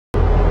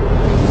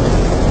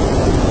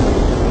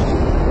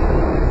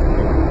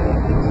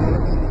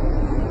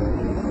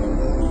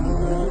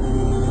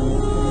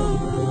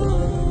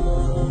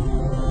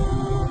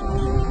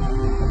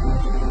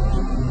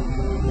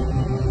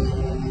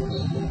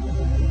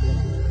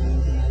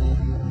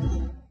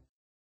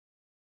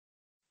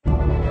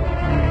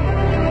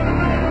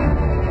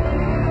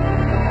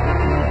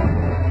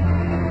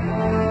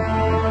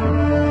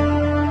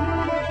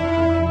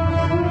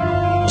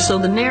So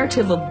the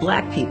narrative of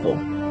black people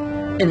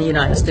in the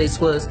United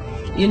States was,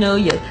 you know,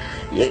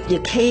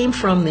 you came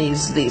from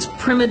these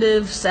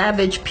primitive,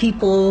 savage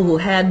people who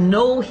had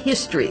no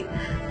history,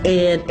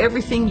 and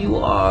everything you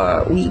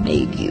are, we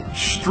made you.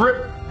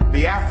 Strip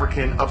the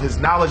African of his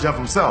knowledge of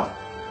himself.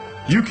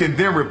 You can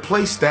then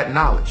replace that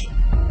knowledge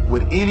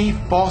with any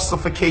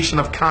falsification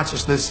of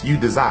consciousness you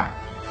desire.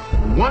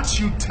 Once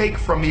you take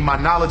from me my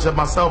knowledge of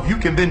myself, you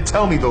can then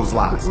tell me those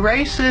lies.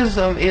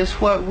 Racism is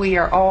what we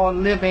are all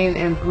living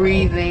and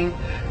breathing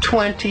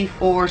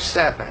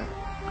 24/7.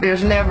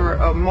 There's never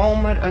a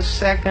moment, a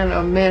second,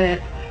 a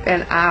minute,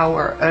 an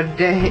hour, a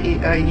day,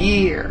 a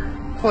year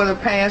for the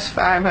past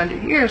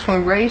 500 years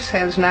when race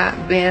has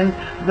not been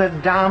the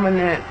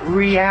dominant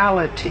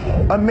reality.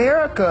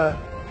 America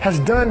has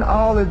done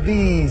all of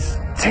these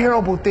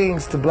terrible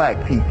things to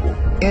black people,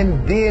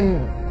 and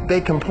then they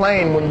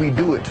complain when we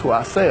do it to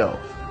ourselves.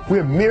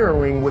 We're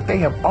mirroring what they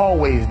have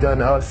always done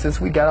to us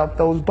since we got off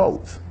those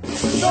boats.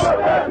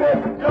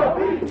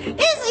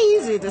 It's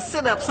easy to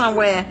sit up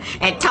somewhere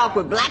and talk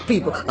with black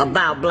people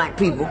about black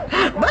people,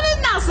 but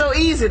it's not so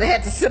easy to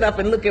have to sit up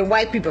and look in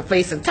white people's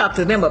face and talk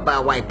to them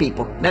about white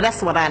people. Now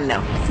that's what I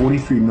know.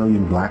 43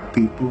 million black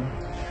people,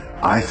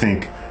 I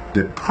think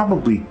that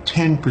probably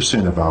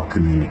 10% of our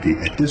community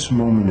at this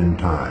moment in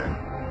time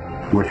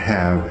would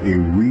have a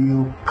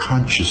real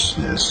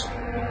consciousness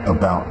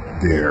about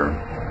their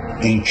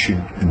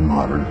ancient and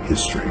modern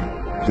history.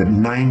 That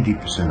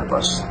 90% of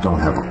us don't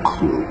have a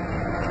clue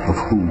of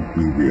who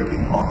we really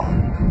are.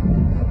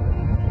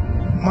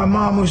 My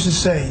mom used to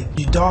say,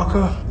 you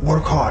darker,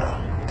 work harder.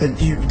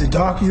 The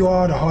darker you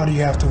are, the harder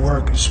you have to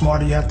work, the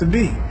smarter you have to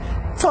be.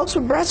 Folks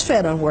were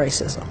breastfed on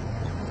racism.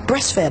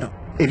 Breastfed them.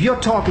 If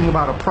you're talking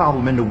about a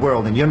problem in the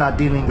world and you're not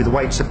dealing with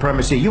white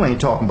supremacy, you ain't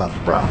talking about the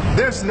problem.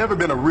 There's never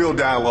been a real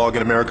dialogue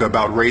in America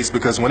about race,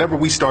 because whenever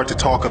we start to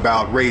talk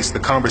about race, the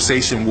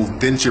conversation will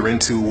venture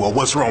into, well,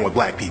 what's wrong with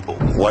black people?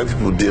 White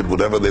people did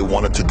whatever they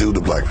wanted to do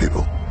to black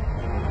people.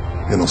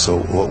 You know, so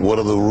what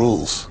are the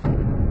rules?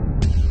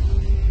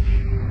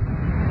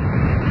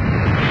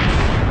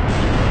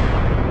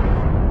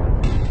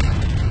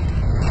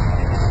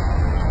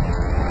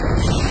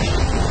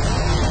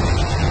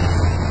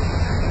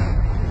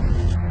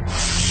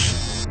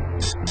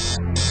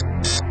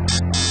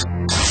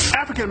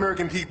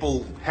 African-American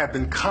people have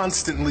been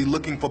constantly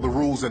looking for the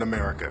rules in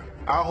America.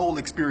 Our whole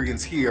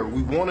experience here,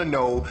 we want to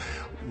know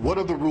what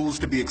are the rules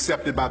to be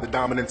accepted by the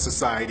dominant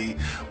society,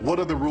 what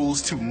are the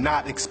rules to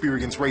not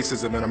experience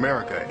racism in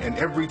America. And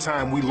every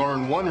time we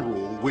learn one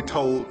rule, we're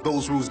told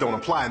those rules don't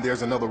apply and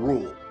there's another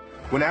rule.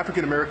 When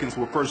African Americans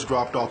were first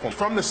dropped off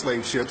from the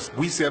slave ships,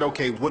 we said,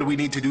 okay, what do we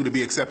need to do to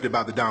be accepted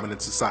by the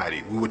dominant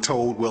society? We were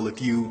told, well,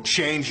 if you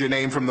change your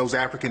name from those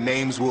African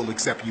names, we'll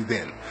accept you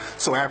then.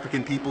 So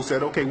African people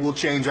said, okay, we'll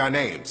change our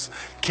names.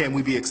 Can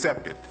we be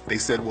accepted? They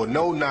said, well,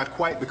 no, not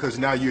quite, because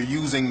now you're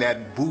using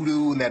that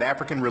voodoo and that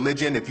African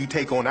religion. If you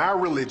take on our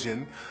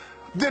religion,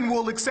 then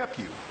we'll accept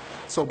you.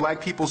 So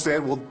black people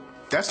said, well,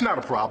 that's not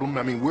a problem.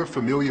 I mean, we're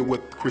familiar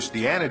with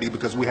Christianity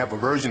because we have a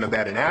version of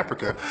that in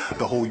Africa.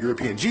 The whole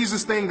European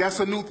Jesus thing, that's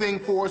a new thing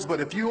for us. But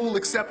if you'll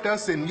accept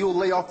us and you'll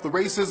lay off the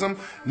racism,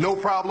 no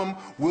problem.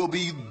 We'll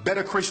be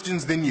better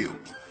Christians than you.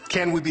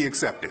 Can we be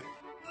accepted?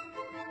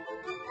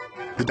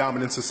 The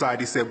dominant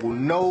society said, well,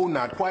 no,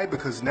 not quite,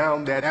 because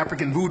now that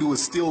African voodoo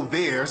is still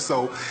there,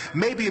 so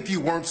maybe if you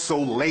weren't so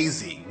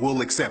lazy, we'll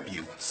accept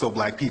you. So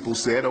black people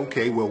said,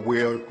 okay, well,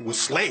 we're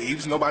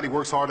slaves. Nobody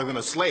works harder than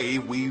a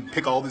slave. We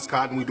pick all this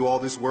cotton, we do all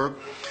this work.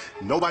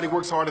 Nobody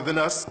works harder than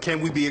us.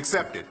 Can we be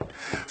accepted?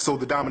 So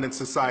the dominant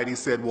society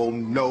said, well,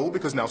 no,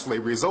 because now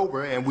slavery is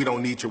over and we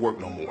don't need your work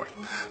no more.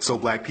 So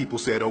black people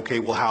said, okay,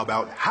 well, how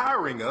about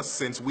hiring us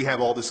since we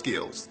have all the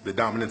skills? The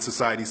dominant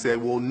society said,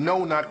 well,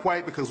 no, not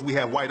quite, because we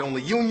have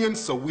white-only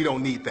unions, so we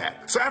don't need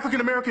that. So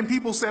African-American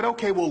people said,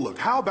 okay, well, look,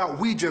 how about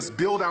we just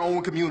build our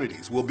own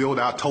communities? We'll build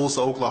our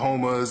Tulsa,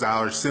 Oklahomas,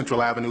 our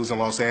Central Avenues in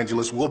Los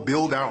Angeles. We'll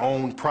build our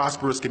own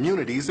prosperous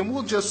communities, and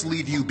we'll just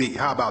leave you be.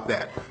 How about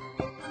that?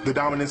 The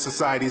dominant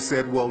society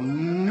said, well,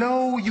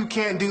 no, you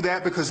can't do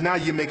that, because now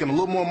you're making a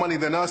little more money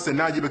than us, and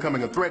now you're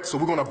becoming a threat, so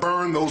we're going to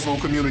burn those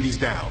little communities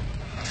down.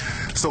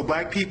 So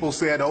black people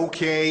said,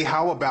 okay,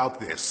 how about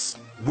this?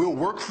 We'll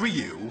work for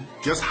you,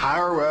 just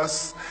hire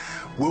us,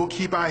 we'll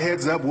keep our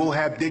heads up, we'll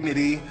have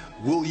dignity,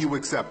 will you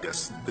accept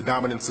us? The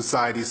dominant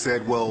society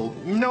said, well,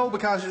 no,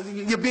 because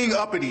you're being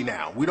uppity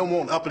now. We don't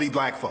want uppity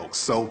black folks.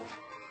 So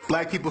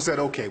black people said,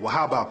 okay, well,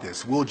 how about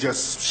this? We'll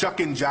just shuck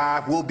and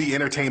jive, we'll be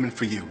entertainment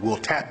for you. We'll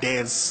tap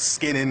dance,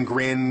 skin and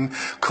grin,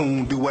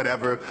 coon, do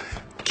whatever.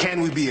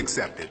 Can we be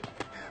accepted?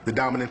 The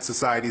dominant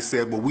society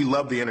said, well, we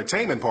love the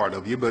entertainment part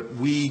of you, but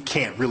we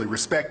can't really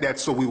respect that,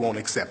 so we won't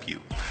accept you.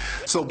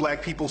 So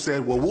black people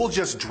said, well, we'll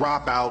just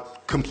drop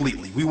out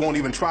completely. We won't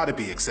even try to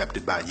be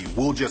accepted by you.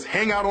 We'll just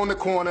hang out on the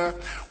corner.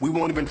 We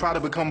won't even try to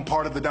become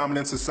part of the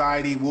dominant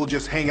society. We'll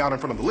just hang out in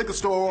front of the liquor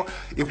store.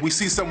 If we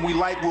see something we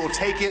like, we'll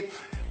take it.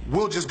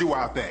 We'll just do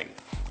our thing.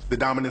 The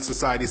dominant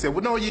society said,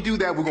 well, no, you do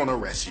that, we're going to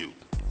arrest you.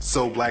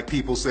 So black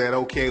people said,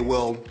 okay,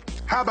 well,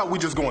 How about we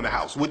just go in the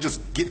house? We'll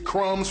just get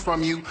crumbs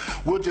from you.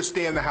 We'll just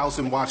stay in the house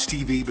and watch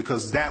TV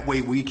because that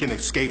way we can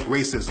escape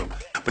racism.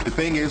 But the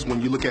thing is,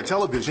 when you look at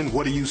television,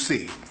 what do you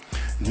see?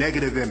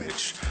 Negative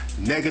image,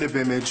 negative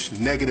image,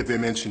 negative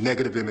image,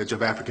 negative image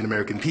of African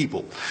American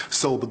people.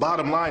 So the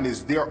bottom line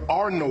is there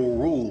are no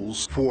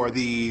rules for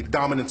the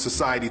dominant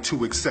society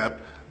to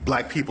accept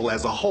black people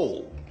as a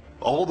whole.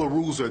 All the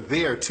rules are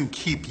there to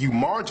keep you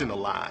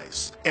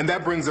marginalized. And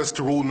that brings us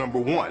to rule number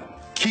 1.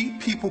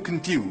 Keep people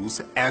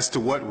confused as to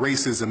what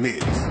racism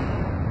is.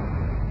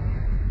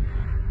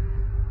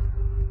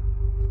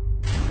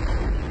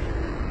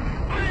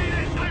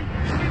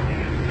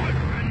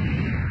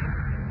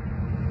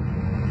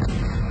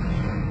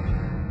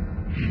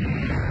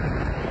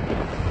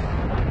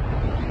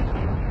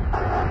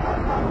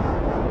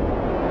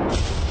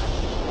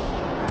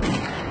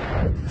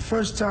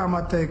 First time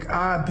I think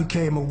I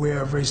became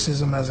aware of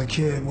racism as a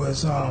kid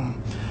was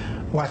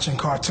watching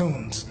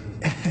cartoons.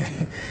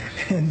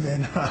 And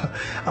then,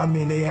 I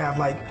mean, they have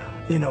like,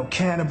 you know,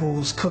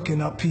 cannibals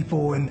cooking up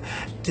people, and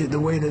the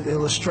way that the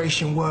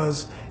illustration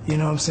was, you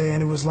know what I'm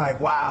saying? It was like,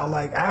 wow,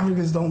 like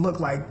Africans don't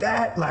look like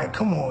that. Like,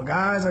 come on,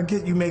 guys, I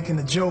get you making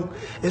a joke.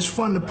 It's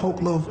fun to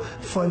poke little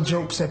fun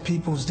jokes at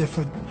people's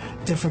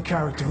different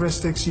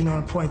characteristics, you know,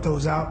 and point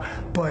those out.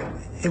 But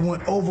it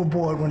went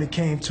overboard when it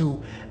came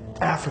to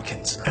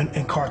Africans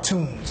and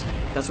cartoons.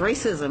 Because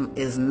racism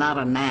is not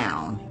a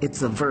noun,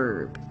 it's a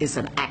verb, it's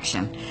an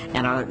action.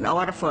 And in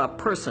order for a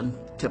person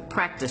to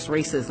practice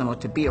racism or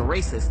to be a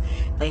racist,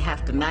 they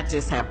have to not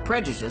just have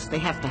prejudice, they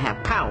have to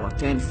have power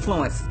to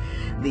influence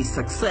the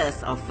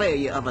success or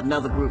failure of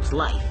another group's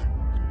life.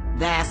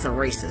 That's a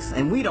racist,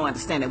 and we don't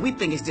understand it. We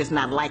think it's just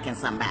not liking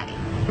somebody.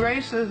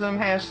 Racism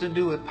has to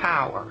do with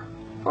power.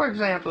 For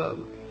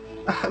example,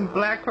 a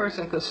black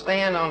person could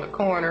stand on the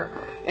corner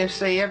and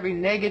say every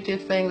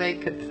negative thing they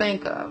could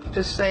think of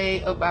to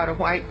say about a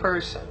white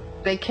person.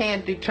 They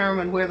can't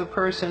determine where the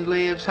person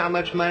lives, how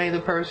much money the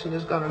person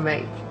is going to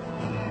make,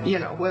 you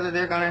know, whether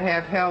they're going to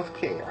have health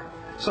care.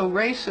 So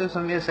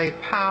racism is a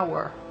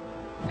power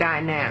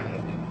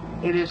dynamic.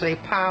 It is a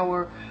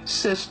power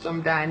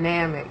system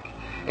dynamic.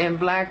 And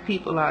black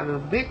people are the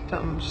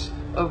victims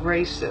of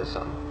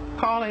racism.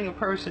 Calling a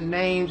person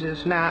names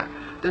is not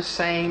the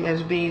same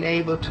as being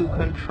able to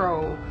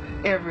control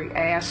every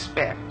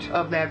aspect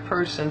of that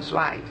person's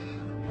life.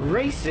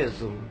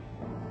 Racism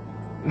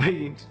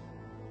means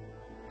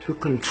to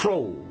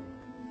control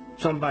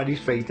somebody's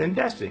faith and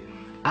destiny.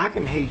 I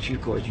can hate you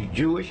because you're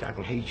Jewish, I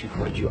can hate you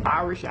because you're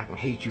Irish, I can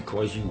hate you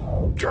because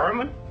you're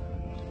German.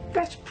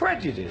 That's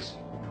prejudice.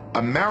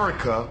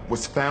 America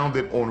was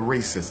founded on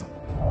racism.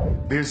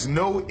 There's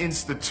no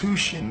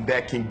institution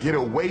that can get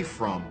away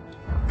from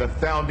the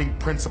founding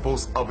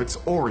principles of its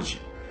origin.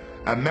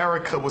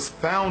 America was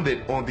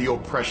founded on the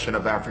oppression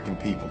of African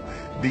people,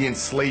 the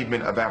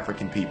enslavement of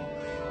African people.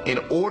 In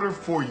order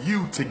for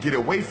you to get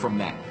away from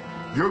that,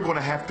 you're going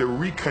to have to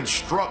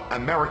reconstruct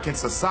American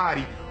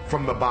society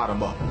from the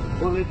bottom up.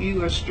 Well, if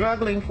you are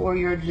struggling for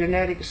your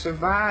genetic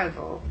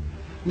survival,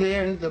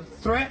 then the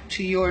threat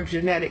to your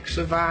genetic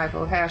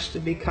survival has to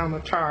become a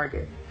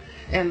target.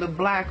 And the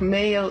black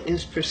male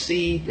is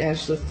perceived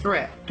as the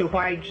threat to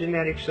white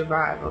genetic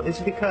survival. It's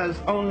because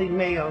only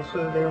males,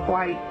 whether they're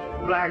white,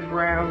 black,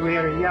 brown,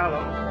 red, or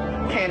yellow,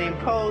 can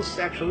impose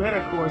sexual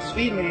intercourse.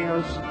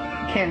 Females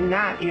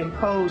cannot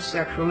impose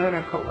sexual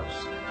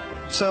intercourse.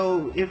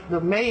 So if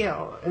the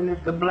male, and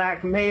if the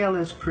black male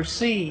is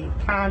perceived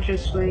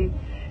consciously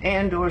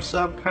and or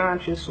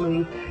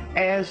subconsciously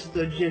as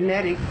the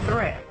genetic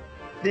threat,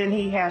 then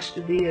he has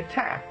to be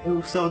attacked.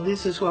 And so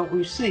this is what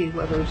we see,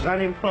 whether it's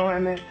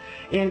unemployment,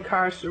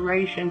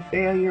 incarceration,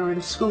 failure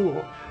in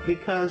school,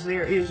 because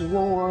there is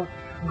war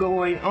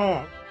going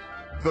on.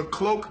 The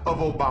cloak of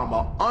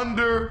Obama,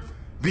 under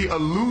the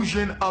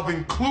illusion of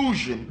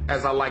inclusion,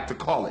 as I like to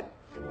call it,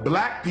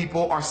 black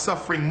people are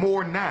suffering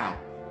more now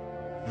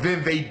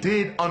than they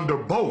did under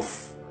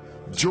both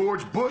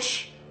George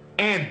Bush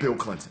and Bill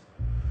Clinton.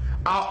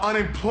 Our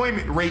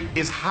unemployment rate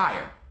is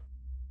higher.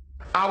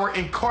 Our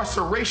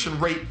incarceration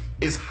rate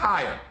is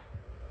higher.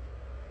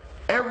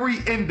 Every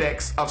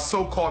index of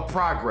so-called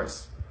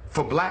progress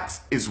for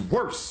blacks is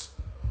worse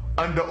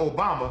under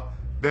Obama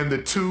than the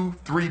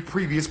 2-3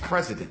 previous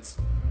presidents.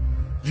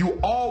 You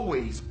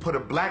always put a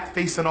black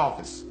face in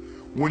office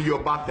when you're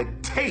about to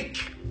take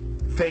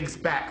things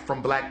back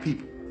from black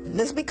people.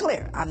 Let's be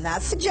clear. I'm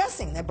not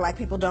suggesting that black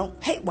people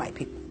don't hate white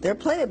people. There are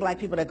plenty of black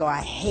people that go,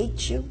 I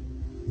hate you.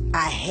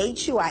 I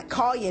hate you. I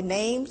call your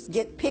names,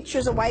 get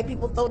pictures of white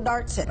people, throw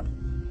darts at them.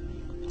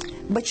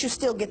 But you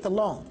still get the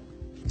loan.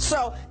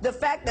 So the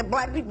fact that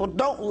black people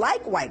don't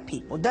like white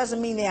people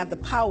doesn't mean they have the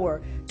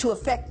power to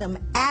affect them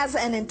as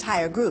an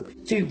entire group.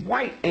 See,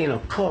 white ain't a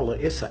color,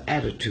 it's an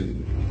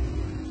attitude.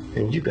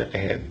 And you got to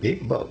have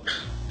big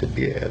bucks to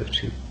be an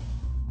attitude.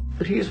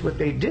 But here's what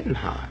they didn't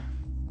hide.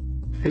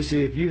 They said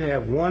if you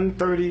have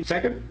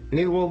 1/32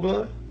 Negro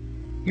blood,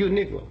 you're a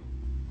Negro.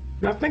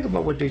 Now think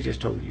about what they just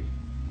told you.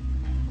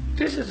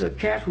 This is a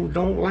cat who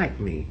don't like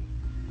me.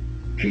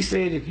 He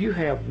said if you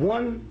have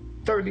 1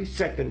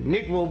 132nd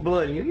Negro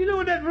blood in you. You know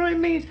what that really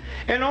means?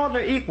 In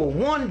order to equal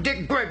one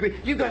Dick Gregory,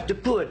 you got to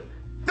put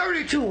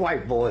 32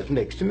 white boys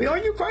next to me. Are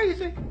you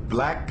crazy?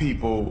 Black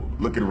people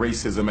look at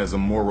racism as a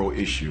moral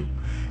issue.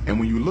 And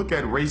when you look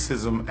at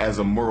racism as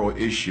a moral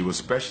issue,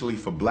 especially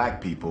for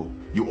black people,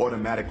 you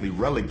automatically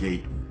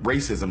relegate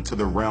racism to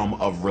the realm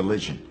of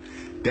religion.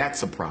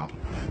 That's a problem,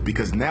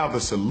 because now the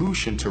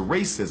solution to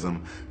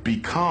racism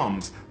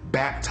becomes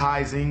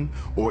baptizing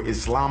or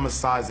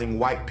Islamicizing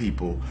white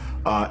people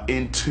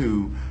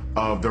into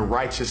the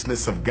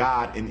righteousness of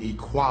God and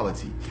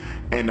equality.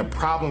 And the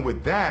problem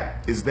with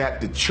that is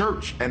that the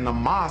church and the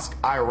mosque,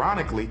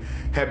 ironically,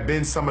 have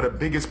been some of the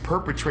biggest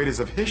perpetrators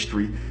of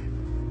history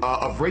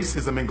of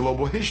racism in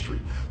global history.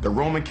 The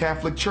Roman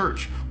Catholic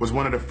Church was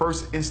one of the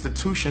first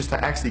institutions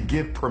to actually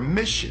give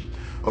permission,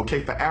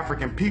 okay, for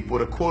African people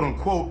to quote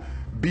unquote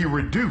be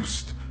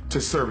reduced to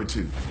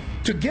servitude.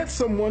 To get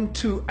someone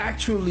to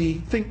actually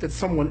think that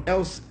someone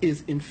else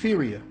is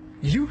inferior,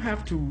 you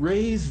have to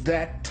raise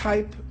that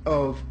type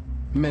of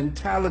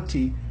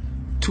mentality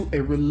to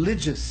a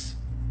religious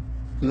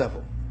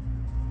level.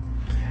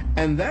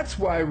 And that's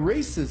why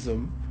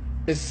racism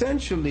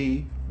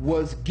essentially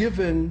was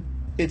given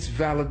its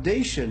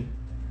validation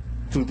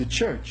through the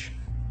church.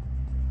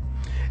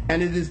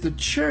 And it is the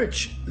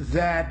church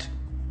that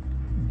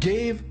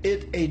gave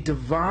it a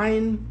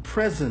divine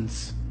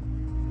presence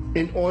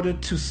in order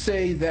to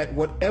say that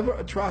whatever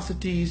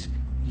atrocities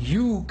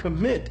you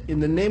commit in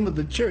the name of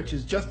the church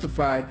is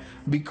justified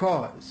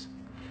because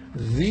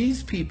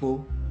these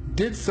people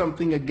did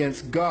something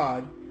against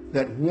God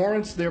that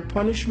warrants their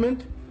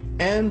punishment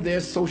and their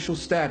social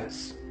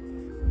status.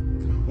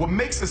 What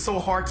makes it so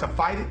hard to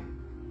fight it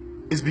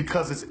is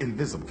because it's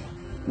invisible.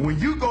 When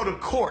you go to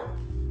court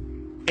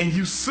and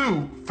you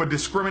sue for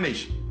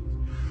discrimination,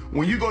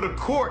 when you go to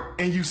court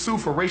and you sue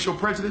for racial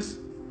prejudice,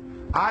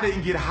 I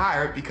didn't get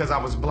hired because I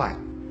was black.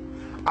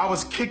 I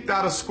was kicked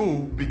out of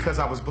school because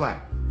I was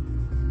black.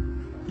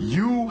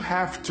 You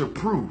have to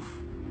prove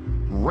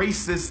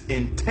racist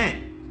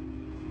intent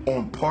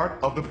on part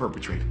of the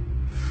perpetrator.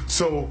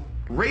 So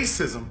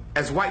racism,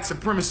 as white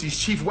supremacy's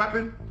chief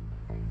weapon,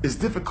 is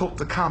difficult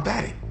to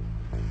combat it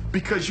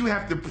because you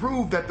have to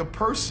prove that the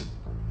person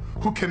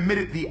who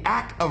committed the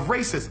act of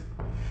racism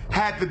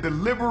had the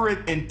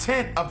deliberate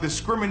intent of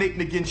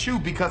discriminating against you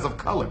because of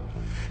color.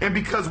 And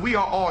because we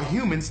are all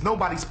humans,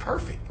 nobody's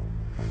perfect.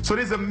 So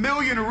there's a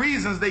million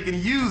reasons they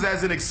can use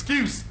as an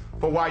excuse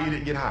for why you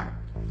didn't get hired.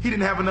 He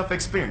didn't have enough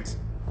experience,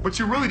 but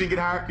you really didn't get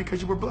hired because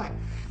you were black.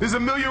 There's a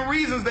million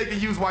reasons they can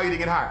use why you didn't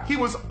get hired. He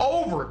was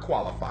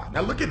overqualified.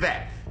 Now look at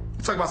that.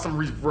 You talk about some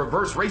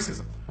reverse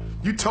racism.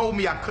 You told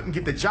me I couldn't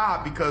get the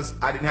job because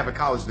I didn't have a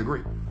college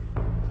degree.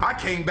 I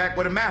came back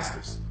with a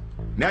master's.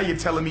 Now you're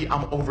telling me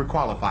I'm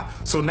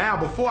overqualified. So now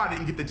before I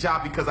didn't get the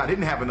job because I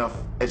didn't have enough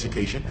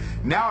education,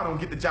 now I don't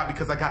get the job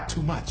because I got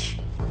too much.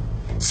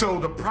 So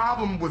the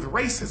problem with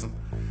racism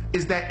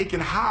is that it can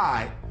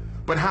hide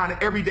behind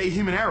everyday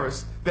human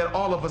errors that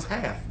all of us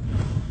have.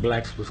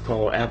 Blacks was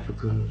called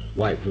Africans,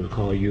 whites was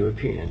called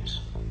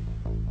Europeans.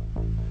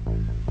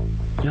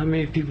 You know how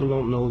many people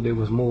don't know there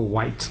was more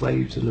white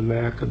slaves in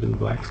America than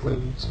black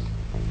slaves?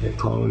 They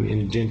call them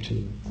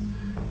indentured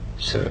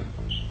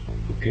servants,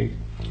 okay?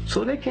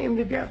 So they came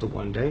together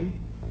one day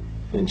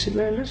and said,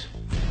 man, listen.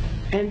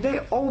 And they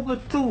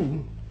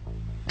overthrew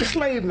the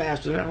slave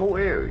master in that whole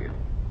area.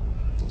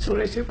 So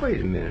they said,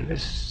 wait a minute,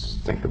 let's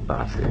think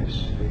about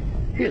this.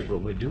 Here's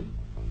what we do.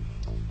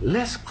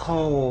 Let's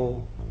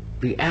call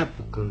the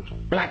Africans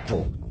black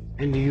folk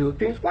and the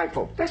Europeans white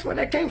folk. That's where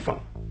that came from.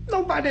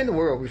 Nobody in the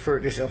world referred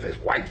to themselves as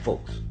white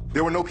folks.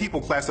 There were no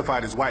people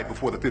classified as white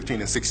before the 15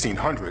 and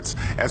 1600s.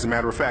 As a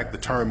matter of fact, the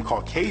term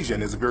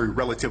Caucasian is a very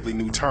relatively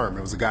new term.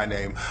 There was a guy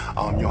named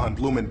Johann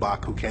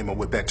Blumenbach who came up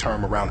with that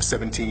term around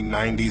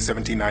 1790,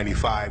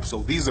 1795.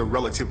 So these are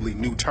relatively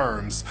new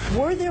terms.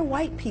 Were there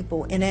white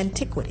people in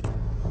antiquity?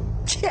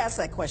 She asked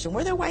that question.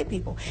 Were there white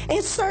people?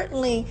 And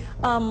certainly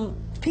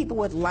people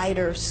with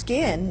lighter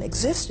skin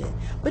existed.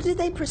 But did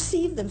they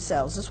perceive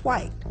themselves as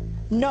white?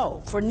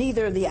 No, for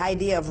neither the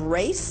idea of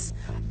race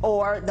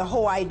or the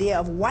whole idea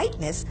of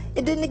whiteness,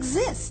 it didn't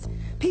exist.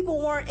 People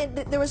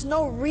weren't, there was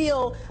no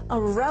real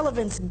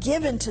relevance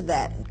given to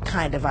that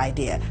kind of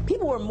idea.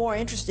 People were more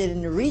interested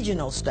in the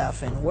regional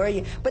stuff and where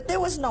you, but there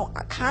was no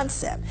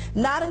concept.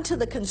 Not until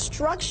the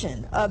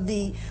construction of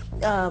the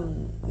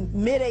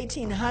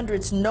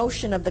mid-1800s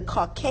notion of the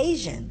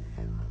Caucasian,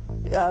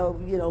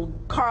 you know,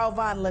 Carl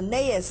von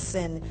Linnaeus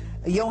and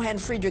Johann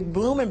Friedrich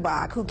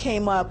Blumenbach, who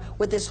came up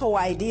with this whole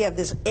idea of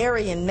this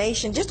Aryan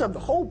nation, just a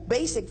whole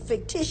basic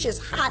fictitious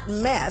hot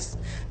mess,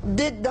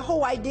 did the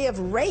whole idea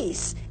of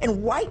race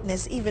and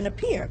whiteness even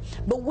appear.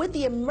 But with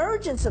the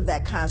emergence of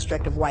that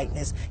construct of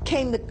whiteness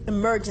came the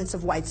emergence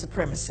of white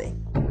supremacy.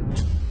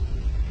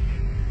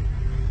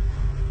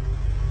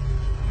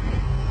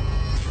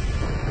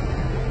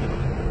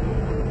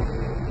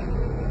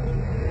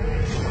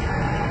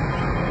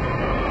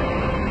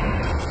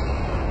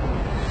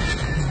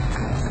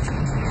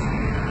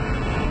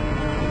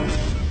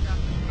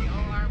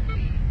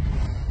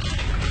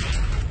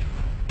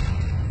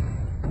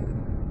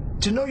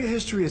 To know your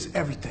history is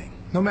everything,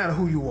 no matter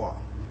who you are,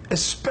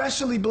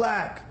 especially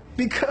black,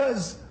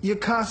 because you're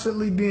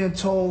constantly being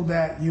told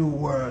that you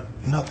were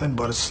nothing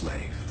but a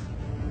slave.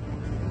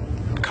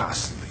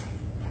 Constantly.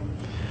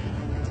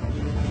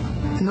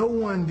 No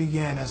one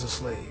began as a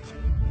slave.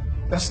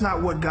 That's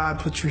not what God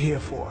put you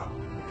here for.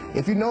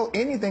 If you know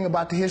anything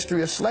about the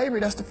history of slavery,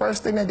 that's the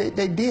first thing that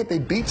they did. They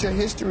beat your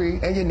history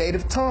and your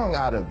native tongue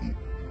out of you.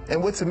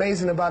 And what's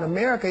amazing about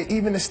America,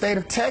 even the state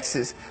of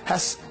Texas,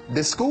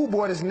 the school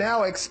board is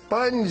now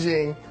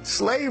expunging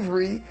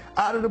slavery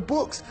out of the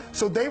books,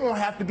 so they won't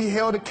have to be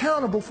held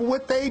accountable for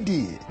what they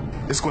did.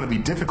 It's going to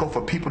be difficult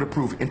for people to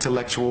prove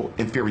intellectual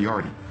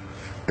inferiority.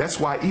 That's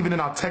why even in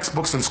our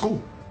textbooks in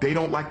school, they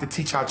don't like to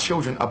teach our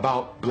children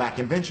about black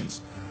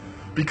inventions.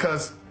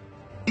 Because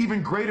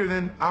even greater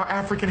than our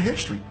African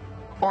history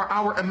are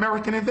our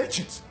American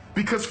inventions.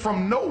 Because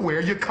from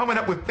nowhere, you're coming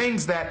up with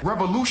things that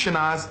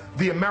revolutionize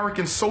the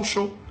American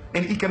social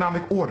and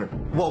economic order.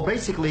 Well,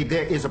 basically,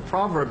 there is a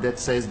proverb that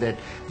says that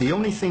the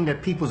only thing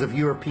that peoples of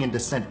European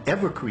descent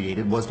ever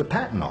created was the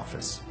patent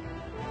office,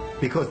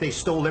 because they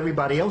stole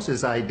everybody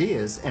else's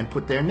ideas and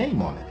put their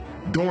name on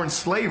it. During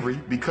slavery,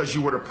 because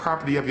you were the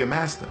property of your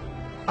master,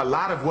 a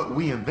lot of what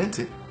we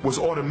invented was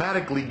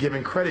automatically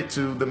given credit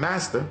to the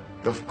master.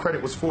 The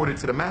credit was forwarded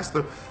to the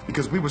master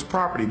because we was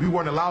property. We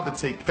weren't allowed to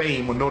take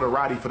fame or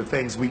notoriety for the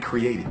things we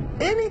created.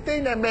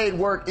 Anything that made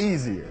work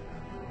easier.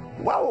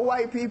 Why would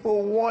white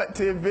people want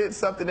to invent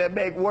something that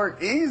make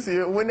work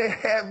easier when they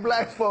had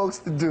black folks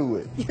to do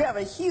it? You have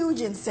a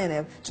huge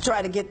incentive to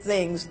try to get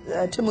things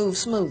to move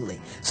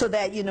smoothly so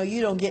that, you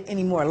don't get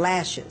any more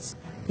lashes.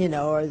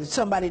 Or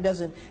somebody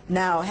doesn't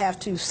now have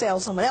to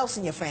sell someone else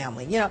in your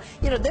family. There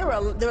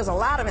was a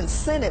lot of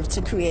incentives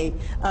to create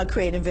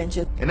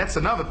inventions. And that's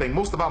another thing.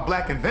 Most of our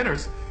black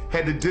inventors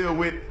had to deal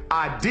with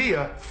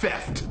idea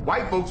theft.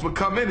 White folks would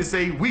come in and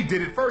say, we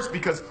did it first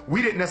because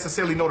we didn't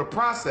necessarily know the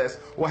process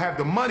or have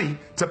the money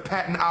to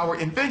patent our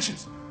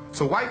inventions.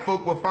 So white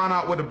folk will find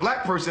out what a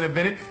black person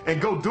invented and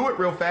go do it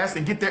real fast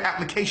and get their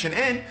application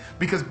in,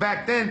 because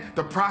back then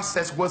the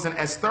process wasn't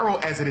as thorough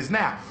as it is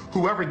now.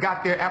 Whoever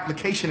got their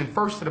application in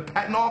first to the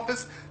patent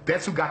office,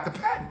 that's who got the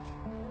patent.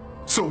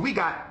 So we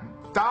got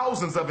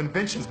thousands of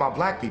inventions by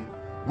black people.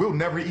 We'll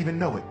never even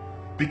know it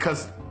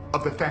because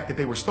of the fact that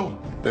they were stolen.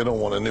 They don't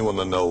want anyone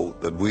to know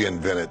that we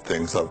invented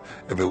things.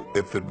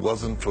 If it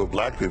wasn't for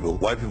black people,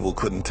 white people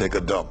couldn't take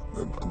a dump.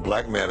 A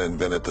black man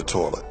invented the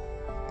toilet,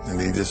 and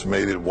he just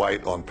made it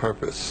white on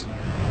purpose.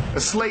 A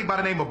slave by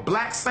the name of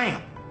Black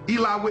Sam,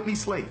 Eli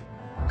Whitney's slave,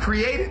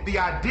 created the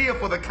idea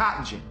for the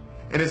cotton gin,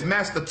 and his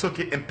master took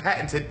it and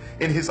patented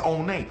in his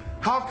own name.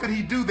 How could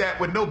he do that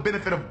with no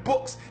benefit of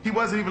books? He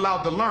wasn't even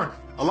allowed to learn.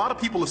 A lot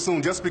of people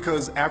assume just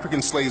because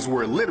African slaves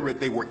were illiterate,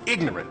 they were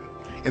ignorant.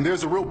 And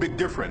there's a real big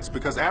difference,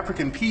 because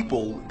African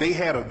people, they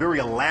had a very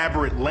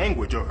elaborate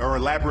language, or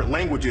elaborate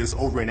languages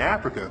over in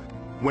Africa.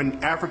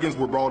 When Africans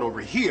were brought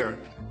over here,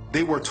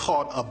 they were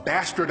taught a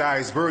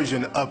bastardized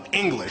version of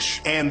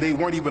English, and they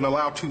weren't even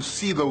allowed to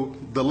see the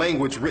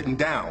language written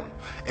down.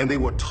 And they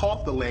were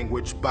taught the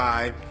language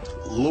by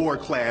lower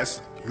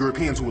class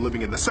Europeans who were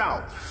living in the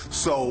South.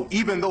 So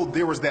even though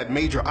there was that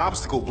major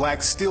obstacle,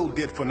 blacks still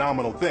did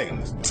phenomenal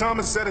things.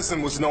 Thomas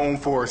Edison was known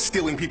for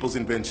stealing people's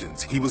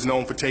inventions. He was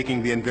known for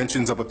taking the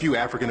inventions of a few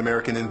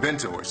African-American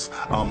inventors.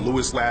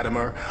 Lewis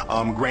Latimer,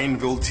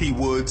 Granville T.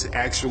 Woods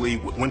actually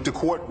went to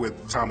court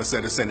with Thomas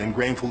Edison, and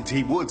Granville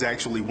T. Woods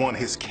actually won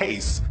his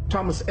case.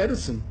 Thomas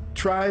Edison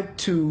tried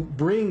to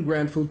bring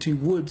Granville T.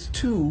 Woods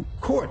to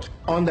court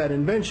on that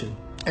invention.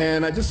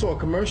 And I just saw a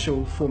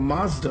commercial for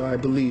Mazda, I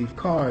believe,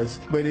 cars,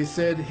 where they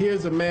said,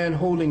 here's a man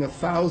holding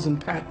 1,000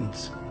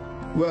 patents.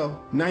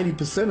 Well,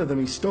 90% of them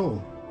he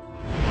stole.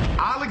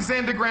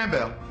 Alexander Graham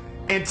Bell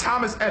and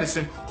Thomas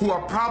Edison, who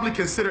are probably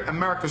considered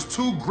America's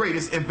two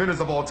greatest inventors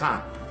of all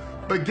time.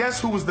 But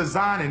guess who was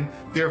designing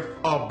their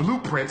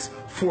blueprints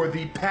for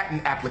the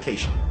patent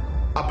application?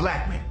 A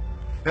black man.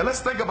 Now let's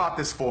think about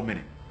this for a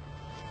minute.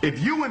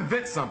 If you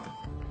invent something,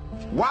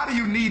 why do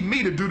you need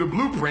me to do the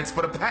blueprints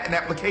for the patent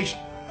application?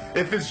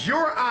 If it's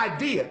your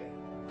idea,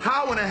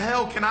 how in the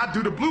hell can I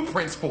do the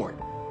blueprints for it?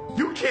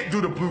 You can't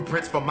do the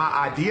blueprints for my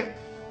idea.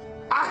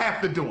 I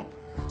have to do them.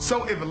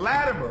 So if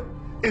Latimer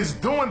is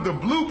doing the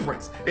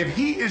blueprints, if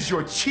he is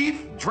your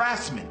chief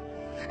draftsman,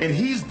 and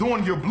he's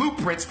doing your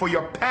blueprints for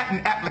your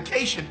patent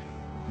application,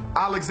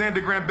 Alexander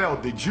Graham Bell,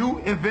 did you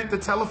invent the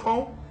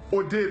telephone,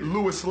 or did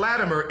Lewis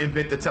Latimer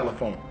invent the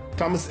telephone?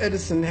 Thomas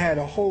Edison had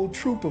a whole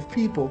troop of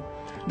people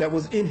that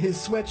was in his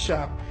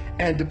sweatshop,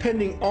 and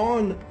depending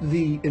on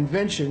the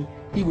invention,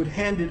 he would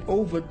hand it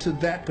over to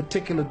that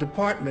particular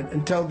department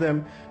and tell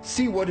them,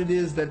 see what it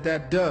is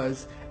that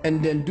does,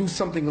 and then do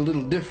something a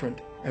little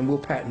different, and we'll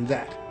patent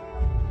that.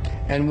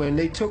 And when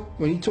he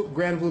took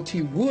Granville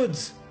T.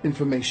 Woods'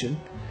 information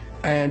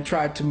and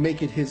tried to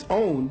make it his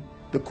own,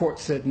 the court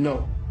said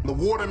no. The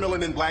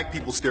watermelon and black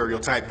people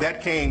stereotype,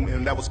 that came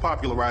and that was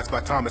popularized by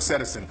Thomas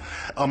Edison.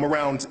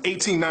 Around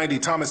 1890,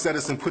 Thomas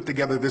Edison put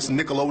together this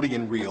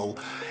Nickelodeon reel.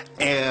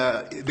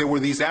 There were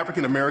these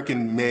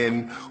African-American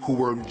men who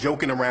were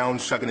joking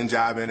around, shucking and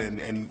jiving,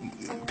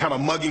 and kind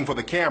of mugging for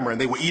the camera, and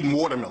they were eating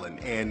watermelon.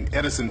 And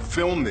Edison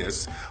filmed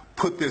this,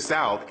 put this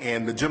out,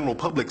 and the general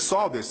public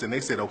saw this, and they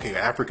said, okay,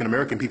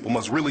 African-American people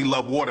must really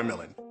love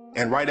watermelon.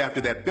 And right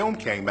after that film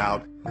came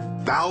out,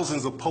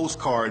 thousands of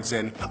postcards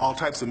and all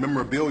types of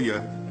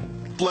memorabilia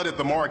flooded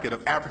the market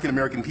of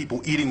African-American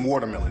people eating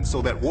watermelon.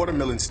 So that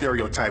watermelon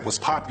stereotype was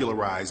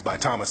popularized by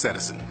Thomas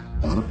Edison.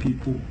 A lot of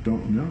people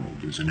don't know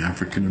there's an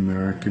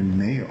African-American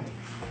male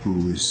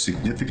who is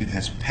significant,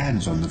 has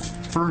patents on the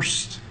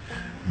first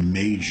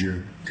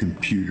major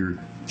computer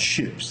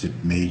chips that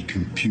made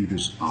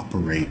computers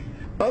operate.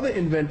 Other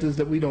inventors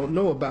that we don't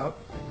know about,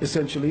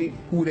 essentially,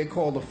 who they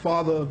call the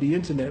father of the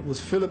internet, was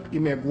Philip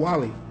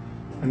Emeagwali,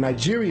 a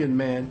Nigerian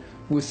man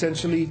who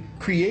essentially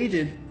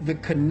created the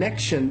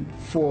connection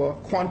for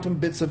quantum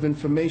bits of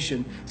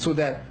information so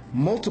that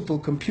multiple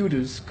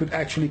computers could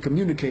actually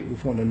communicate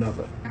with one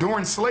another.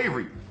 During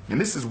slavery,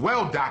 and this is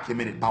well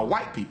documented by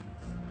white people,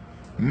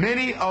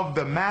 many of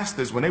the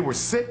masters, when they were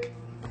sick,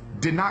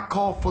 did not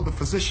call for the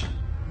physician.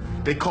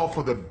 They called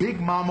for the big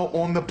mama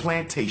on the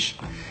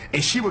plantation.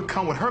 And she would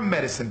come with her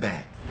medicine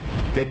bag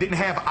that didn't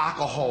have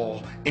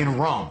alcohol and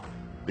rum.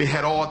 It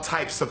had all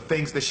types of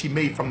things that she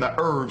made from the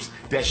herbs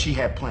that she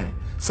had planted.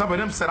 Some of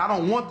them said, I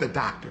don't want the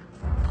doctor.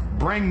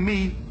 Bring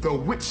me the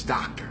witch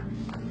doctor,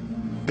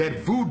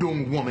 that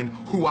voodoo woman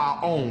who I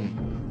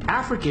own.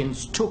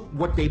 Africans took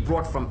what they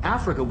brought from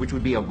Africa, which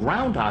would be a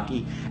ground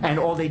hockey, and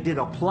all they did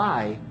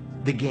apply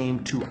the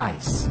game to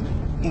ice.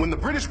 When the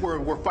British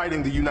were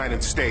fighting the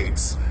United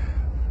States,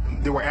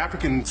 there were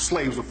African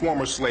slaves or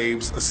former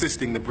slaves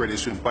assisting the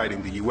British in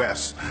fighting the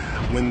U.S.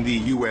 When the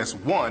U.S.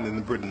 won and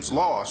the Britons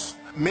lost,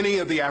 many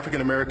of the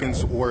African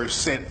Americans were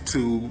sent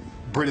to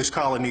British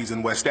colonies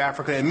in West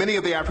Africa, and many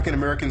of the African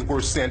Americans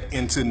were sent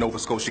into Nova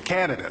Scotia,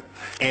 Canada,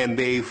 and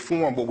they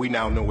formed what we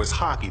now know as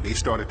hockey. They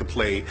started to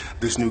play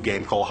this new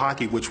game called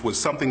hockey, which was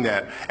something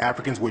that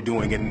Africans were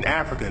doing in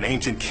Africa. In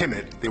ancient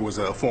Kemet, there was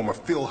a form of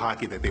field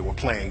hockey that they were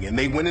playing, and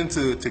they went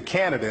into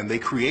Canada and they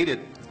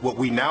created what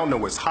we now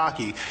know as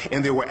hockey,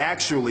 and there were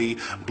actually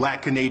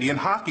black Canadian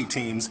hockey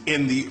teams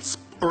in the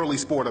early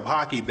sport of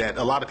hockey that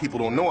a lot of people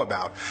don't know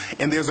about.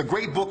 And there's a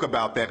great book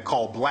about that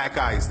called Black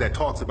Ice that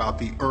talks about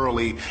the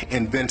early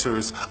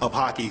inventors of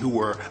hockey who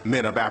were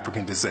men of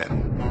African descent.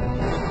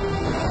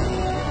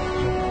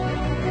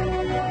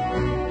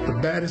 The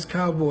baddest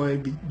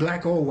cowboy,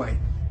 black or white.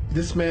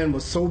 This man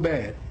was so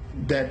bad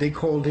that they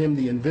called him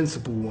the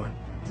Invincible One.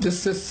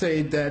 Just to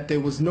say that there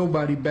was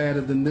nobody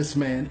badder than this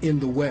man in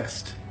the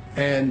West,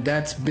 and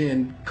that's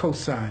been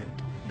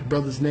co-signed. The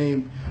brother's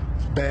name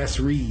was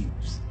Bass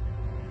Reeves.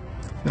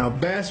 Now,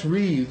 Bass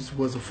Reeves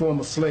was a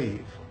former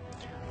slave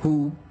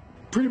who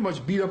pretty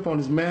much beat up on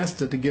his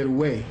master to get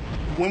away.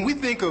 When we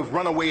think of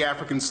runaway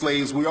African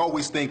slaves, we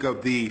always think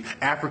of the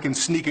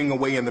Africans sneaking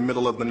away in the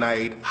middle of the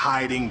night,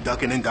 hiding,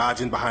 ducking and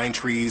dodging behind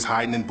trees,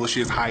 hiding in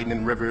bushes, hiding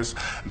in rivers.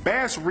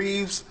 Bass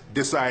Reeves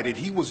decided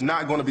he was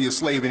not going to be a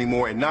slave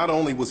anymore, and not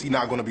only was he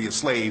not going to be a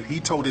slave, he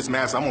told his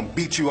master, I'm going to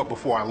beat you up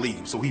before I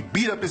leave. So he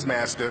beat up his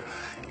master,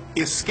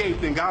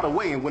 escaped and got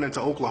away and went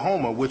into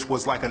Oklahoma, which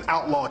was like an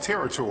outlaw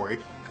territory.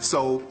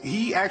 So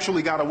he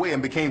actually got away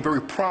and became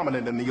very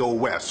prominent in the Old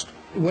West.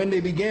 When they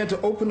began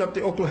to open up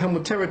the Oklahoma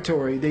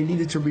territory, they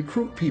needed to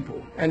recruit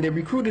people. And they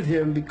recruited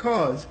him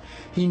because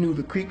he knew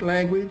the Creek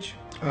language,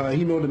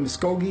 he knew the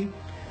Muskogee,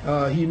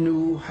 he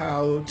knew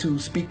how to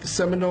speak the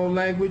Seminole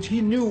language.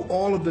 He knew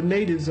all of the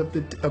natives of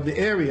the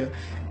area,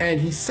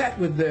 and he sat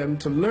with them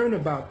to learn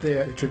about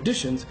their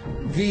traditions.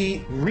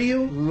 The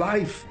real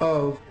life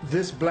of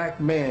this black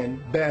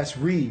man, Bass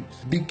Reeves,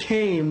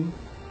 became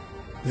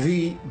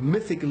the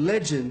mythic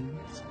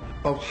legends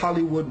of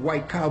Hollywood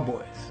white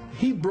cowboys.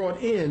 He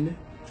brought in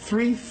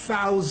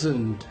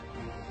 3,000,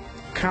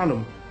 count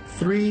them,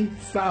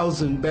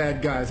 3,000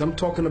 bad guys. I'm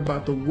talking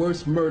about the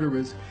worst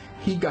murderers.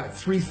 He got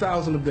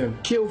 3,000 of them,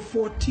 killed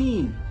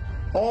 14.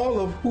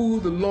 All of who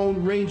the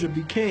Lone Ranger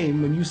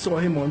became when you saw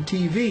him on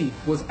TV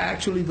was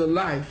actually the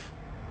life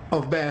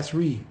of Bass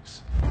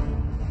Reeves.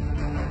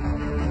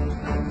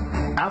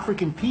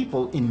 African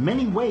people, in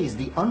many ways,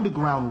 the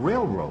Underground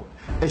Railroad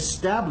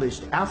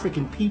established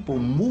African people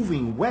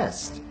moving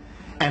west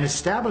and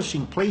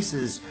establishing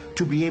places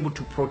to be able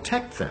to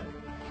protect them.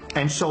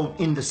 And so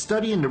in the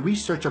study and the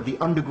research of the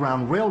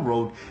Underground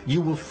Railroad,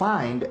 you will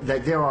find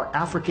that there are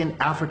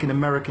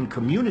African-American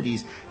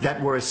communities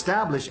that were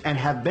established and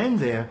have been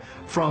there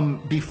from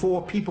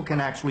before people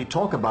can actually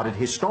talk about it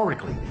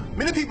historically.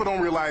 Many people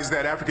don't realize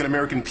that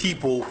African-American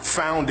people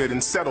founded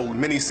and settled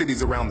many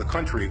cities around the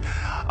country.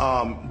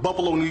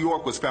 Buffalo, New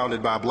York was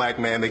founded by a black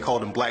man. They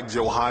called him Black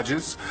Joe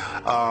Hodges.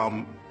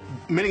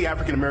 Many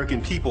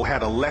African-American people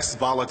had a less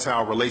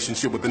volatile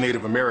relationship with the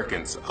Native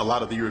Americans. A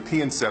lot of the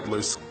European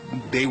settlers,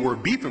 they were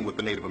beefing with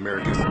the Native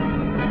Americans.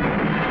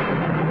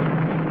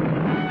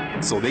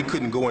 so they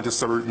couldn't go into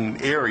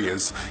certain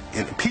areas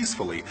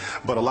peacefully.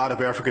 But a lot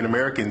of African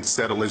American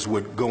settlers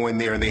would go in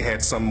there, and they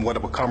had somewhat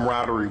of a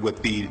camaraderie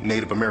with the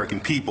Native American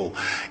people.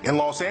 In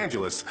Los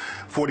Angeles,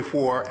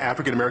 44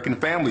 African American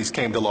families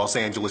came to Los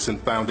Angeles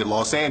and founded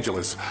Los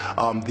Angeles.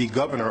 The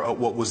governor of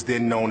what was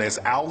then known as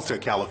Alta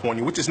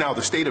California, which is now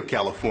the state of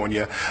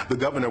California, the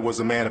governor was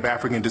a man of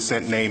African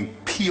descent named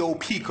Pio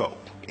Pico.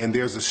 And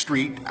there's a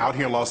street out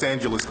here in Los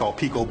Angeles called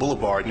Pico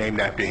Boulevard named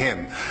after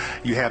him.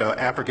 You had an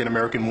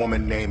African-American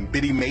woman named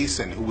Biddy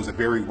Mason, who was a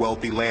very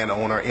wealthy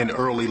landowner in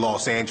early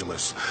Los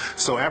Angeles.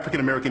 So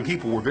African-American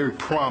people were very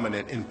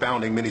prominent in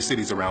founding many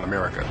cities around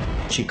America.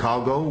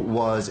 Chicago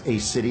was a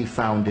city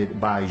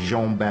founded by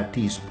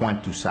Jean-Baptiste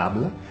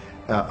Pointe-du-Sable,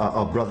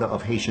 a brother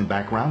of Haitian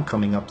background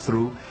coming up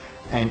through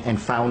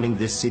and founding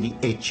this city,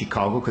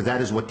 Chicago, because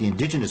that is what the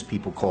indigenous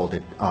people called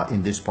it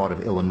in this part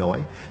of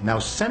Illinois. Now,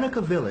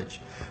 Seneca Village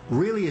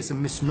really is a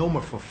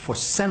misnomer for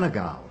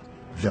Senegal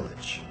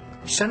Village.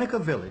 Seneca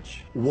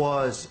Village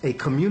was a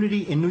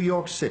community in New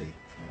York City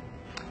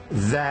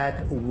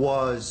that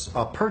was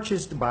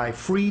purchased by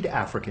freed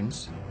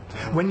Africans.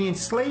 When the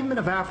enslavement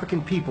of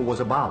African people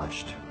was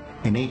abolished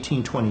in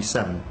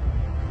 1827,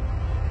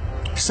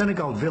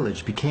 Senegal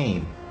Village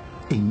became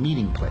a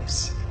meeting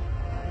place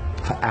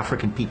for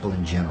African people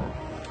in general.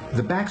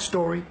 The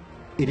backstory,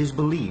 it is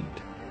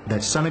believed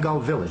that Senegal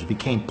Village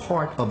became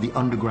part of the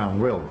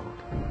Underground Railroad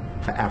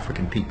for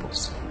African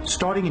peoples.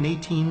 Starting in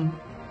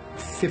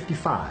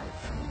 1855,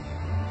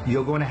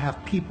 you're going to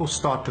have people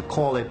start to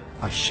call it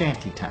a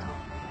shanty town,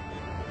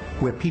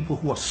 where people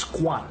who are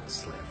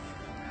squatters live.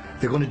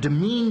 They're going to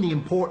demean the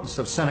importance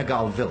of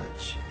Senegal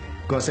Village.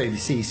 Going to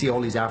say, you see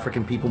all these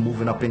African people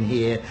moving up in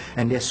here,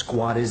 and they're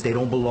squatters, they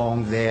don't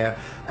belong there,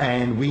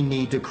 and we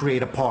need to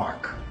create a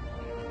park.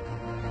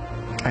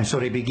 And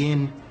so they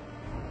begin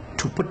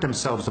to put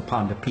themselves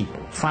upon the people.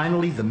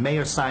 Finally, the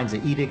mayor signs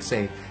an edict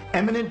saying,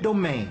 eminent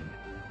domain,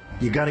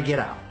 you got to get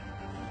out.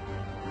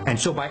 And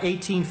so by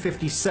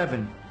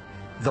 1857,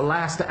 the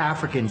last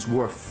Africans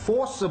were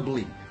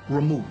forcibly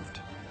removed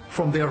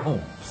from their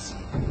homes.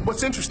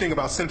 What's interesting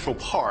about Central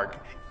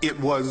Park, it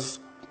was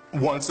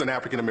once an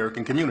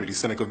African-American community,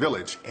 Seneca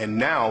Village, and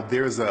now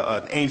there's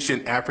an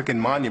ancient African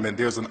monument.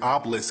 There's an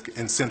obelisk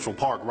in Central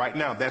Park right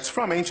now that's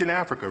from ancient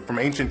Africa, from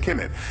ancient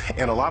Kemet,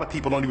 and a lot of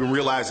people don't even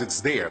realize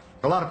it's there.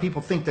 A lot of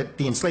people think that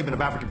the enslavement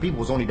of African people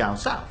was only down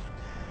south.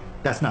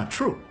 That's not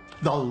true.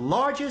 The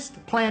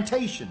largest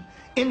plantation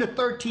in the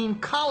 13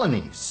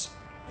 colonies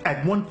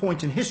at one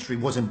point in history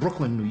was in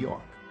Brooklyn, New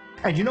York.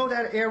 And you know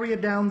that area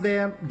down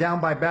there,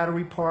 down by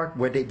Battery Park,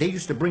 where they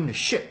used to bring the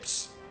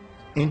ships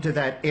into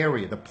that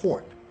area, the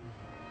port.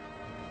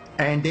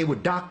 And they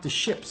would dock the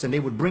ships, and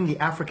they would bring the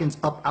Africans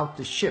up out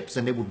the ships,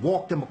 and they would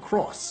walk them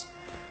across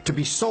to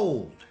be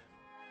sold.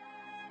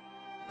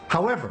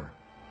 However,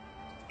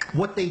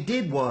 what they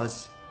did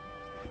was,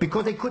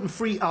 because they couldn't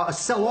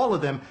sell all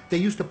of them, they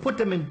used to put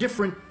them in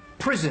different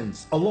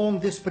prisons along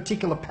this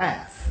particular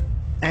path.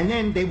 And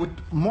then they would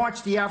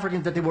march the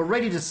Africans that they were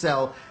ready to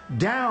sell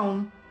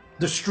down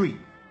the street.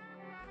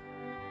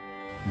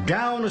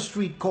 Down a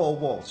street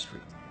called Wall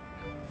Street.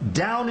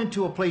 Down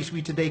into a place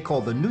we today call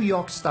the New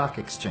York Stock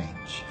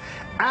Exchange.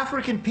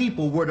 African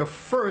people were the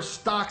first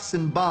stocks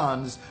and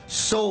bonds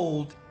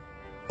sold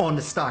on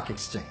the stock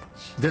exchange.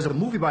 There's a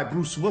movie by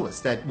Bruce Willis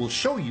that will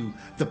show you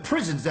the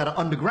prisons that are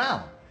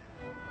underground,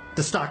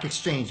 the stock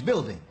exchange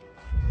building.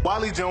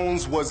 Wiley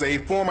Jones was a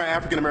former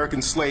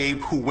African-American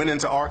slave who went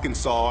into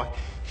Arkansas.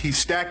 He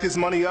stacked his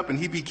money up and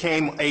he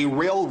became a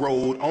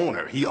railroad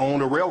owner. He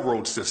owned a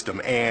railroad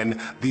system, and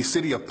the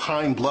city of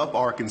Pine Bluff,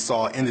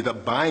 Arkansas ended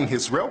up buying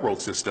his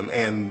railroad system,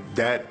 and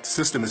that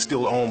system is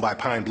still owned by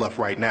Pine Bluff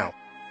right now.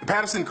 The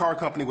Patterson Car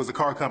Company was a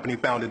car company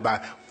founded by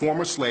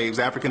former slaves,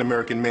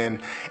 African-American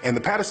men, and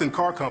the Patterson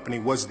Car Company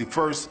was the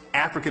first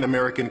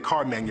African-American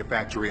car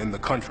manufacturer in the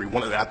country,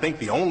 I think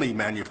the only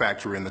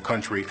manufacturer in the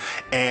country.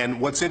 And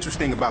what's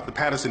interesting about the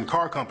Patterson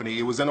Car Company,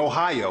 it was in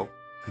Ohio.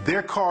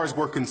 Their cars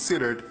were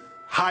considered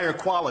higher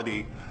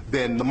quality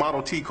than the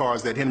Model T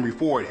cars that Henry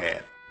Ford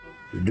had.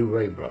 The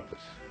DeRay brothers,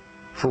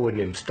 Ford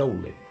and them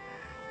stole it.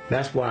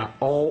 That's why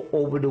all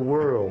over the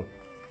world,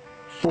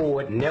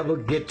 Ford never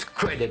gets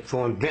credit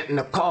for inventing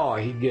a car.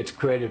 He gets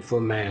credit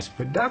for mass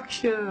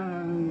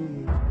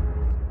production.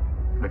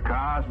 The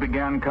cars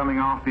began coming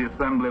off the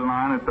assembly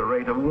line at the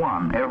rate of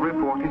 1 every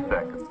 40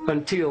 seconds.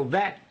 Until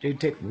that, they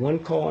take one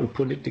car and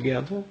put it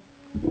together.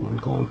 One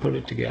car and put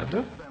it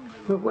together.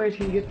 But where did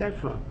he get that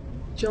from?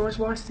 George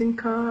Washington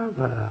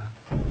Carver.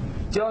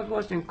 George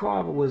Washington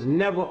Carver was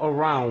never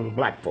around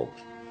black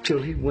folks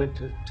till he went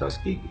to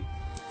Tuskegee.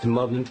 His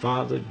mother and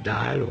father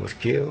died or was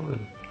killed,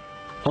 and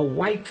a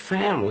white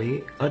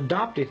family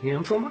adopted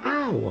him from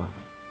Iowa.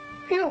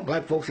 You know,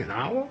 black folks in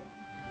Iowa,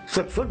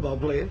 except football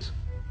players.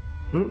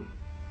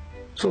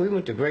 So he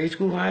went to grade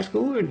school, high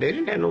school, and they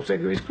didn't have no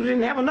segregated school. They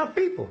didn't have enough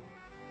people.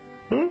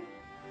 And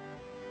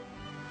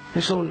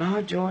so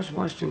now George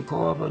Washington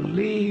Carver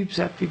leaves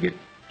after he gets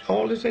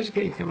all this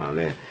education come out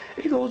there.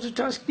 He goes to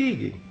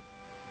Tuskegee.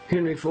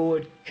 Henry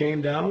Ford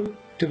came down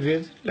to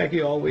visit, like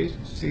he always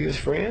see his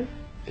friend.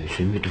 They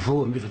said,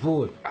 Mr.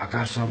 Ford, I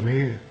got something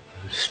here.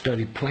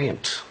 Study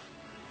plants.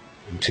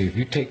 And see, if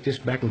you take this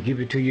back and give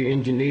it to your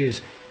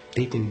engineers,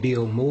 they can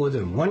build more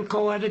than one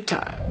car at a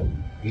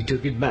time. He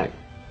took it back.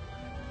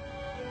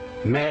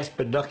 Mass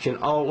production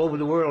all over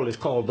the world is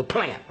called the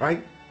plant,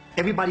 right?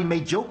 Everybody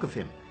made joke of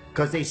him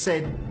because they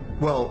said,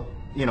 well,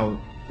 you know,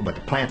 but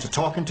the plants are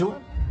talking to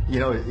him. You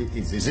know,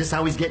 is this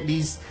how he's getting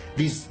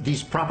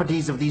these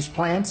properties of these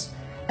plants?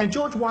 And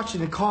George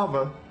Washington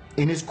Carver,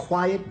 in his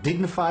quiet,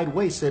 dignified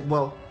way, said,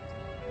 well,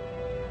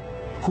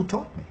 who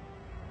taught me?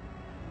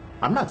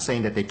 I'm not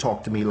saying that they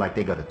talk to me like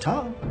they got a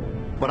tongue,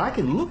 but I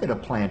can look at a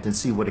plant and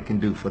see what it can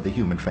do for the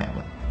human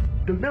family.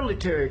 The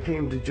military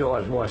came to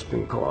George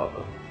Washington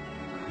Carver,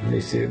 and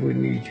they said, we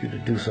need you to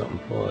do something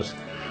for us.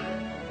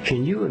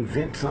 Can you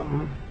invent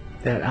something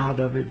that out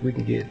of it we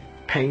can get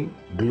paint,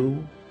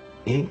 glue,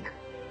 ink,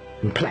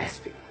 and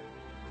plastic?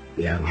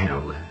 Yeah, I can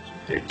handle it.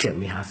 They tell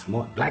me how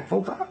smart black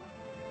folks are.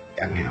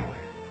 I can handle it.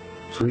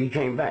 So he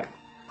came back,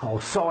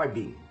 called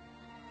soybean.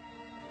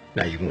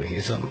 Now you want to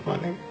hear something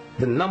funny?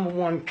 The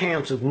 #1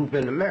 cancer group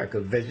in America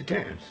is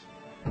vegetarians.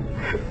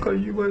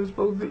 Because you weren't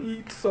supposed to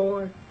eat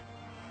soy.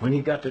 When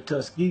he got to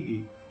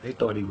Tuskegee, they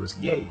thought he was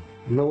gay.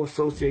 No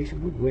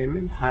association with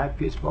women,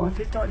 high-pitched voice,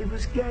 they thought he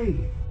was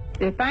gay.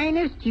 The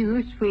finest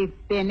use we've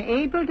been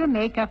able to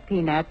make of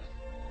peanuts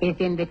is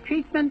in the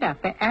treatment of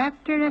the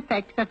after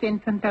effects of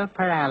infantile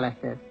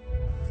paralysis.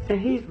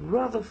 And he'd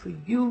rather for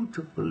you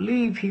to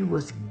believe he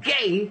was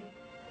gay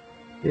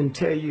than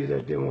tell you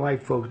that them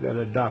white folks that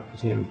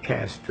adopted him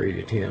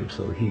castrated him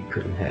so he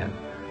couldn't have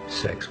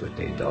sex with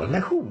their daughter.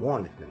 Now, who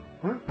wanted them,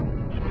 huh?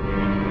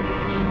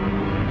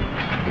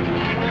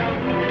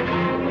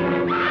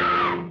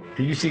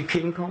 Do you see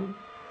King Kong,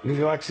 New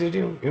York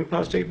City,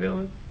 Empire State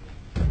Building?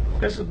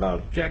 That's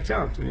about Jack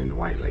Johnson and the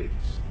white ladies.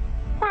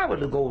 Why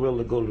would the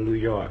gorilla go to New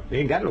York? They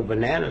ain't got no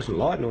bananas, and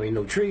Lord knows ain't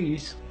no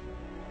trees.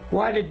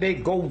 Why did they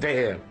go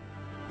there?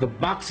 The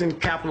boxing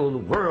capital of the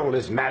world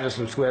is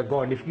Madison Square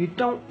Garden. If you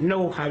don't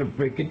know how to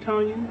break it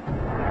down, you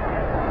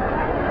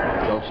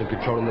Johnson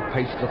controlling the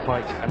pace of the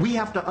fight. We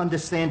have to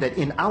understand that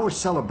in our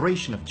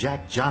celebration of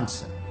Jack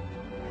Johnson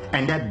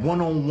and that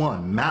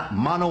one-on-one,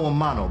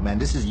 mano-a-mano, man,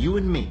 this is you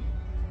and me,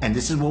 and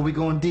this is what we're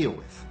going to deal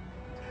with.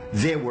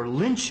 There were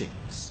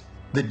lynchings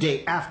the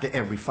day after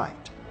every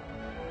fight.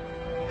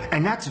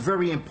 And that's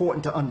very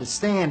important to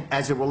understand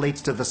as it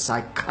relates to the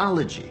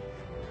psychology.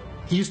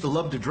 He used to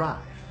love to drive.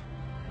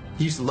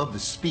 He used to love to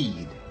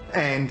speed.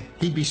 And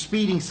he'd be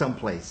speeding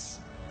someplace,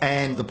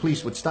 and the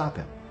police would stop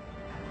him.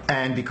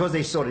 And because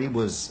they saw that he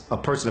was a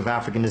person of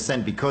African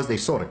descent, because they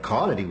saw the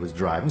car that he was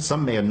driving,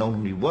 some may have known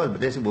who he was, but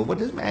they said, well, what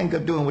this man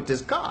doing with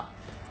this car?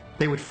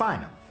 They would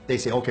fine him. They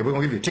say, okay, we're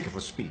going to give you a ticket for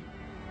speed.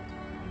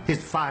 Here's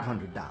a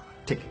 $500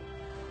 ticket.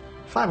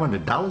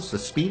 $500 for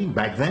speeding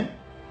back then?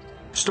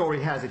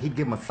 Story has it he'd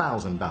give him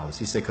 $1,000.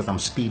 He said, because I'm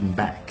speeding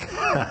back.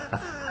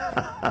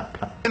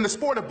 In the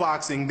sport of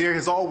boxing, there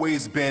has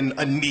always been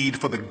a need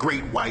for the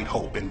great white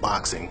hope in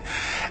boxing.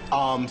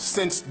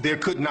 Since there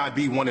could not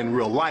be one in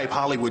real life,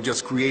 Hollywood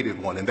just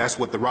created one, and that's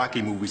what the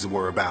Rocky movies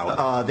were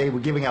about. They were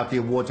giving out the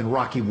awards, and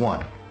Rocky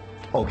won,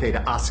 okay,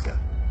 the Oscar.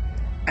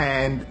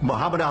 And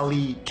Muhammad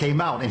Ali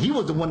came out, and he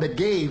was the one that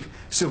gave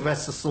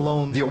Sylvester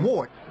Stallone the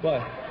award.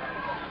 But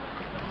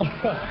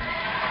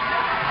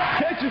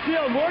can't you see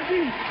I'm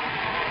working?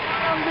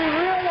 I'm the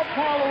real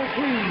Apollo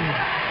Creed.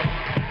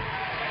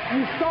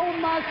 You stole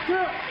my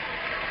script.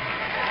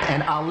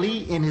 And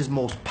Ali, in his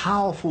most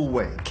powerful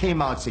way,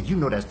 came out and said, you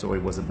know that story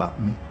was about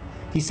me.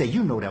 He said,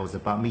 you know that was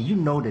about me. You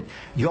know that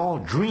y'all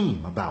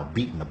dream about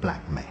beating a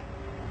black man.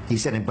 He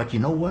said, but you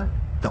know what?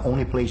 The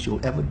only place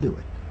you'll ever do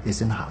it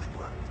is in Hollywood.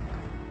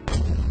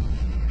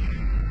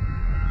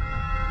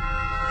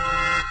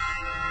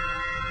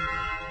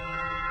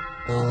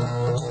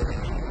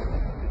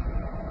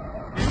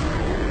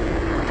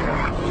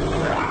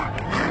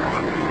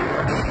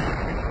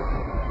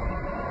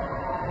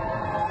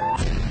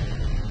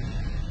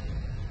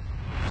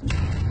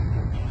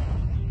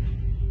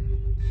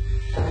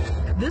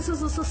 This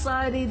is a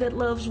society that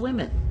loves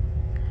women.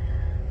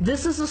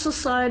 This is a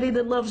society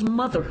that loves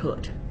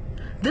motherhood.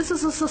 This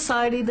is a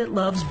society that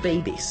loves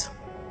babies.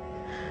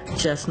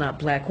 Just not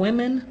black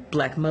women,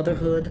 black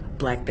motherhood,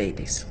 black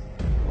babies.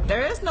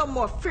 There is no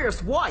more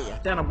fierce warrior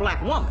than a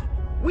black woman.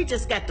 We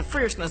just got the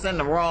fierceness in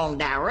the wrong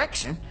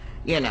direction.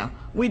 You know,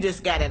 we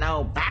just got it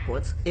all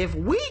backwards. If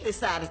we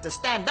decided to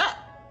stand up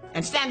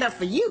and stand up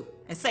for you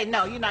and say,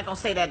 no, you're not going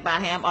to say that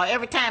about him, or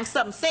every time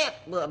something said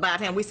about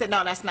him, we said,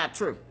 no, that's not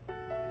true.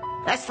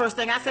 That's the first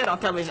thing I said on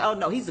television. Oh,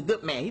 no, he's a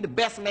good man. He's the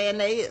best man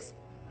there is.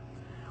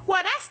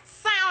 Well, that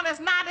sound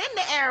is not in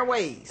the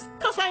airways,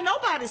 because ain't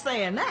nobody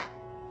saying that.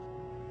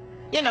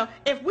 You know,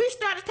 if we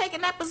started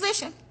taking that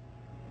position,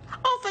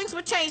 all things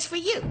would change for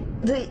you.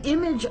 The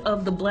image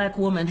of the black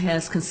woman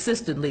has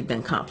consistently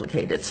been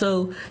complicated.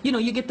 So, you know,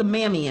 you get the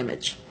mammy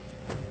image,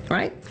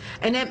 right?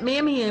 And that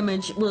mammy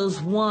image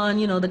was one,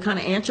 you know, the kind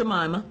of Aunt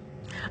Jemima.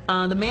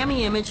 The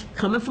mammy image,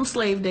 coming from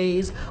slave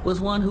days,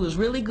 was one who was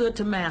really good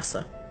to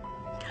massa,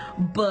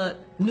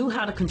 but knew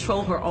how to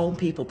control her own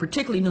people,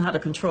 particularly knew how to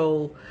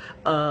control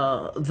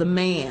the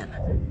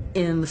man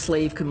in the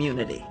slave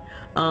community.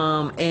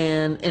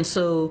 And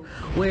so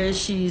where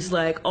she's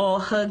like all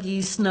huggy,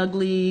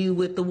 snuggly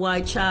with the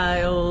white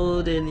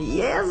child and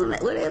yes,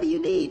 whatever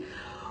you need.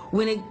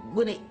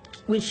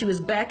 When she was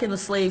back in the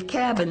slave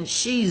cabin,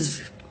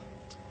 she's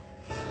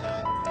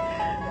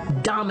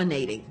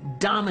domineering.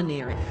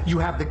 You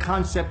have the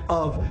concept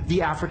of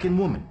the African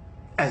woman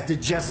as the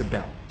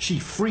Jezebel.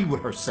 She's free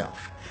with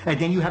herself. And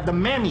then you have the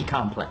mammy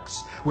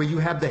complex, where you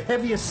have the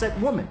heavier set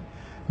woman.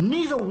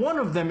 Neither one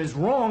of them is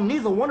wrong,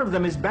 neither one of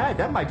them is bad.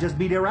 That might just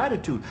be their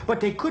attitude. But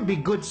they could be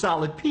good,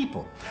 solid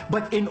people.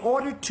 But in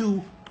order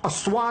to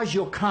assuage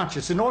your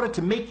conscience, in order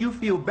to make you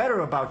feel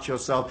better about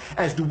yourself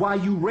as to why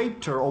you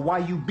raped her or why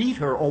you beat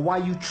her or why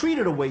you treat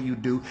her the way you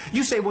do,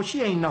 you say, well,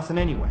 she ain't nothing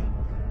anyway.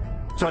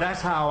 So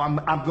that's how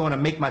I'm going to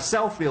make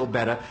myself feel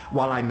better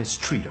while I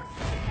mistreat her.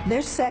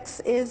 Their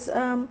sex is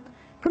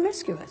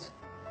promiscuous,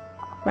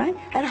 right?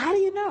 And how do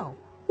you know?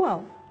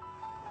 Well,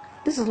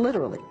 this is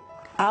literally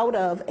out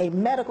of a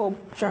medical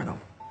journal.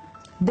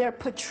 Their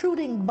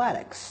protruding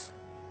buttocks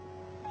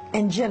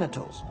and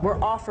genitals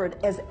were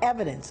offered as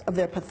evidence of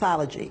their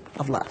pathology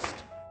of lust.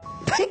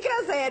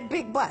 Because they had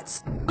big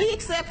butts. We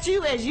accept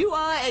you as you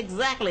are,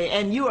 exactly,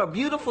 and you are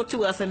beautiful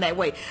to us in that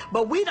way.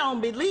 But we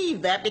don't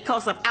believe that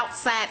because of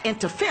outside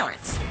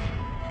interference.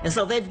 And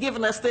so they've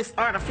given us this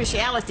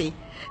artificiality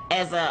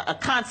as a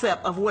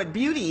concept of what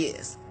beauty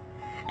is.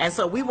 And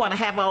so we want to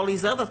have all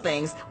these other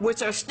things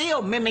which are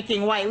still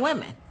mimicking white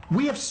women.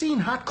 We have seen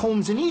hot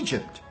combs in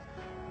Egypt.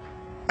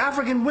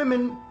 African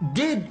women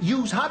did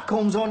use hot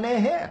combs on their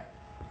hair.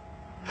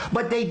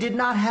 But they did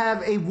not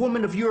have a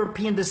woman of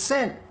European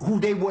descent who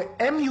they were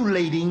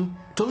emulating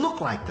to look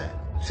like that.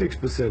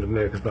 6% of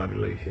America's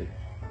population.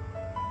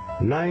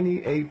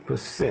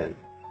 98%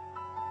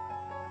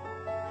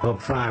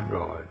 of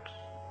fibroids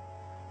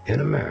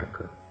in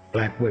America,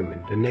 black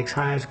women. The next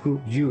highest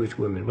group, Jewish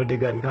women. What they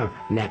got in common?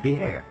 Nappy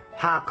hair.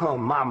 How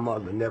come my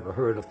mother never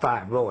heard of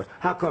fibroids?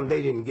 How come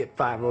they didn't get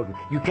fibroids?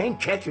 You can't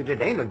catch it,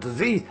 it ain't a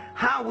disease.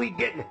 How we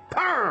getting it?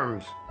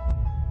 Perms!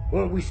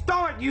 When we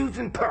start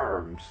using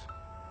perms,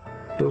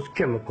 those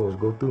chemicals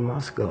go through my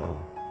skull.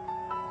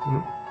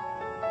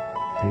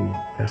 And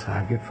that's how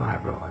I get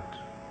fibroids.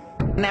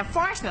 Now,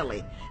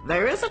 fortunately,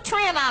 there is a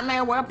trend out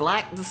there where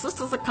the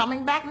sisters are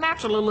coming back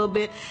natural a little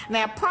bit.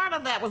 Now, part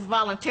of that was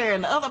voluntary,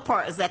 and the other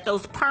part is that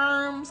those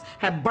perms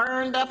have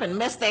burned up and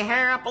messed their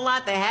hair up a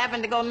lot. They're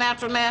having to go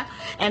natural now.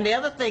 And the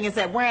other thing is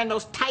that wearing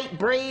those tight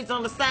braids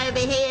on the side of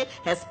their head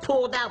has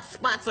pulled out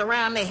spots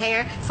around their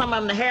hair. Some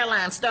of them, the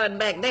hairline starting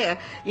back there,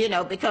 you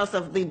know, because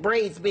of the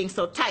braids being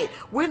so tight.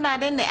 We're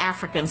not in the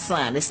African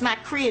sun. It's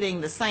not creating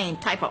the same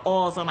type of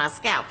oils on our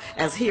scalp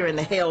as here in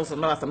the hills of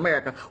North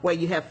America, where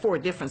you have 4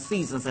 different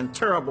seasons and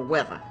terrible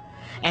weather.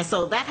 And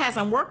so that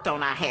hasn't worked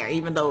on our hair,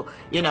 even though,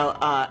 you know,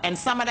 and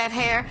some of that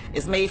hair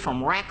is made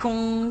from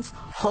raccoons,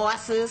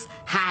 horses,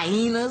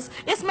 hyenas.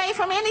 It's made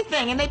from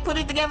anything, and they put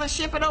it together,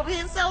 ship it over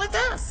here, and sell it to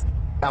us.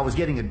 I was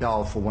getting a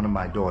doll for one of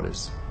my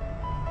daughters.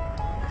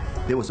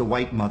 There was a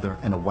white mother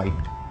and a white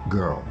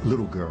girl,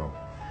 little girl,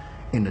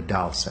 in the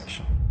doll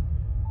section.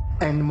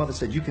 And the mother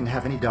said, you can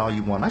have any doll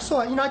you want. I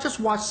saw, you know, I just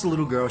watched the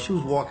little girl. She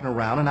was walking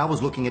around, and I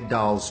was looking at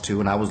dolls, too,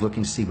 and I was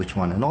looking to see which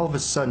one. And all of a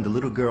sudden, the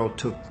little girl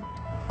took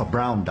a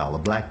brown doll, a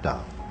black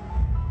doll.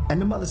 And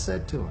the mother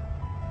said to her,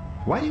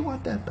 why do you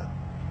want that doll?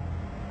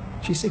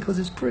 She said, because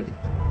it's pretty.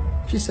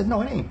 She said, no,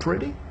 it ain't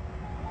pretty.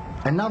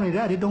 And not only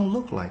that, it don't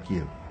look like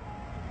you.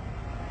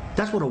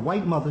 That's what a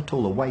white mother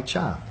told a white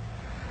child.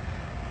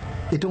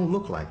 It don't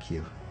look like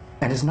you,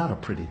 and it's not a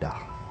pretty doll.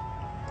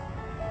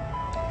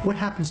 What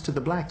happens to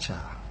the black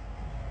child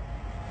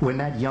when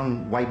that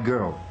young white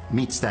girl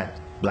meets that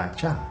black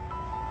child?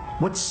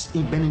 What's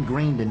been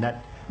ingrained in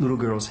that little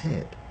girl's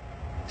head?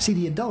 See,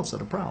 the adults are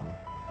the problem.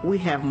 We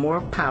have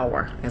more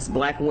power as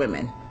black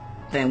women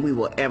than we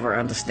will ever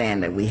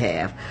understand that we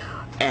have.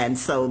 And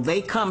so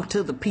they come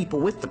to the people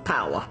with the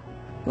power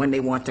when they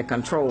want to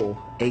control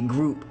a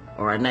group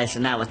or a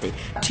nationality.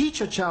 Teach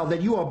a child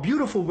that you are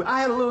beautiful.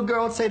 I had a little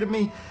girl say to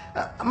me,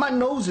 my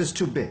nose is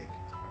too big.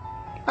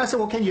 I said,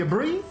 well, can you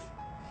breathe?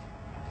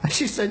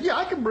 She said, yeah,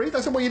 I can breathe.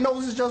 I said, well, your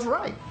nose is just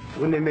right.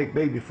 When they make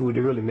baby food, they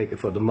really make it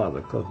for the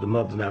mother, because the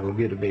mother's not going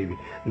to get a baby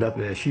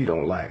nothing that she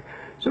don't like.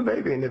 So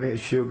baby ain't never had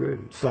sugar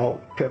and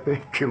salt, pepper,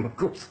 and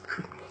chemicals.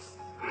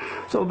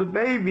 So the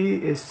baby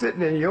is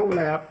sitting in your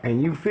lap,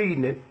 and you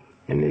feeding it,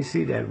 and they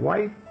see that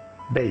white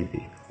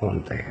baby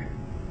on there.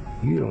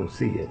 You don't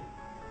see it.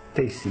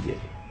 They see it.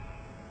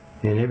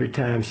 And every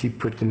time she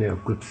puts in there, a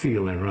good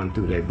feeling run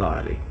through their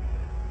body.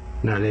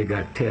 Now they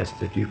got tests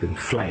that you can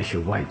flash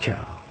a white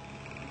child,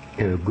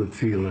 and a good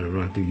feeling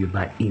run through your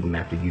body even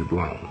after you've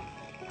grown.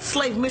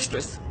 Slave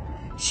mistress,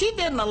 she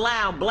didn't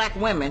allow black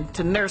women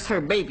to nurse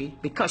her baby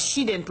because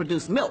she didn't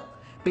produce milk,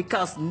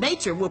 because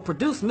nature will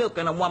produce milk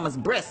in a woman's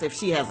breast if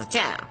she has a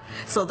child.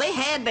 So they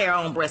had their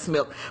own breast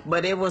milk,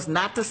 but it was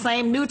not the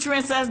same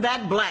nutrients as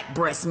that black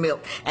breast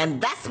milk. And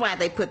that's why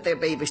they put their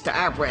babies to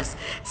our breasts,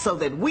 so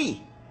that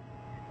we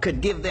could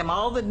give them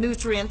all the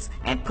nutrients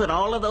and put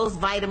all of those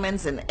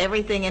vitamins and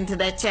everything into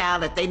that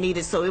child that they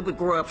needed so it would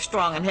grow up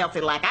strong and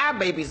healthy like our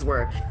babies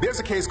were. There's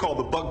a case called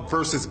the Buck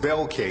versus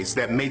Bell case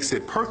that makes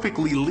it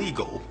perfectly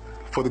legal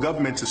for the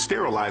government to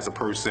sterilize a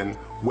person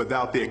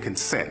without their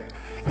consent.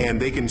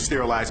 And they can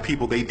sterilize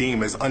people they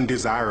deem as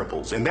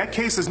undesirables. And that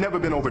case has never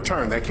been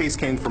overturned. That case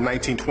came from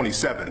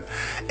 1927.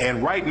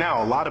 And right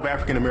now, a lot of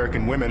African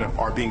American women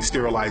are being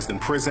sterilized in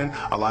prison.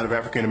 A lot of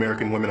African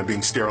American women are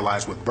being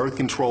sterilized with birth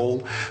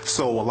control.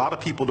 So a lot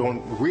of people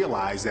don't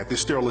realize that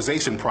this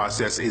sterilization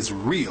process is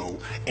real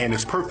and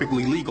is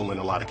perfectly legal in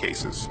a lot of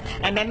cases.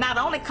 And they're not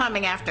only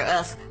coming after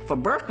us for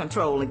birth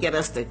control and get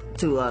us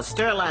to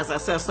sterilize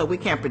ourselves so we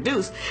can't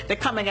produce, they're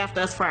coming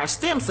after us for our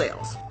stem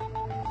cells.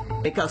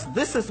 Because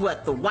this is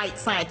what the white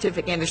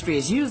scientific industry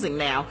is using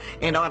now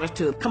in order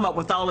to come up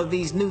with all of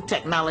these new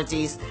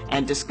technologies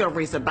and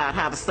discoveries about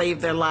how to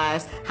save their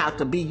lives, how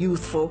to be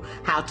youthful,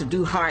 how to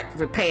do heart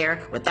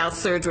repair without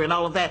surgery and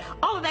all of that.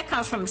 All of that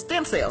comes from the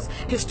stem cells,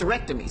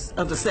 hysterectomies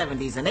of the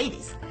 70s and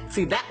 80s.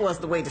 See, that was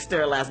the way to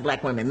sterilize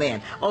black women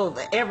then. Oh,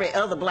 every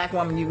other black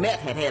woman you met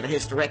had a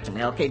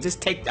hysterectomy. Okay,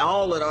 just take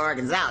all of the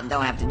organs out and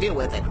don't have to deal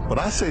with it. When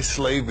I say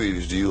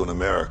slavery to you in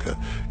America,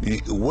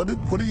 what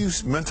do you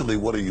mentally,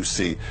 what do you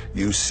see?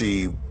 You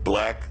see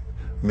black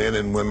men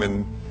and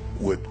women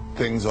with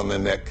things on their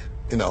neck,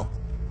 you know,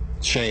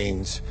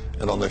 chains,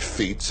 and on their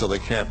feet so they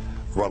can't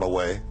run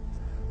away.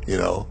 You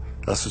know,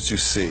 that's what you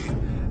see.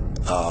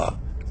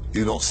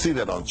 You don't see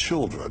that on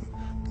children.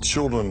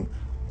 Children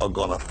are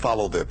going to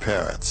follow their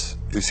parents.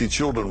 You see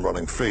children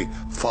running free,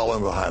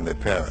 following behind their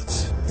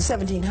parents. The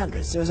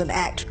 1700s, there was an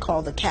act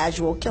called the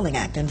Casual Killing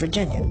Act in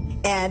Virginia.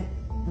 And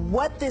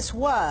what this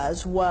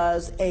was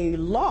a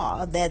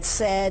law that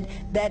said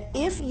that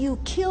if you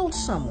killed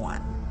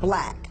someone,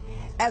 black,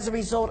 as a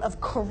result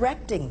of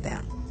correcting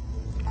them,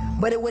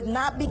 but it would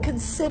not be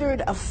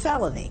considered a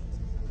felony,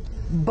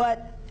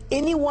 but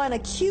anyone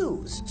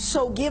accused,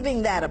 so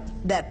giving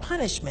that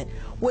punishment,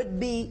 would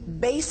be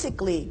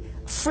basically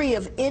free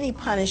of any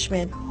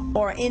punishment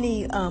or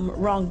any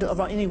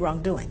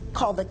wrongdoing,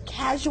 called the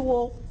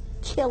Casual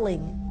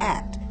Killing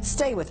Act.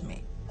 Stay with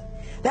me.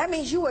 That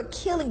means you were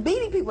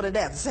beating people to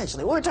death,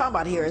 essentially. What we're talking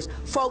about here is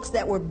folks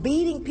that were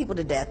beating people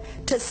to death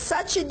to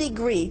such a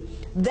degree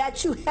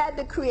that you had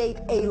to create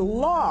a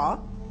law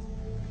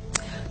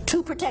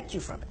to protect you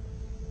from it.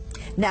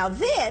 Now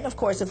then, of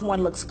course, if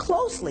one looks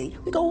closely,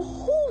 we go,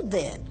 who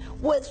then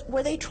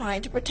were they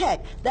trying to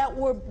protect? That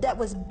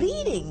was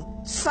beating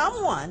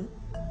someone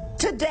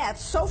to death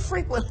so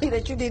frequently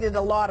that you needed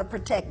a law to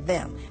protect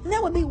them. And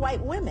that would be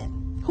white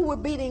women who were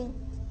beating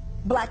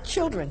black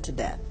children to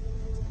death.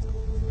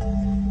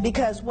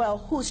 Because, well,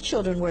 whose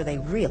children were they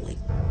really?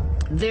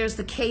 There's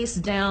the case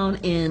down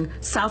in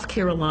South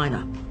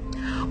Carolina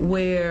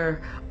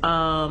where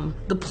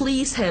the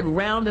police had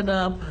rounded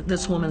up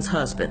this woman's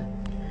husband.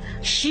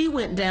 She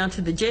went down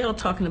to the jail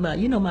talking about,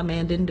 you know, my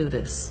man didn't do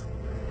this.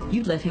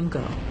 You let him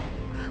go.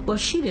 Well,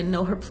 she didn't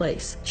know her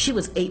place. She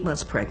was 8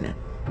 months pregnant.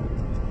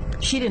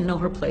 She didn't know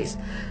her place.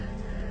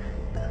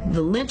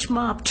 The lynch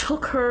mob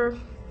took her,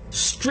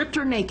 stripped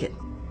her naked,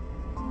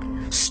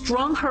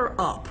 strung her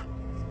up.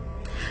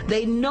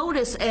 They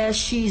notice as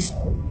she's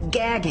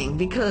gagging,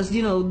 because,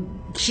 you know,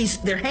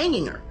 they're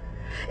hanging her,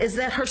 is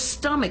that her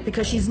stomach,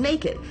 because she's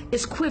naked,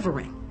 is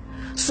quivering.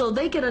 So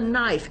they get a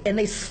knife and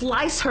they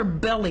slice her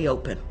belly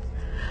open.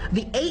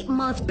 The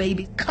 8-month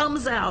baby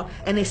comes out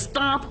and they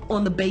stomp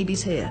on the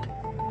baby's head.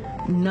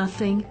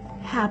 Nothing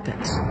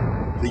happens.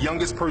 The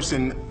youngest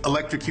person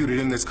electrocuted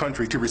in this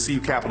country to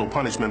receive capital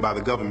punishment by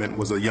the government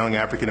was a young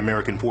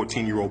African-American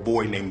 14-year-old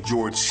boy named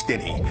George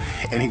Stinney,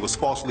 and he was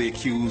falsely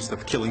accused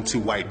of killing 2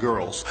 white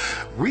girls.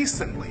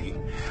 Recently,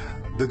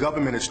 the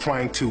government is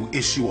trying to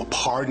issue a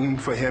pardon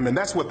for him, and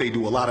that's what they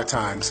do a lot of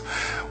times.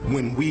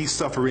 When we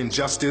suffer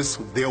injustice,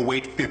 they'll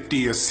wait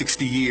 50 or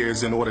 60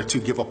 years in order to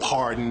give a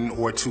pardon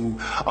or to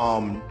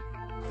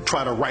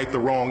try to right the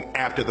wrong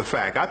after the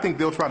fact. I think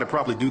they'll try to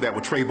probably do that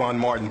with Trayvon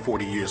Martin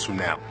 40 years from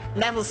now.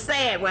 That was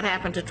sad what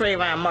happened to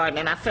Trayvon Martin,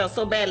 and I felt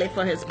so badly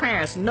for his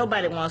parents.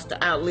 Nobody wants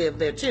to outlive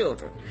their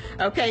children,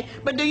 okay?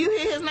 But do you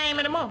hear his name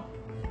anymore?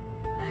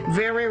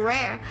 Very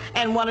rare.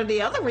 And one of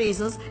the other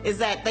reasons is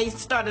that they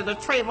started a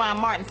Trayvon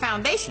Martin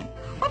Foundation.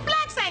 Well,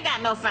 blacks ain't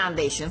got no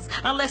foundations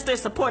unless they're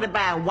supported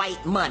by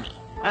white money.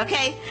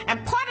 Okay?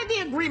 And part of the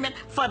agreement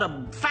for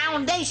the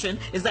foundation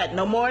is that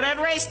no more of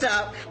that race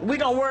stuff. We're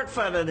going to work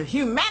for the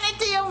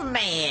humanity of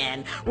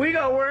man. We're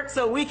going to work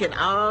so we can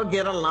all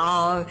get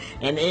along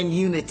and in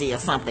unity or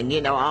something.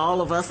 You know,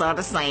 all of us are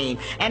the same.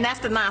 And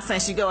that's the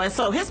nonsense you go. And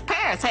so his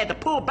parents had to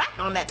pull back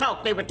on that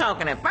talk they were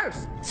talking at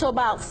first. So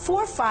about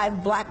 4 or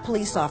 5 black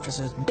police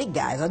officers, big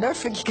guys, I'll never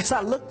forget, because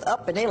I looked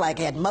up and they like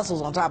had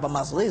muscles on top of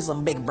muscles. These are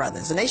some big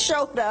brothers. And they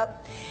showed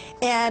up,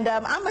 and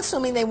I'm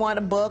assuming they want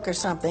a book or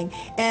something.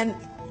 And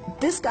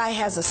this guy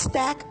has a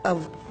stack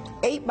of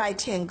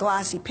 8x10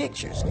 glossy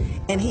pictures,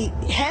 and he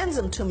hands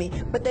them to me,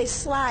 but they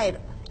slide,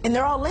 and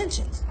they're all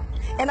lynchings.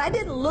 And I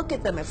didn't look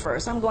at them at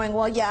first. I'm going,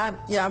 well, yeah,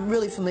 I'm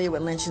really familiar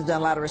with lynchings,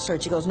 done a lot of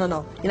research. He goes,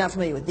 no, you're not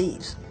familiar with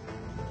these.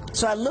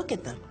 So I look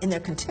at them in their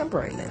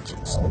contemporary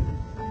legends.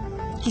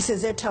 He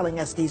says they're telling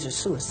us these are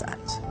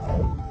suicides.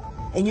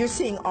 And you're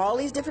seeing all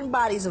these different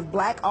bodies of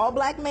all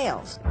black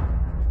males.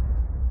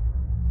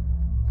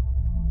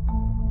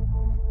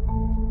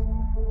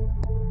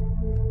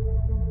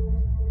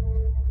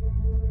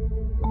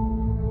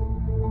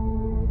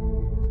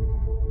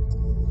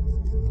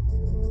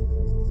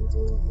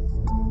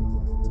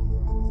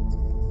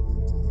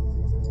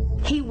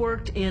 He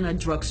worked in a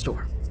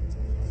drugstore,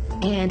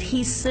 and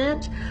he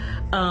sent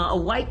a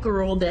white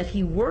girl that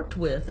he worked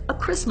with a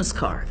Christmas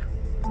card.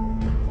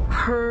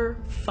 Her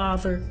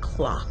father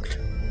clocked.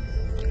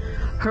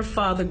 Her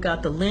father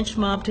got the lynch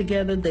mob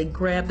together. They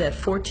grabbed that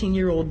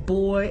 14-year-old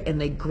boy,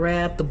 and they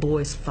grabbed the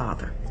boy's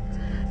father.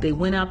 They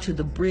went out to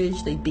the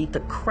bridge. They beat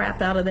the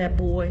crap out of that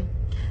boy.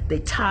 They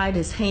tied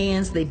his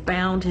hands. They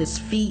bound his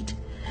feet.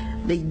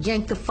 They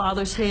yanked the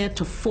father's head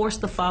to force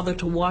the father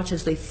to watch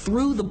as they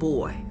threw the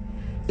boy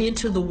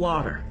into the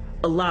water,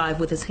 alive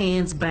with his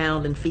hands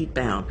bound and feet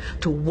bound,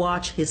 to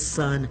watch his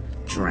son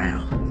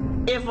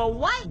drown. If a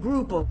white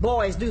group of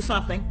boys do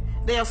something,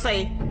 they'll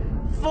say,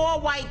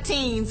 4 white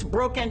teens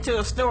broke into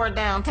a store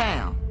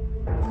downtown.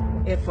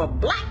 If a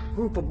black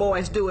group of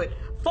boys do it,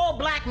 4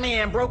 black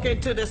men broke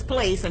into this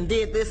place and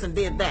did this and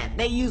did that.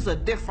 They use a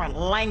different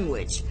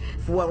language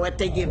for what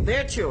they give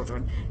their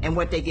children and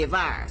what they give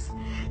ours.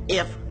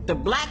 If the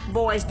black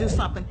boys do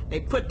something, they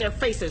put their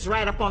faces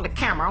right up on the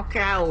camera. I don't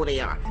care how old they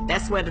are.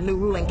 That's where the new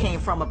ruling came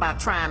from about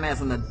trying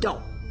as an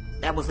adult.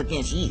 That was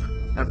against you,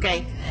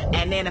 okay?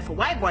 And then if a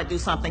white boy do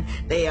something,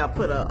 they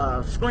put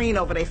a screen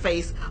over their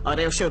face, or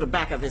they'll show the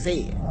back of his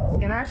head.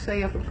 And I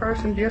say if a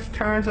person just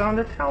turns on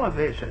the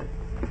television,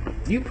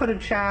 you put a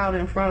child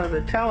in front of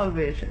the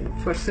television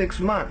for 6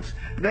 months,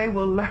 they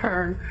will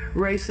learn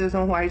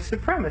racism, white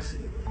supremacy,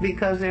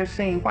 because they're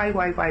seeing white,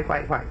 white, white,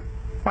 white, white.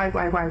 White,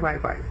 white, white,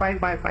 white, white,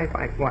 white, white, white,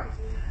 white, white.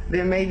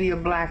 There may be a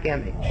black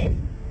image,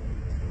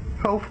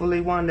 hopefully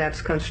one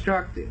that's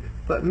constructive,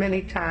 but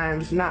many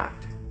times not.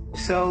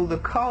 So the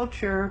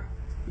culture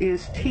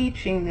is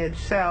teaching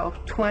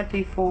itself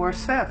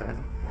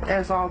 24/7,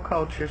 as all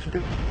cultures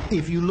do.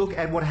 If you look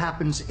at what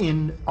happens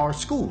in our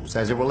schools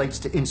as it relates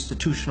to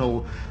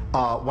institutional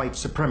white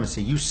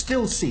supremacy, you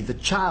still see the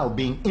child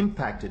being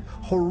impacted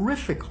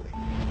horrifically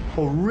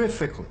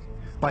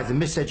by the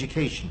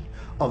miseducation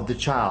of the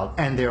child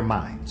and their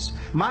minds.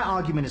 My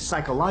argument is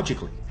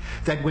psychologically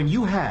that when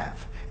you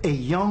have a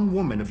young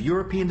woman of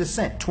European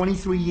descent,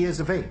 23 years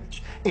of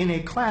age, in a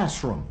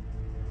classroom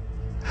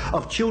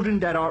of children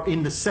that are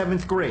in the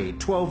 7th grade,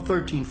 12,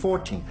 13,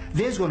 14,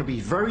 there's going to be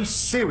very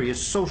serious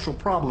social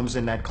problems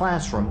in that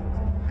classroom.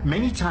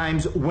 Many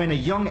times when a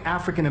young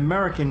African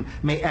American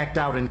may act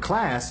out in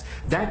class,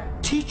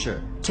 that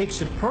teacher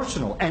takes it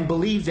personal and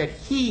believes that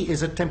he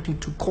is attempting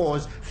to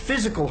cause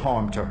physical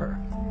harm to her.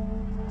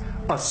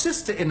 A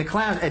sister in the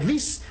class, at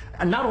least,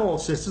 not all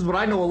sisters, but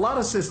I know a lot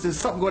of sisters,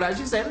 something going on,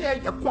 she said, hey,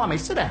 Kwame,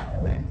 sit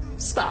down, man,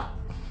 stop.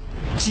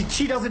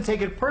 She doesn't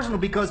take it personal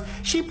because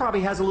she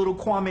probably has a little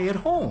Kwame at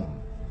home,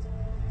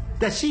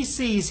 that she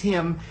sees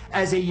him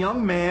as a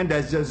young man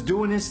that's just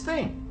doing his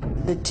thing.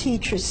 The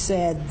teacher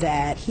said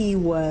that he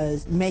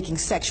was making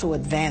sexual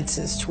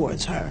advances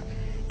towards her.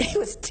 He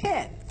was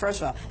 10,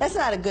 first of all. That's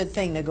not a good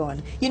thing to go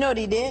in. You know what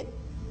he did?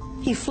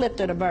 He flipped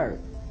her the bird.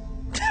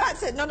 I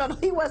said, no,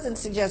 he wasn't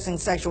suggesting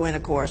sexual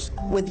intercourse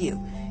with you.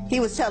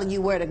 He was telling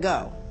you where to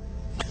go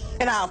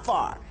and how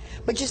far.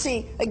 But you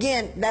see,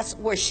 again, that's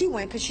where she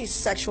went, because she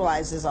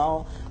sexualizes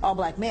all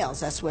black males.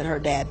 That's what her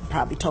dad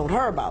probably told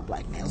her about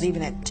black males,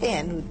 even at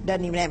 10, who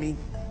doesn't even have any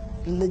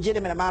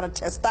legitimate amount of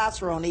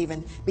testosterone to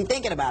even be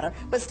thinking about her.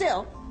 But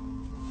still,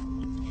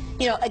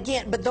 you know,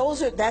 again, but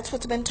that's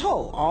what's been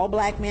told. All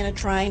black men are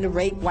trying to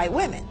rape white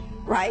women,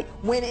 right?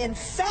 When in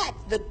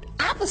fact, the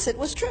opposite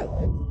was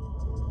true.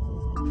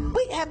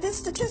 We have this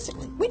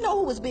statistically. We know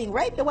who was being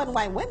raped. It wasn't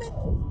white women.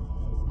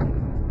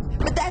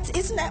 But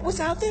isn't that what's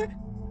out there?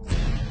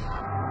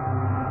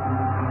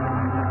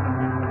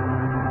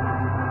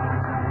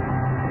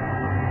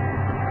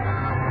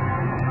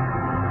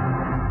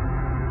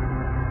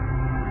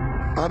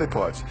 Body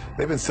parts.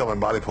 They've been selling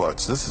body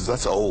parts.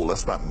 That's old.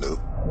 That's not new.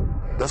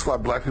 That's why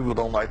black people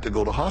don't like to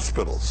go to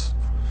hospitals.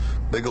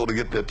 They go to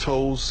get their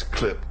toes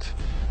clipped,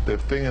 their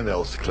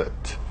fingernails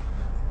clipped,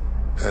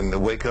 and they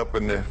wake up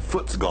and their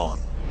foot's gone.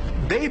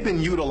 They've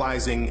been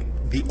utilizing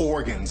the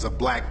organs of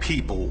black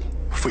people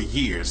for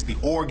years, the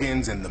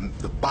organs and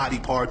the body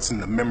parts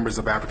and the members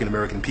of African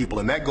American people,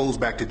 and that goes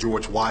back to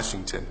George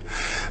Washington.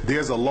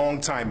 There's a long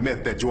time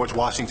myth that George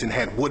Washington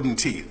had wooden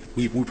teeth.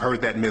 We've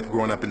heard that myth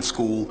growing up in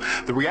school.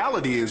 The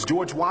reality is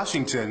George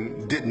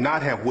Washington did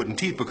not have wooden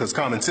teeth, because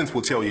common sense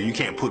will tell you you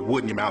can't put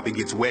wood in your mouth, it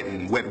gets wet,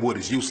 and wet wood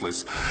is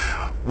useless.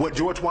 What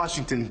George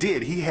Washington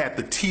did, he had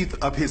the teeth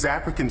of his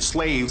African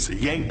slaves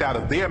yanked out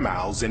of their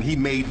mouths, and he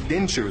made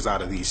dentures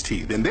out of these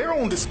teeth, and they're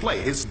on display.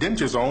 His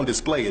dentures are on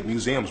display at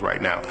museums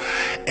right now.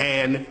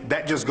 And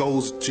that just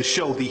goes to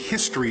show the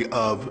history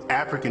of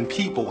African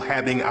people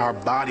having our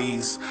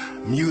bodies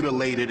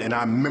mutilated and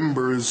our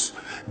members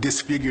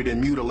disfigured and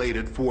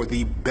mutilated for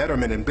the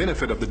betterment and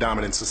benefit of the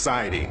dominant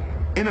society.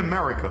 In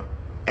America,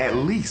 at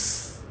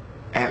least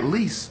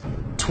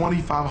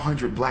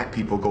 2,500 black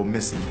people go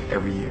missing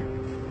every year.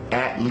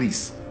 At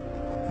least.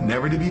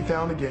 Never to be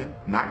found again,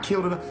 not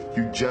killed enough,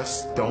 you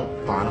just don't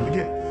find them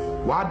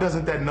again. Why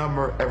doesn't that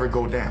number ever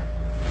go down?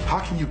 How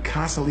can you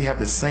constantly have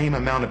the same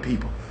amount of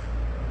people?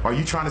 Are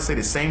you trying to say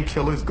the same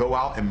killers go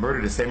out and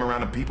murder the same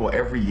amount of people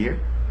every year?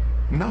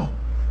 No.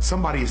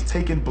 Somebody is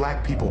taking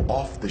black people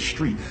off the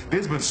street.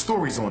 There's been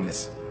stories on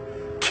this.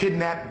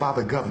 Kidnapped by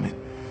the government.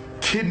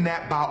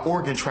 Kidnapped by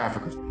organ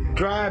traffickers.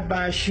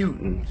 Drive-by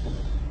shootings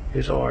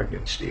is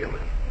organ stealing.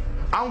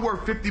 I'm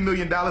worth $50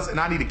 million and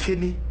I need a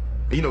kidney.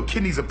 You know,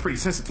 kidneys are pretty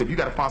sensitive. You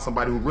gotta find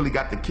somebody who really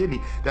got the kidney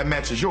that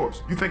matches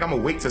yours. You think I'm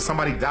gonna wait till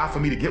somebody die for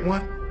me to get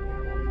one?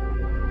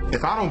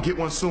 If I don't get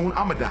one soon,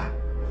 I'm gonna die.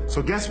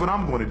 So guess what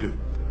I'm gonna do?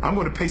 I'm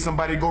gonna pay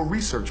somebody to go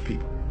research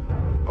people.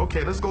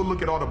 Okay, let's go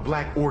look at all the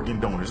black organ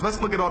donors. Let's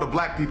look at all the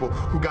black people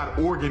who got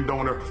organ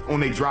donor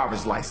on their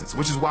driver's license,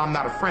 which is why I'm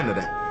not a friend of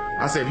that.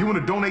 I say, if you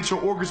wanna donate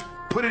your organs,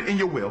 put it in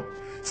your will.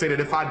 Say that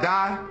if I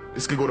die,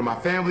 this could go to my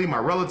family, my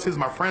relatives,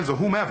 my friends, or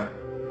whomever.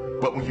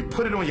 But when you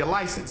put it on your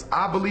license,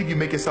 I believe you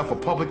make yourself a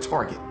public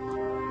target.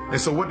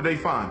 And so what did they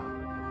find?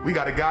 We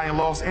got a guy in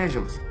Los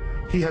Angeles.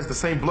 He has the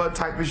same blood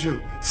type as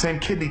you, same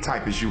kidney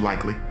type as you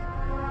likely.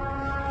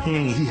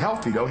 He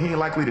healthy though, he ain't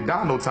likely to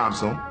die no time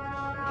soon.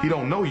 He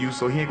don't know you,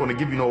 so he ain't gonna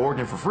give you no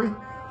organ for free.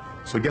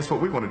 So guess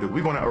what we're gonna do?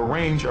 We're gonna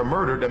arrange a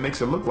murder that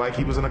makes it look like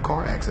he was in a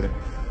car accident.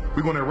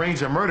 We're gonna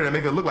arrange a murder that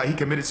makes it look like he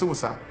committed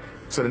suicide.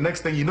 So the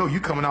next thing you know, you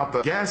coming out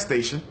the gas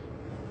station,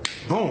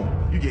 boom,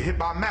 you get hit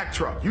by a Mack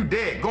truck, you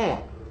dead,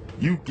 gone.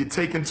 You get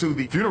taken to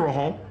the funeral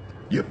home,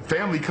 your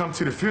family come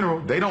to the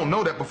funeral, they don't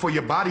know that before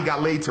your body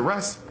got laid to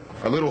rest,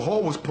 a little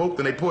hole was poked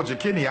and they pulled your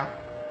kidney out.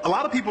 A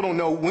lot of people don't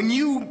know, when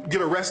you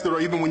get arrested or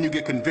even when you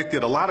get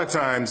convicted, a lot of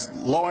times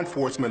law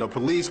enforcement or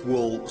police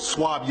will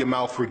swab your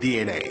mouth for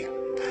DNA.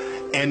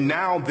 And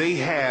now they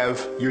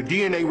have your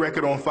DNA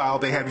record on file,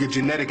 they have your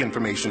genetic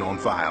information on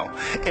file.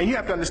 And you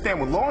have to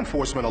understand, with law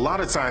enforcement, a lot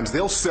of times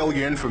they'll sell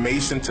your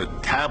information to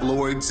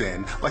tabloids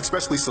and, like,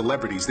 especially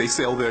celebrities, they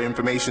sell their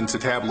information to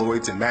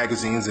tabloids and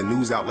magazines and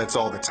news outlets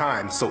all the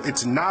time. So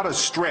it's not a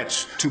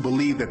stretch to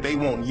believe that they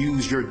won't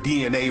use your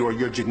DNA or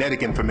your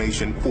genetic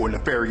information for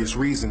nefarious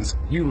reasons.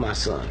 You, my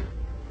son,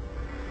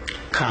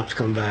 cops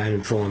come by and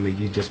inform me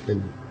you just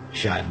been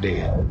shot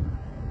dead.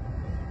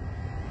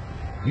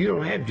 You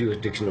don't have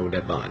jurisdiction over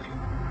that body.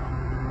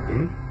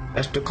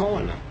 That's the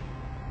coroner.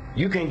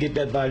 You can't get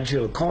that body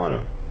till the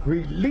coroner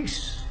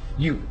release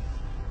you.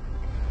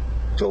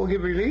 So we'll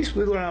get released,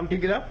 we go down and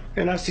pick it up,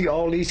 and I see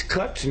all these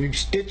cuts and these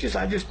stitches.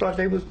 I just thought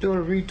they was doing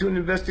a routine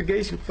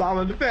investigation,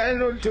 following the family. I didn't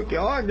know they took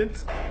your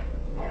organs.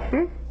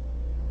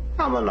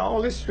 I'm in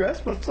all this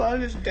stress, my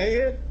son is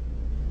dead.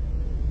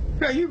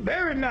 Now you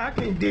buried now, I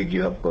can't dig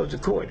you up because the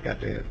court got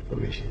to have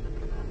permission.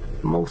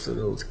 Most of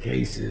those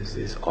cases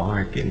is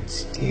organ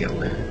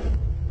stealing.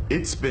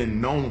 It's been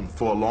known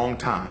for a long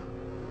time,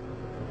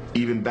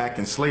 even back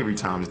in slavery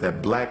times,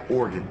 that black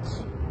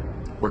organs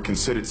were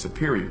considered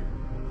superior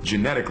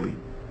genetically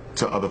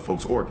to other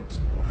folks' organs.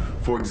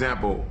 For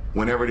example,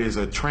 whenever there's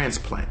a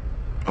transplant,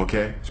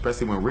 okay,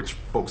 especially when rich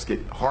folks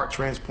get heart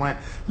transplant,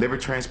 liver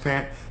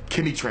transplant,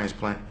 kidney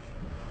transplant,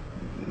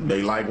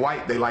 they like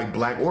white, they like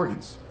black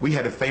organs. We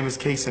had a famous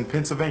case in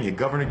Pennsylvania,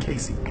 Governor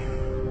Casey,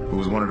 who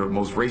was one of the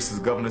most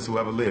racist governors who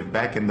ever lived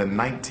back in the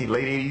late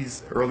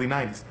 80s, early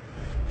 90s.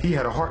 He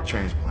had a heart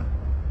transplant.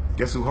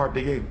 Guess whose heart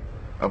they gave him?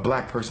 A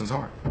black person's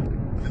heart.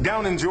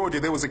 Down in Georgia,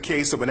 there was a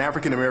case of an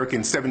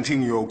African-American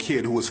 17-year-old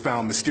kid who was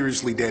found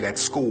mysteriously dead at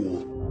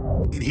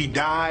school. He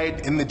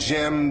died in the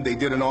gym, they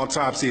did an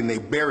autopsy and they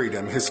buried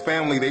him. His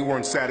family, they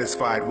weren't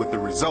satisfied with the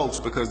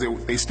results because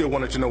they still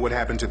wanted to know what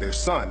happened to their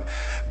son.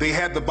 They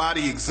had the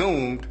body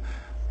exhumed,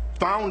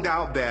 found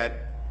out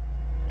that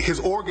his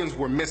organs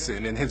were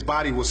missing and his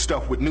body was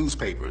stuffed with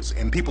newspapers,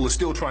 and people are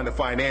still trying to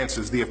find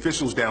answers. The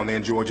officials down there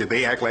in Georgia,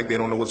 they act like they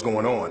don't know what's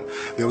going on.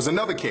 There was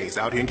another case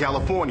out here in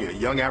California. A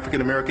young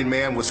African-American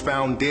man was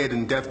found dead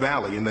in Death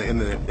Valley in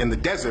the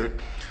desert.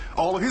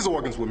 All of his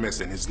organs were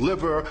missing. His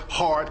liver,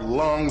 heart,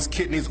 lungs,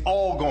 kidneys,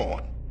 all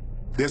gone.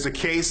 There's a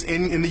case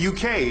in the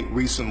UK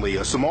recently.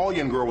 A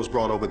Somalian girl was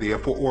brought over there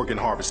for organ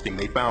harvesting.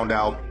 They found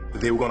out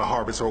that they were going to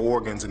harvest her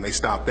organs and they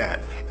stopped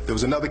that. There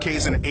was another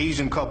case in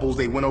Asian couples.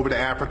 They went over to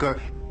Africa.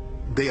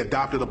 They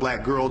adopted a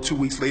black girl. 2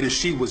 weeks later,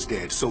 she was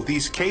dead. So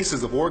these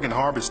cases of organ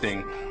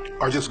harvesting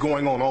are just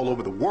going on all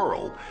over the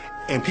world,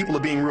 and people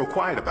are being real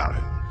quiet about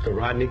it. The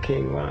Rodney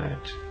King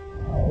riots.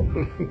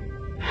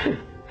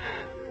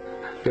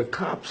 The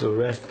cops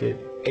arrested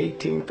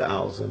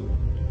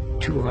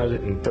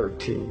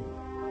 18,213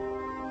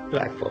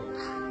 black folks.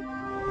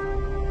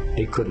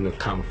 They couldn't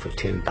account for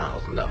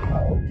 10,000 of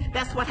them.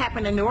 That's what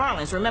happened in New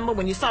Orleans. Remember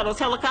when you saw those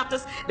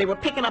helicopters? They were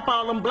picking up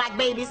all them black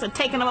babies and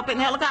taking them up in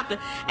the helicopter.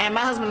 And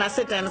my husband and I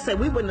sit there and said,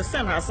 we wouldn't have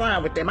sent our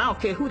son with them. I don't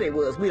care who they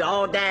was. We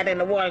all died in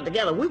the water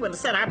together. We wouldn't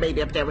have sent our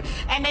baby up there.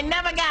 And they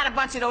never got a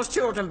bunch of those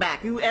children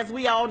back, as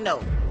we all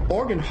know.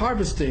 Organ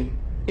harvesting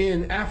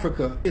in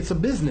Africa, it's a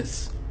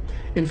business.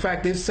 In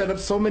fact, they've set up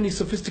so many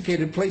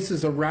sophisticated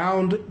places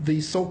around the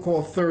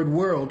so-called third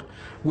world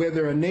where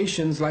there are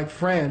nations like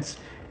France,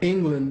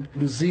 England,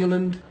 New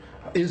Zealand,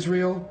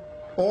 Israel.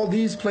 All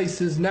these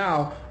places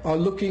now are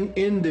looking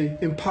in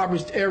the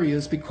impoverished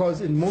areas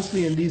because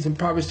mostly in these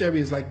impoverished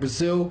areas like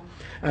Brazil,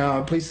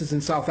 places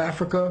in South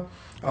Africa,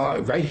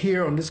 right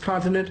here on this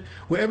continent,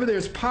 wherever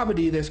there's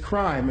poverty, there's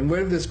crime. And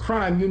wherever there's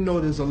crime, you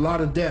know there's a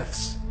lot of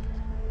deaths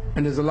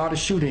and there's a lot of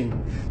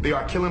shooting. They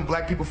are killing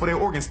black people for their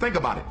organs. Think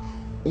about it.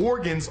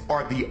 Organs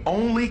are the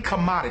only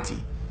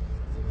commodity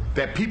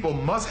that people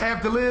must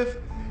have to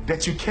live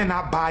that you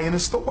cannot buy in a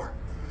store.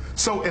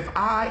 So if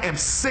I am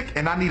sick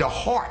and I need a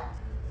heart,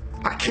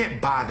 I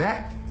can't buy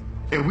that.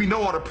 And we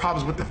know all the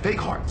problems with the fake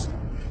hearts.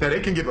 Now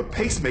they can give a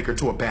pacemaker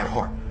to a bad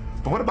heart.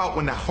 But what about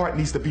when the heart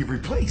needs to be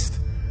replaced?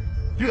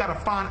 You gotta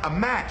find a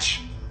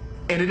match.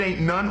 And it ain't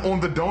none on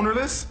the donor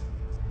list.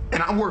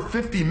 And I'm worth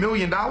 $50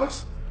 million.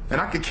 And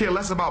I could care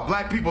less about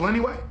black people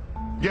anyway.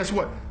 Guess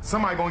what?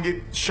 Somebody gonna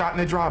get shot in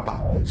a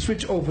drive-by.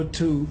 Switch over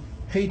to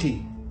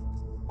Haiti.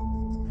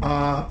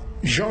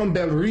 Jean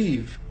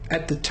Bellerive,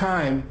 at the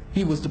time,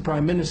 he was the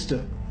prime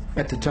minister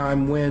at the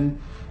time when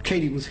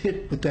Haiti was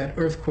hit with that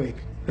earthquake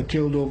that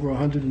killed over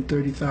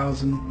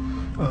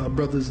 130,000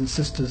 brothers and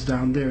sisters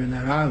down there in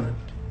that island.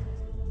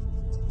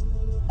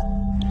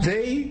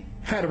 They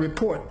had a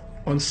report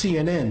on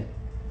CNN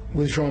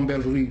with Jean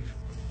Bellerive,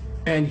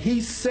 and he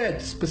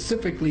said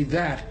specifically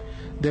that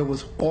there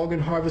was organ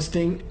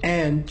harvesting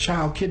and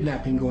child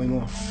kidnapping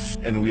going on.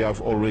 And we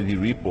have already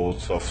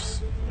reports of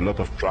a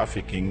lot of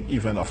trafficking,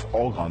 even of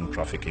organ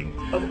trafficking.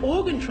 Of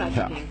organ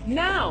trafficking?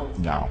 Yeah.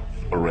 Now,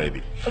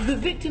 already. of the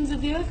victims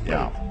of the earthquake?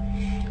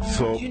 Yeah.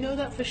 So, do you know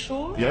that for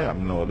sure? Yeah, I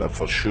know that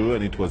for sure,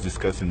 and it was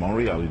discussed in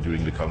Montreal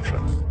during the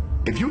conference.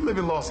 If you live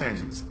in Los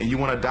Angeles and you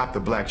want to adopt a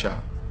black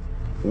child,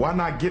 why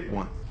not get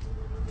one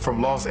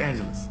from Los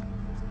Angeles?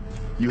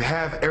 You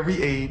have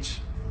every age,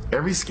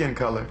 every skin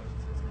color,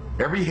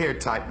 every hair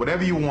type,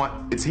 whatever you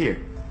want, it's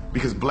here.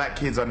 Because black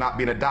kids are not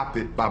being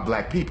adopted by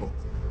black people.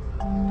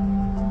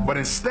 But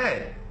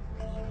instead,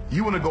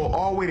 you want to go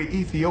all the way to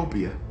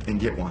Ethiopia and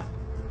get one.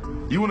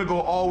 You want to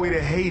go all the way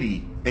to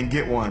Haiti and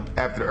get one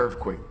after the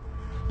earthquake.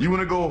 You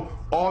want to go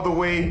all the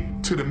way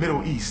to the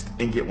Middle East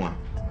and get one.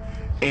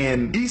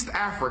 And East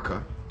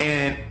Africa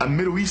and a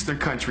Middle Eastern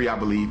country, I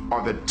believe,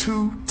 are the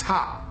two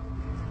top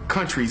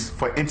countries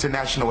for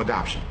international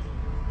adoption.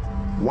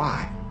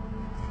 Why?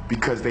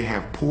 Because they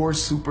have poor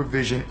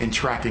supervision and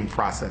tracking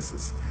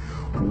processes.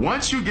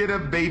 Once you get a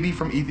baby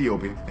from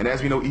Ethiopia, and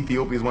as we know,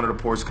 Ethiopia is one of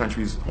the poorest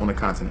countries on the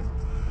continent.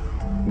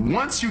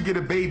 Once you get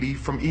a baby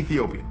from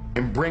Ethiopia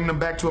and bring them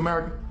back to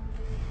America,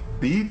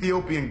 the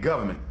Ethiopian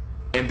government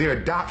and their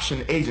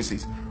adoption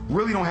agencies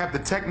really don't have the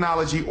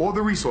technology or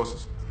the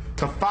resources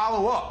to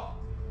follow up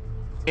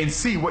and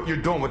see what you're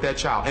doing with that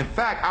child. In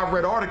fact, I've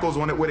read articles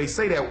on it where they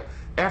say that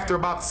after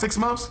about 6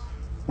 months,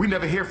 we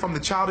never hear from the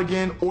child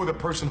again or the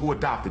person who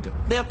adopted them.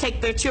 They'll take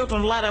their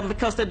children, a lot of them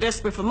because they're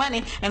desperate for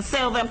money, and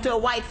sell them to a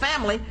white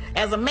family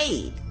as a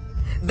maid.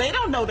 They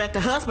don't know that the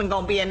husband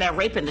gonna be in there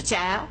raping the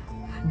child,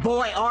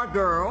 boy or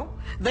girl.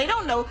 They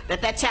don't know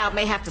that that child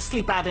may have to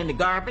sleep out in the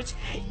garbage,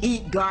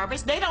 eat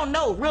garbage. They don't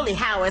know really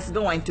how it's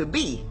going to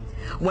be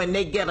when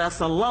they get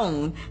us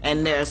alone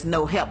and there's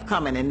no help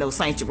coming and no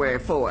sanctuary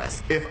for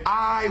us. If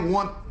I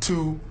want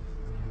to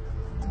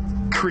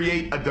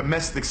create a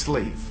domestic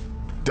slave,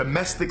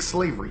 domestic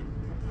slavery,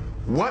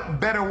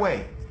 what better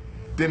way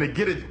than to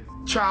get a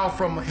child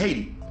from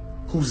Haiti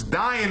who's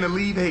dying to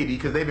leave Haiti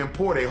because they've been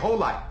poor their whole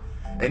life,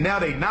 and now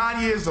they're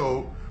 9 years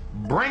old,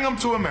 bring them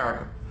to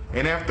America,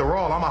 and after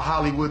all, I'm a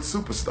Hollywood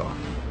superstar,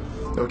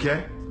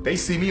 okay? They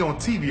see me on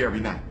TV every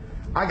night.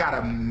 I got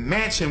a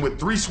mansion with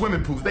 3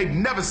 swimming pools. They've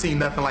never seen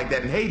nothing like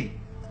that in Haiti.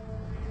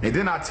 And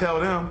then I tell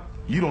them,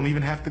 you don't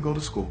even have to go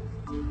to school.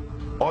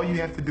 All you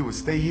have to do is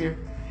stay here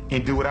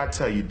and do what I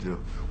tell you to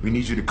do. We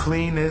need you to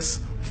clean this,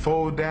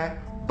 fold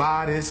that,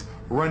 buy this,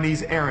 run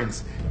these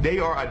errands. They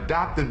are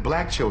adopting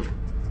black children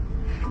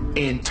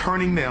and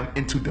turning them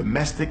into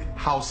domestic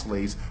house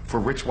slaves for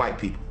rich white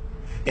people.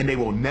 And they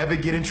will never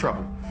get in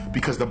trouble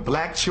because the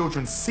black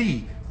children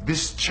see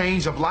this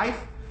change of life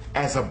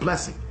as a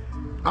blessing.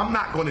 I'm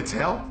not going to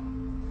tell.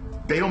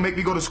 They don't make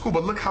me go to school,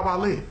 but look how I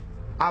live.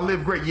 I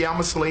live great. Yeah, I'm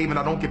a slave and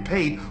I don't get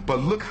paid, but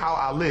look how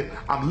I live.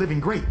 I'm living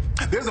great.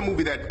 There's a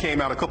movie that came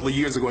out a couple of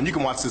years ago, and you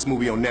can watch this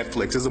movie on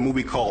Netflix. There's a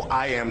movie called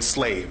I Am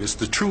Slave. It's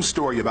the true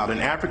story about an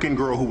African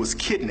girl who was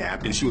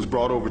kidnapped, and she was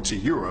brought over to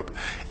Europe,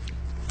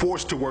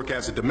 forced to work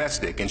as a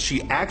domestic, and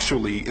she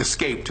actually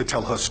escaped to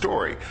tell her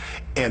story.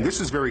 And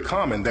this is very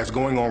common. That's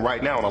going on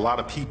right now, and a lot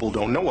of people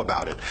don't know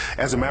about it.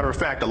 As a matter of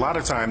fact, a lot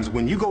of times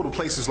when you go to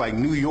places like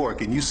New York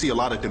and you see a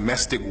lot of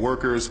domestic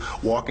workers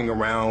walking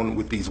around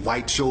with these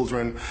white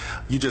children,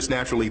 you just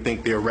naturally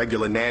think they're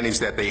regular nannies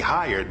that they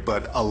hired,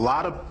 but a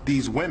lot of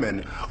these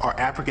women are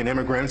African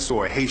immigrants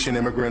or Haitian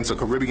immigrants or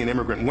Caribbean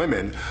immigrant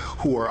women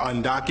who are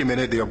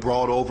undocumented. They're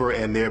brought over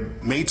and they're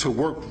made to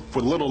work for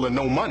little or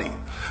no money.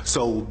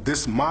 So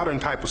this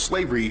modern type of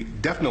slavery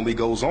definitely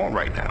goes on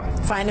right now.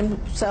 Find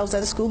themselves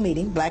at a school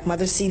meeting, black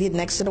mother seated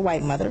next to the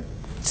white mother,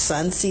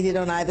 son seated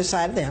on either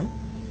side of them.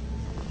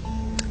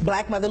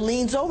 Black mother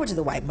leans over to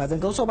the white mother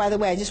and goes, oh, by the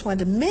way, I just wanted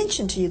to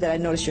mention to you that I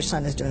noticed your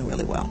son is doing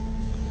really well.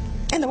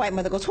 And the white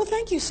mother goes, well,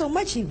 thank you so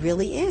much. He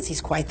really is.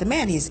 He's quite the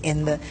man. He's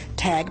in the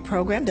TAG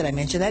program. Did I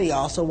mention that? He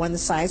also won the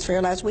science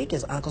fair last week.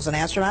 His uncle's an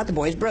astronaut. The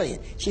boy's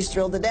brilliant. She's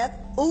thrilled to death,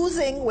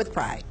 oozing with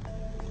pride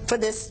for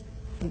this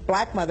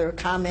black mother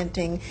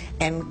commenting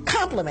and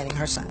complimenting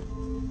her son.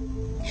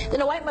 Then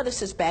the white mother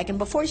sits back, and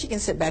before she can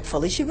sit back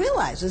fully, she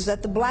realizes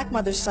that the black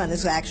mother's son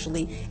is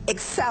actually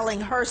excelling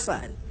her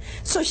son.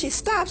 So she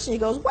stops and she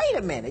goes, wait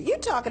a minute, you're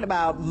talking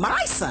about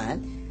my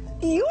son?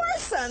 Your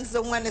son's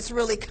the one that's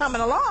really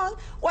coming along.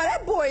 Well,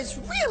 that boy's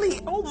really,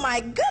 oh my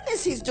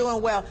goodness, he's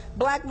doing well.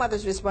 Black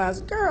mother's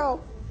response,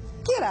 girl,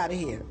 get out of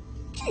here.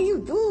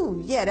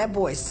 Ooh, yeah, that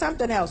boy's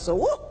something else. So,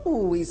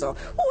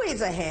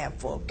 he's a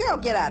handful. Girl,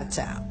 get out of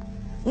town.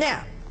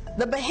 Now,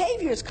 the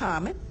behavior is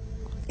common.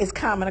 It's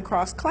common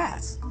across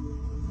class.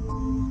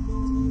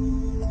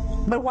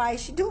 But why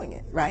is she doing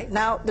it, right?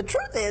 Now, the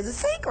truth is, the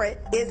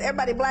secret is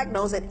everybody black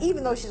knows that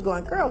even though she's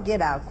going, girl,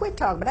 get out, quit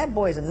talking, but that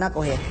boy's a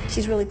knucklehead,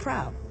 she's really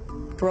proud.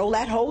 Roll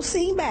that whole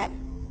scene back,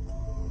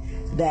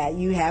 that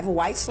you have a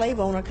white slave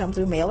owner come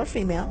through, male or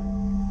female,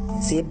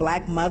 see a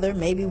black mother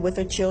maybe with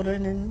her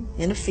children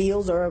in the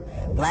fields, or a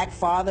black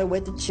father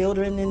with the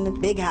children in the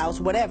big house,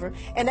 whatever,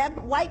 and that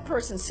white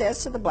person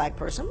says to the black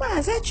person, Ma,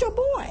 is that your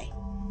boy?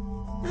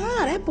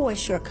 Ah, that boy's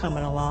sure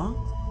coming along.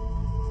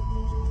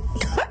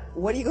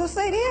 What are you going to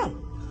say to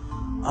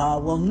him?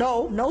 Well,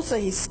 no, sir,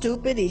 he's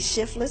stupid, he's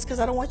shiftless, because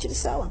I don't want you to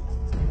sell him.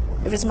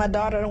 If it's my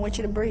daughter, I don't want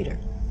you to breed her.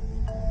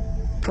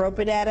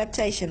 Appropriate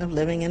adaptation of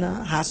living in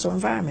a hostile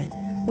environment.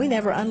 We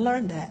never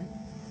unlearned that.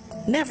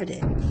 Never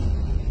did.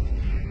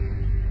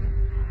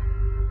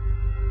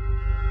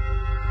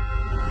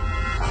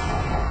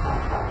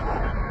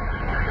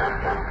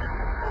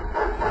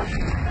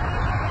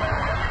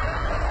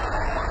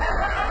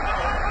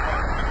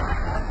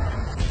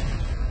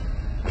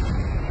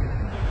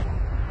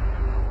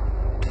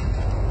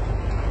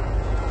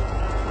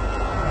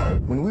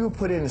 When we were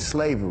put into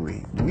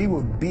slavery, we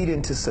were beat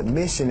into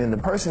submission, and the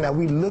person that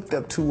we looked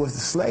up to was the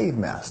slave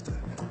master.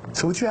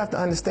 So what you have to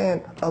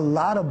understand, a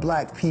lot of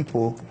black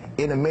people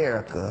in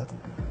America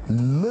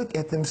look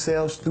at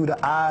themselves through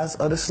the eyes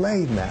of the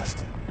slave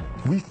master.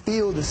 We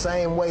feel the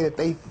same way that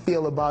they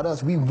feel about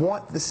us. We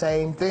want the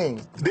same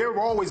thing. There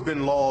have always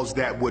been laws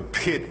that would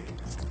pit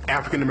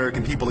African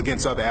American people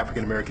against other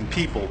African American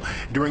people.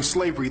 During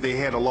slavery, they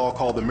had a law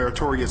called the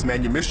Meritorious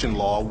Manumission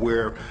Law,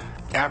 where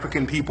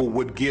African people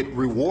would get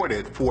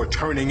rewarded for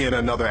turning in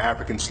another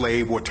African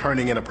slave, or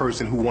turning in a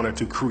person who wanted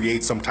to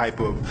create some type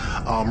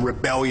of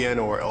rebellion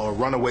or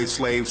runaway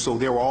slave. So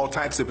there were all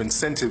types of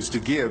incentives to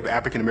give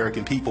African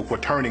American people for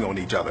turning on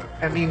each other.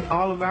 I mean,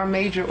 all of our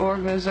major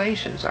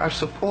organizations are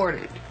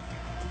supported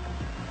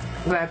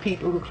by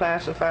people who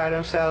classify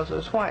themselves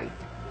as white.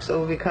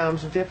 So it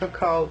becomes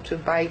difficult to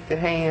bite the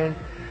hand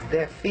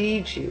that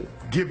feeds you.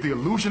 Give the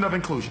illusion of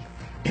inclusion.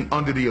 And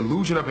under the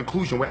illusion of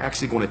inclusion, we're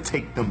actually going to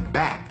take them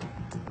back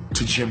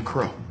to Jim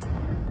Crow.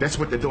 That's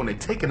what they're doing. They're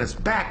taking us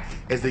back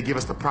as they give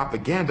us the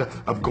propaganda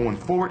of going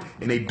forward,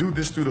 and they do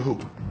this through the who?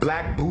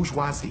 Black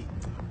bourgeoisie.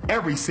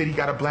 Every city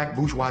got a black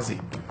bourgeoisie.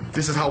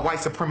 This is how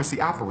white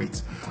supremacy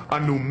operates. A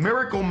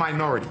numerical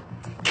minority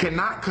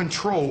cannot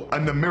control a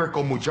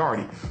numerical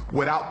majority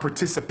without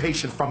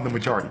participation from the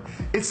majority.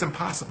 It's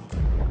impossible.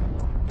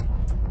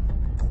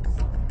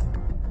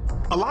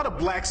 A lot of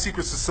black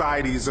secret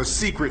societies are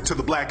secret to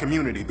the black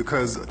community,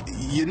 because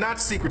you're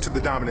not secret to the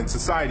dominant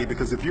society,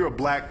 because if you're a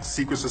black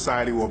secret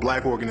society or a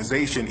black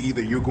organization,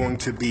 either you're going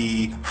to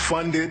be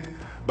funded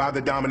by the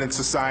dominant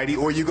society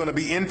or you're going to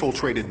be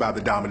infiltrated by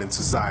the dominant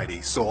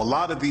society. So a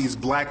lot of these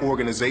black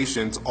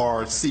organizations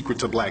are secret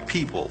to black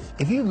people.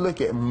 If you look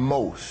at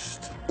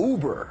most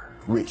uber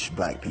rich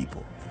black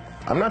people,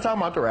 I'm not talking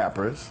about the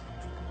rappers,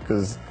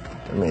 because,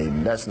 I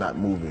mean, that's not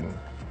moving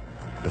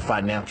the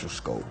financial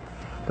scope.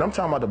 But I'm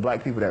talking about the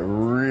black people that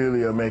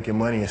really are making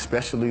money,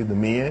 especially the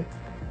men.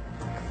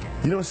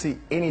 You don't see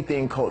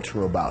anything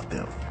cultural about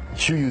them.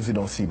 You usually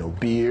don't see no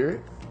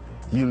beard.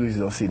 You usually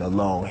don't see no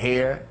long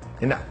hair.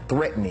 They're not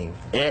threatening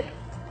at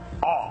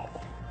all.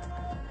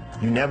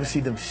 You never see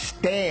them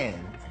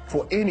stand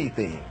for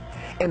anything.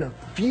 And a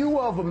few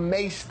of them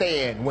may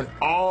stand when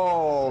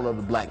all of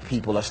the black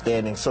people are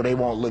standing, so they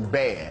won't look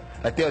bad.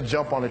 Like they'll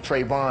jump on the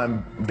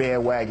Trayvon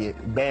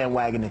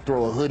bandwagon and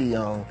throw a hoodie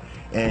on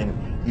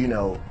and, you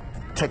know,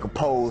 take a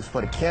pose for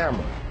the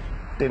camera.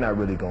 They're not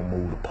really gonna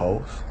move the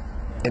pose.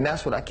 And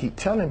that's what I keep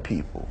telling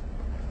people.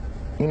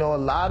 You know, a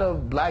lot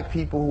of black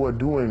people who are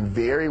doing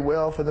very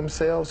well for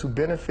themselves, who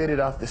benefited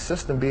off the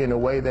system being the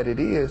way that it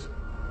is,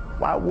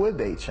 Why would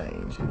they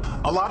change?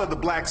 A lot of the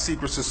black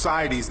secret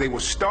societies, they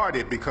were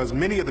started because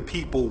many of the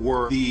people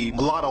were the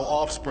mulatto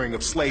offspring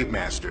of slave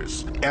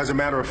masters. As a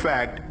matter of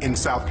fact, in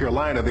South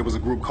Carolina, there was a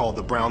group called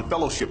the Brown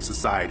Fellowship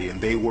Society, and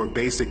they were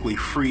basically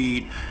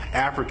freed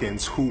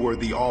Africans who were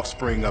the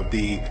offspring of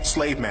the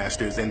slave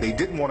masters, and they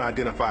didn't want to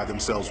identify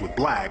themselves with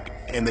black,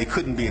 and they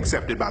couldn't be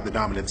accepted by the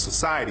dominant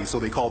society, so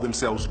they called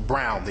themselves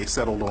brown. They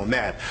settled on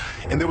that.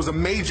 And there was a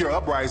major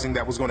uprising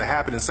that was going to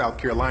happen in South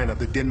Carolina,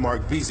 the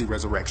Denmark Vesey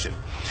resurrection.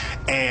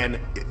 And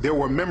there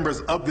were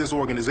members of this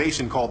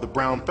organization called the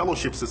Brown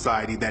Fellowship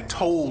Society that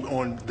told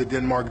on the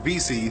Denmark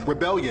Vesey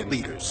rebellion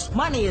leaders.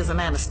 Money is an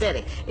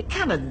anesthetic. It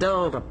kind of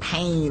dulled the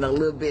pain a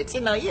little bit.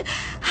 You know,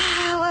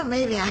 well,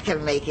 maybe I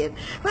can make it.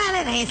 Well,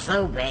 it ain't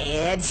so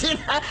bad. You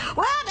know,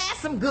 well, there's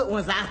some good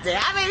ones out there.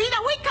 I mean, you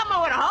know, we come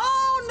up with a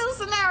whole new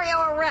scenario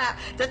or rap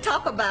to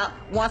talk about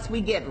once we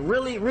get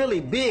really,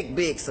 really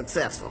big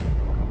successful.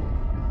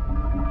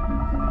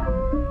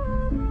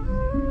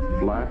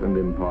 Flat and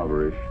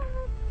impoverished,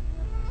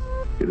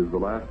 it is the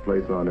last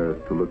place on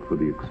earth to look for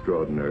the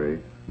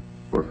extraordinary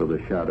or for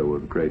the shadow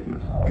of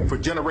greatness. For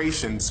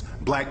generations,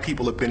 black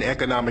people have been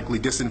economically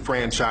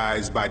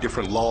disenfranchised by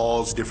different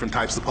laws, different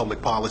types of public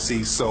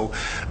policies. So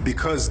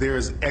because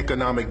there's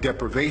economic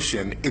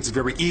deprivation, it's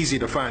very easy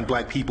to find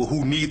black people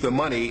who need the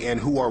money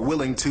and who are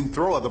willing to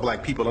throw other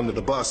black people under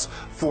the bus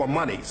for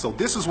money. So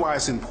this is why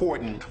it's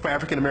important for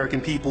African American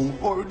people,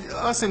 or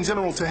us in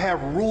general, to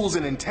have rules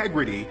and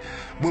integrity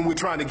when we're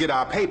trying to get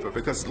our paper.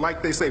 Because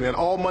like they say, man,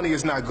 all money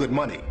is not good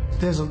money.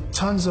 There's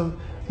tons of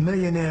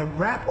millionaire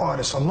rap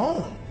artists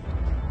alone.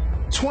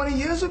 20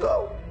 years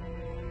ago,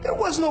 there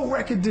was no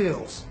record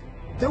deals.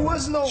 There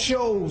was no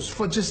shows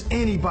for just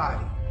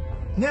anybody.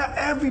 Now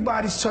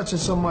everybody's touching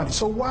some money.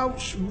 So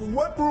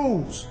what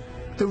rules?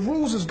 The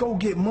rules is go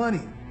get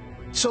money.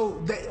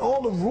 So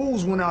all the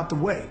rules went out the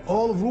way.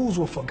 All the rules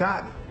were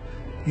forgotten.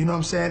 You know what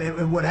I'm saying?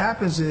 And what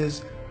happens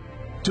is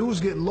dudes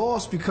get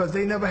lost because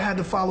they never had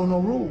to follow no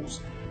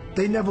rules.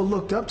 They never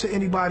looked up to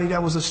anybody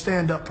that was a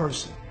stand-up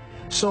person.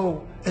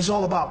 So it's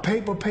all about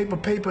paper, paper,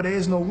 paper. There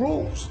is no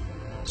rules.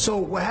 So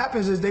what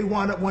happens is they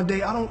wind up one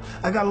day,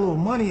 I got a little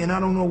money and I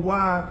don't know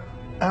why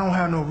I don't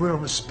have no real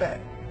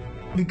respect.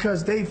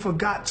 Because they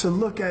forgot to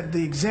look at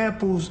the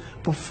examples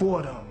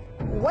before them.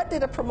 What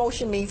did a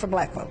promotion mean for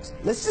black folks?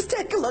 Let's just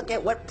take a look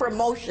at what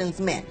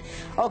promotions meant.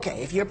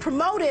 Okay, if you're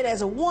promoted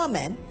as a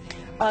woman,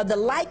 the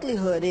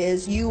likelihood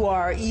is you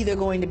are either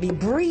going to be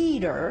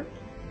breeder,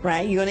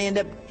 right? You're going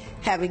to end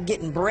up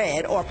getting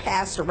bred or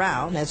passed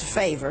around as a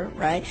favor,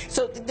 right?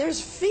 So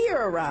there's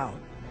fear around,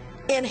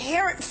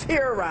 inherent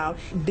fear around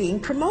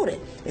being promoted.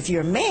 If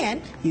you're a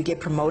man, you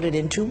get promoted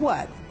into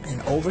what? An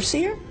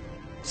overseer?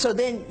 So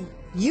then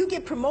you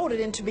get promoted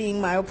into being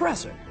my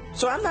oppressor.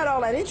 So I'm not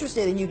all that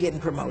interested in you getting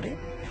promoted.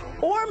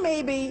 Or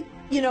maybe,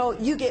 you know,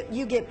 you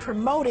get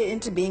promoted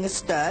into being a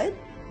stud,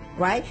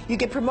 right? You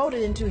get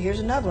promoted into, here's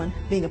another one,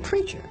 being a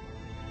preacher.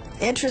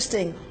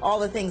 Interesting, all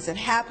the things that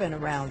happen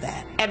around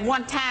that. At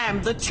one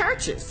time, the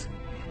churches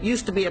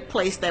used to be a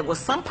place that was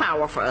some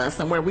power for us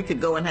and where we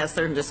could go and have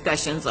certain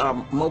discussions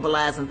or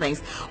mobilize and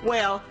things.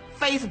 Well,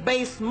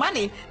 faith-based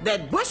money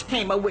that Bush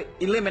came up with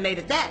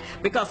eliminated that,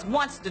 because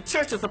once the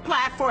churches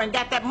applied for and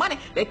got that money,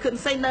 they couldn't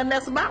say nothing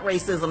else about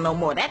racism no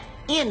more.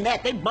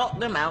 They bought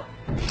them out.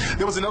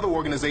 There was another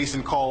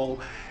organization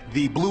called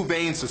the Blue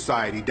Vein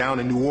Society down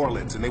in New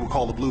Orleans, and they were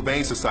called the Blue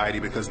Vein Society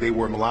because they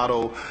were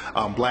mulatto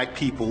black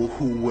people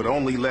who would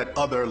only let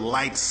other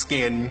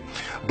light-skinned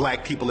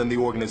black people in the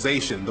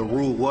organization. The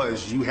rule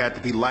was you had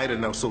to be light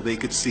enough so they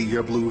could see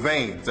your blue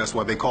veins. That's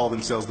why they call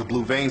themselves the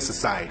Blue Vein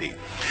Society.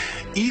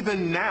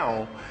 Even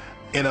now,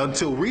 and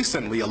until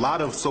recently, a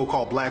lot of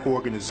so-called black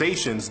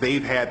organizations,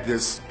 they've had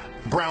this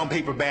brown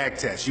paper bag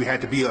test. You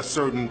had to be a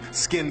certain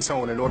skin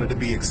tone in order to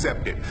be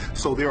accepted.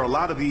 So there are a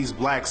lot of these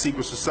black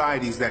secret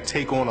societies that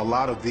take on a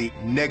lot of the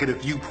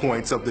negative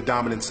viewpoints of the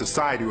dominant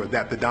society, or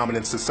that the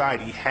dominant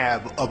society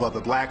have of other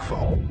black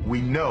folk.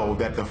 We know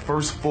that the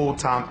first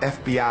full-time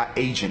FBI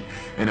agent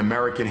in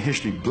American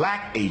history,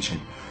 black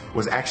agent,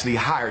 was actually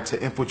hired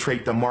to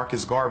infiltrate the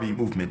Marcus Garvey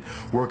movement,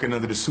 working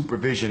under the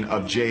supervision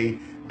of J.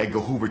 Edgar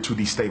Hoover to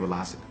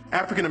destabilize it.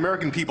 African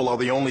American people are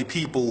the only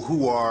people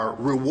who are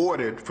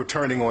rewarded for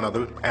turning on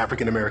other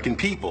African American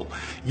people.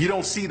 You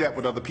don't see that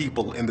with other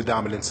people in the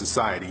dominant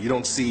society. You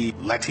don't see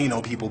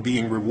Latino people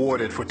being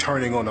rewarded for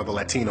turning on other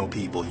Latino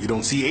people. You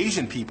don't see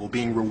Asian people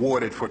being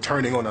rewarded for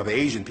turning on other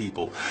Asian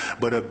people.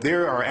 But if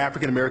there are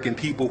African American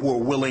people who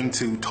are willing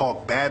to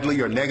talk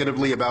badly or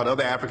negatively about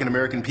other African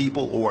American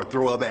people or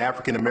throw other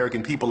African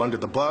American people under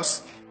the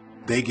bus,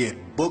 they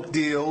get book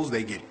deals,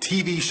 they get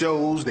TV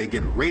shows, they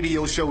get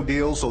radio show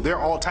deals. So there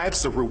are all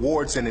types of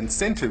rewards and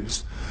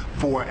incentives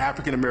for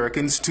African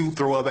Americans to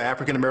throw other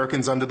African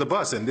Americans under the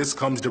bus. And this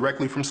comes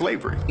directly from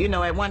slavery. You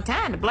know, at one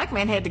time, the black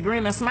man had to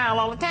grin and smile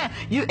all the time.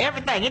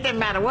 Everything, it didn't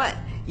matter what.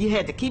 You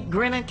had to keep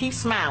grinning, keep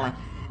smiling.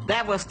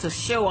 That was to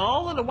show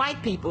all of the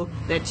white people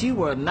that you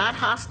were not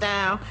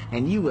hostile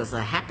and you was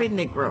a happy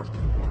Negro.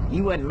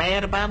 You wasn't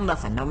mad about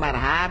nothing. No matter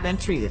how I've been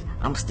treated,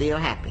 I'm still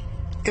happy.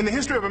 In the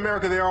history of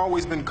America, there have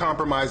always been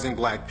compromising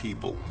black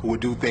people who would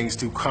do things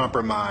to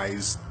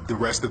compromise the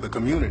rest of the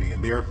community.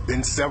 And there have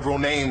been several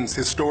names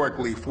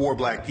historically for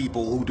black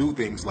people who do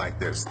things like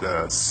this.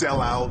 The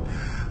sellout,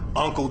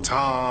 Uncle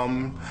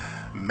Tom,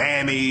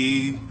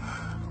 Mammy,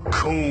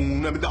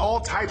 Coon, I mean, all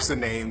types of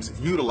names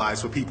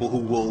utilized for people who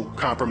will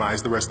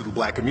compromise the rest of the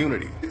black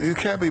community. You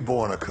can't be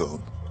born a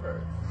coon.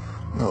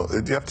 No,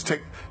 you have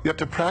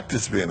to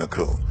practice being a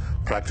coon.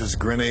 Practice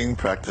grinning,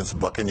 practice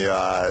bucking your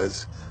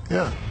eyes.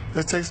 Yeah,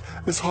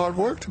 it's hard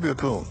work to be a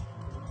coon.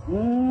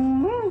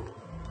 Mm-hmm.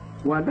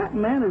 Why, that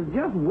man is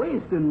just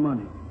wasting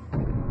money.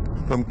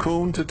 From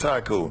coon to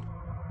tycoon.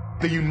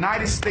 The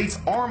United States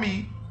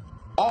Army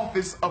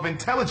Office of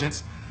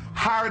Intelligence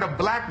hired a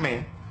black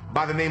man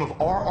by the name of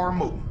R.R.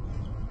 Moton.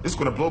 This is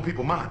going to blow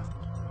people's minds.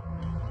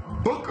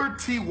 Booker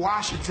T.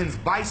 Washington's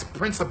vice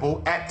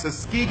principal at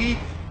Tuskegee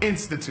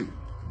Institute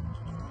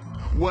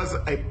was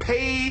a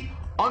paid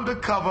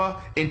undercover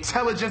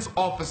intelligence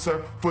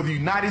officer for the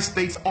United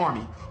States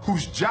Army,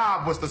 whose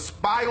job was to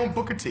spy on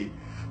Booker T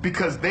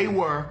because they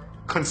were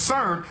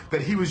concerned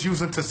that he was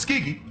using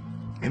Tuskegee,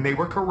 and they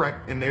were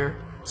correct in their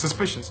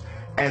suspicions,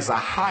 as a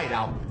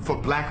hideout for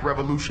black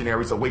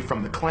revolutionaries away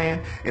from the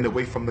Klan and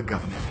away from the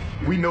government.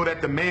 We know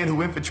that the man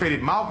who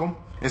infiltrated Malcolm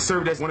and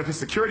served as one of his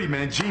security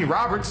men, Gene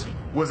Roberts,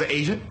 was an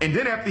agent, and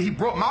then after he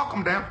brought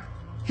Malcolm down,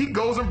 he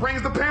goes and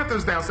brings the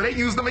Panthers down. So they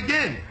used him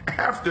again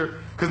after,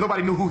 because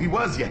nobody knew who he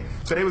was yet.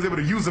 So they was able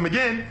to use him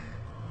again,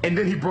 and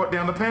then he brought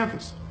down the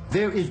Panthers.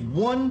 There is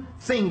one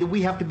thing that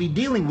we have to be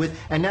dealing with,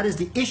 and that is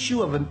the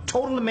issue of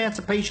total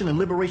emancipation and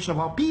liberation of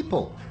our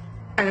people.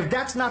 And if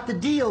that's not the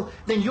deal,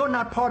 then you're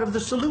not part of the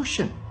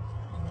solution.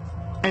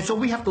 And so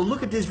we have to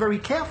look at this very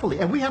carefully,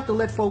 and we have to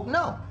let folk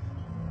know,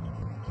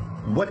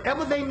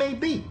 whatever they may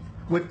be,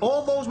 with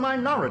all those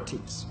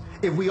minorities,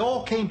 if we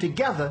all came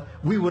together,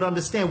 we would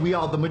understand we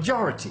are the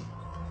majority.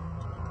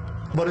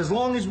 But as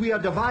long as we are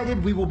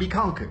divided, we will be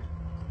conquered.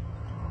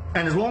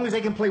 And as long as they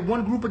can play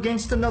one group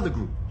against another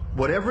group,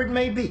 whatever it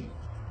may be,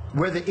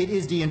 whether it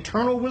is the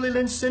internal Willie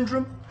Lynch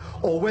syndrome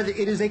or whether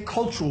it is a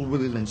cultural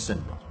Willie Lynch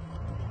syndrome,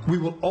 we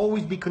will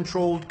always be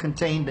controlled,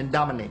 contained, and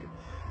dominated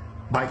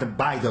by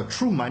the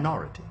true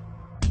minority.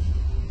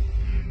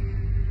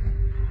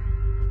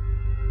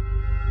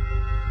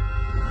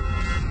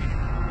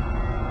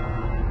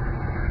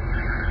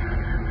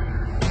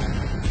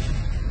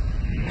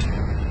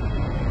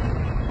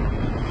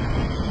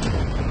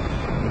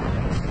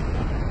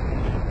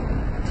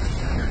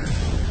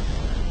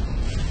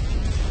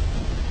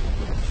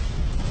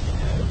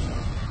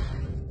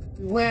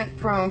 Went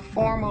from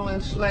formal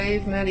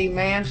enslavement,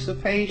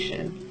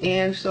 emancipation,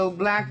 and so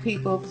black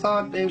people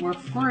thought they were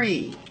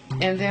free.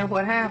 And then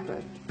what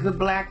happened? The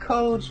black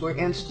codes were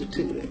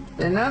instituted.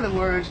 In other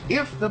words,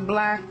 if the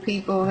black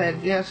people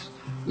had just,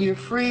 you're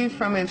free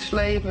from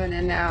enslavement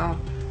and now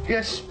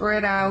just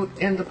spread out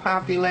in the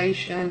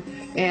population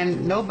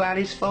and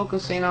nobody's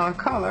focusing on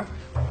color,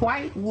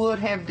 white would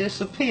have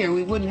disappeared.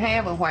 We wouldn't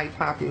have a white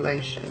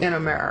population in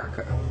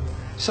America.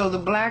 So the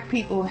black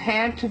people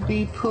had to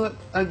be put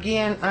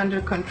again under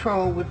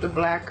control with the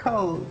black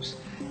codes.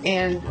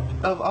 And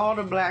of all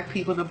the black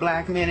people, the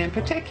black men in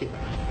particular.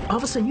 All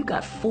of a sudden you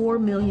got 4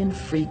 million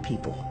free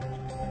people.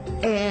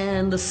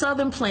 And the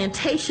southern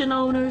plantation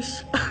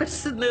owners are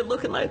sitting there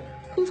looking like,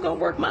 who's going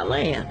to work my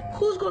land?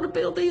 Who's going to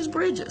build these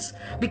bridges?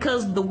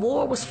 Because the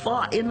war was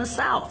fought in the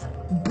South.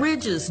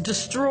 Bridges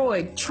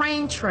destroyed,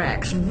 train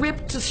tracks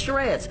ripped to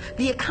shreds.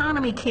 The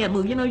economy can't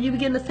move. You know, you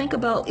begin to think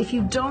about if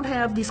you don't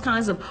have these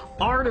kinds of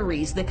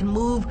arteries that can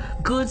move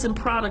goods and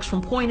products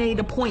from point A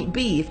to point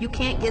B, if you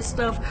can't get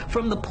stuff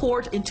from the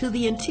port into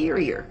the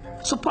interior.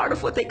 So part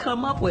of what they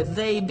come up with,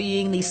 they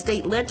being these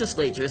state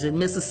legislatures in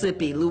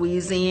Mississippi,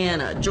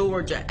 Louisiana,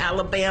 Georgia,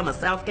 Alabama,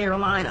 South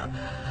Carolina,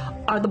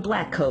 are the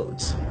black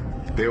codes.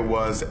 There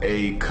was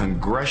a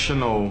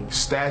congressional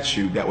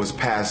statute that was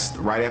passed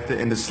right after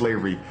the end of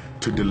slavery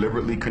to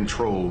deliberately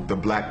control the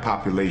black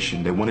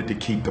population. They wanted to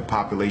keep the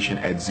population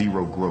at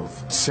zero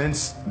growth.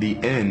 Since the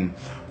end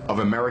of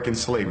American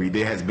slavery,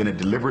 there has been a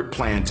deliberate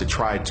plan to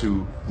try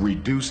to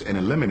reduce and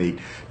eliminate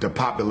the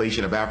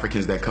population of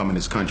Africans that come in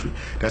this country.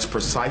 That's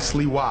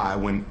precisely why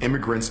when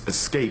immigrants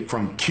escape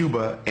from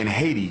Cuba and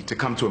Haiti to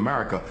come to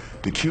America,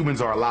 the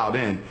Cubans are allowed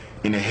in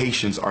and the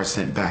Haitians are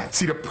sent back.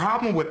 See, the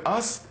problem with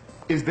us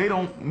is they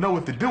don't know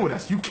what to do with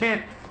us. You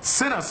can't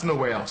send us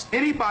nowhere else.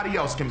 Anybody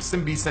else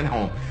can be sent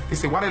home. They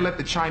say, why they let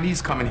the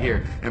Chinese come in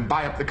here and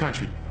buy up the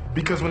country?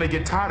 Because when they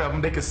get tired of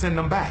them, they can send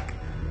them back.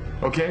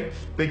 Okay?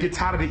 They get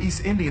tired of the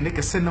East Indian, they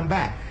can send them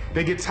back.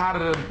 They get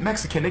tired of the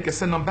Mexican, they can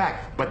send them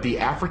back. But the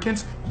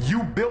Africans,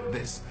 you built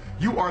this.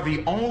 You are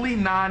the only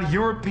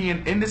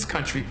non-European in this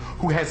country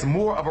who has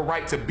more of a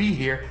right to be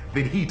here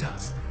than he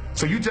does.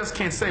 So you just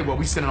can't say, well,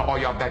 we sending all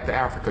y'all back to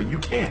Africa. You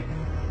can't.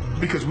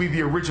 Because we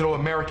the original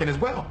American as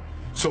well.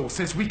 So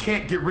since we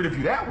can't get rid of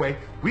you that way,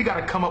 we got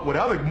to come up with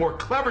other more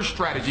clever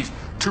strategies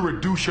to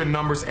reduce your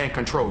numbers and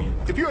control you.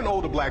 If you're an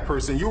older black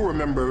person, you'll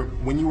remember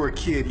when you were a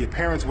kid, your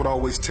parents would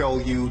always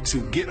tell you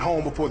to get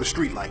home before the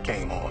street light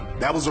came on.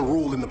 That was a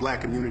rule in the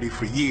black community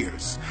for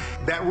years.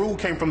 That rule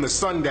came from the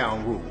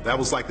sundown rule. That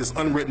was like this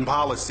unwritten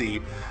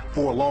policy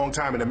for a long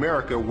time in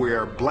America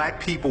where black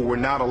people were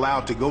not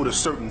allowed to go to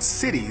certain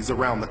cities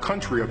around the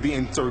country or be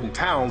in certain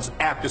towns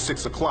after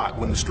 6 o'clock.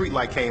 When the street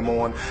light came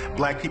on,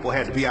 black people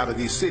had to be out of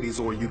these cities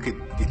or you could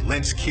get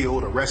lynched,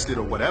 killed, arrested,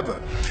 or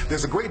whatever.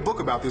 There's a great book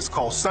about this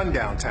called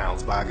Sundown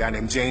Towns by a guy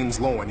named James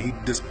Loewen.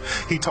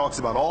 He talks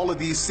about all of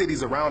these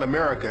cities around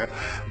America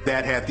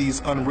that had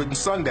these unwritten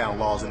sundown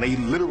laws, and they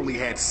literally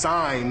had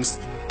signs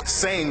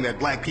saying that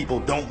black people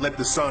don't let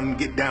the sun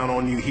get down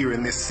on you here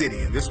in this city.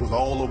 And this was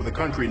all over the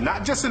country,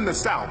 not just in the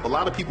South. A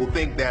lot of people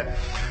think that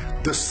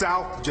the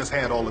South just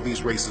had all of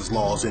these racist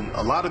laws, and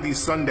a lot of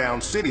these sundown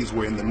cities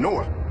were in the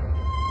North.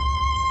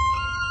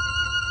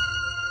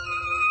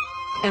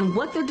 And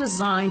what they're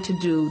designed to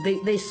do,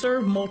 they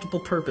serve multiple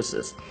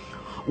purposes.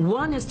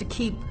 One is to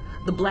keep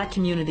the black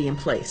community in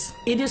place.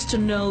 It is to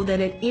know that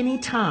at any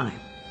time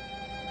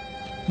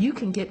you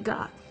can get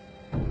got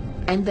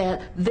and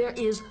that there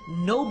is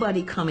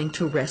nobody coming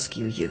to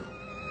rescue you.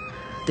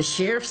 The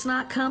sheriff's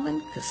not coming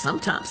because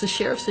sometimes the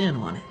sheriff's in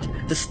on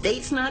it. The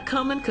state's not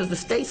coming because the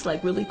state's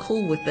like really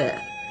cool with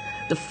that.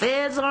 The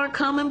feds aren't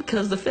coming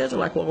because the feds are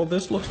like, well,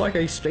 this looks like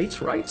a states'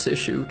 rights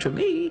issue to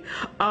me.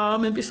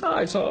 And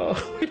besides,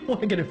 we don't want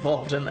to get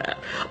involved in that.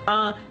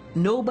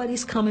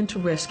 Nobody's coming to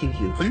rescue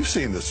you. Well, you've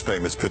seen those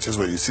famous pictures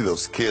where you see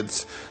those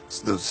kids,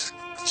 those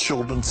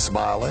children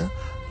smiling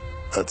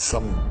at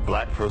some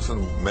black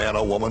person, man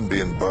or woman,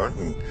 being burnt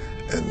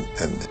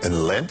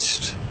and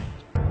lynched.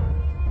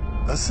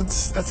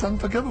 That's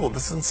unforgivable.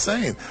 That's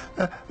insane.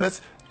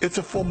 It's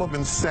a form of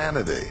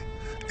insanity.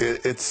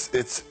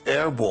 It's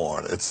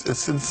airborne. It's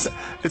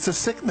a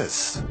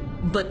sickness.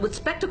 But what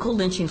spectacle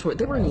lynchings were,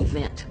 they were an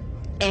event,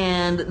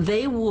 and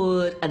they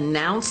would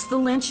announce the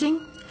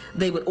lynching.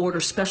 They would order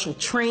special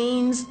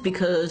trains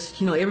because,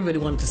 you know, everybody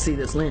wanted to see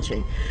this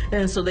lynching.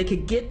 And so they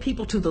could get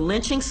people to the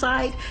lynching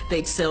site.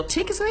 They'd sell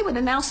tickets and they would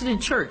announce it in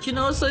church, you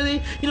know, so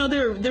they, you know,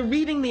 they're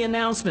reading the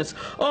announcements.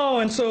 Oh,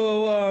 and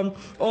so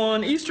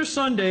on Easter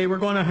Sunday, we're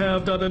going to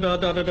have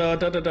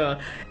da-da-da-da-da-da-da-da.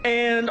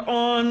 And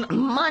on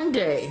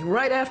Monday,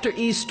 right after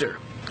Easter,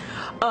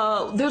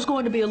 there's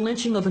going to be a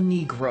lynching of a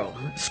Negro.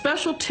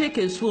 Special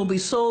tickets will be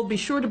sold. Be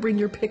sure to bring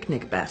your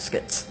picnic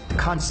baskets.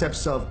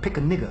 Concepts of pick a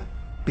nigger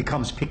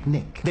becomes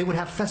picnic. They would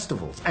have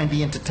festivals, and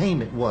the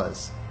entertainment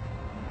was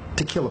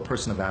to kill a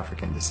person of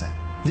African descent.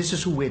 This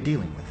is who we're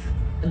dealing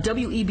with.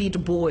 W.E.B. Du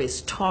Bois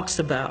talks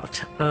about,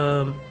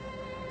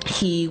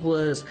 he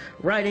was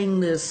writing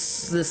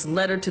this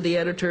letter to the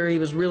editor. He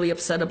was really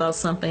upset about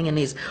something, and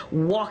he's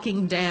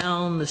walking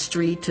down the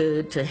street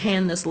to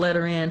hand this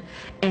letter in,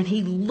 and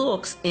he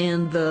looks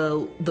in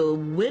the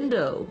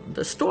window,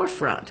 the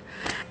storefront,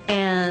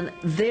 and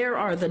there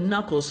are the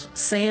knuckles,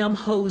 Sam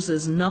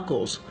Hose's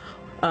knuckles,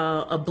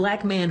 a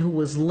black man who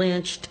was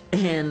lynched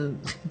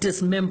and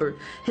dismembered.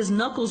 His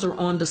knuckles are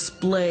on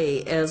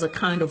display as a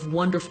kind of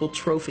wonderful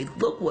trophy.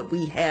 Look what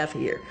we have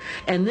here.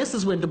 And this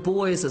is when Du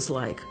Bois is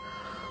like,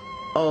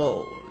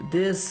 oh,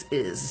 this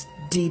is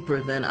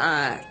deeper than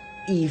I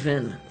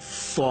even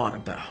thought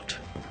about.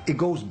 It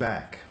goes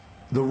back.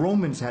 The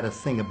Romans had a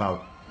thing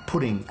about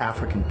putting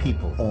African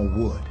people on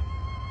wood.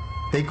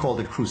 They called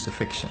it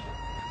crucifixion.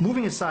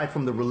 Moving aside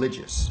from the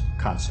religious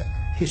concept,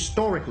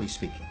 historically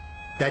speaking,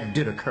 that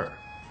did occur.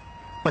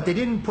 But they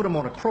didn't put them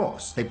on a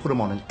cross. They put them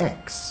on an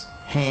X,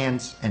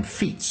 hands and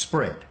feet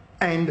spread.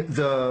 And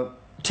the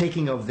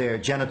taking of their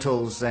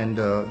genitals and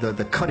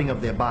the cutting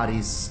of their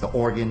bodies, the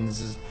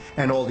organs,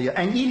 and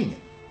eating it.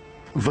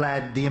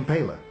 Vlad the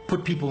Impaler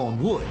put people on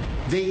wood.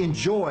 They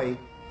enjoy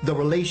the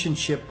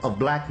relationship of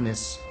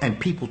blackness and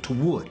people to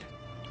wood.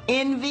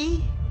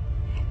 Envy,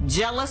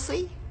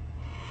 jealousy,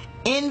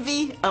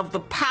 envy of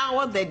the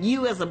power that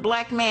you as a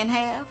black man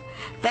have.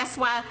 That's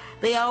why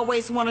they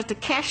always wanted to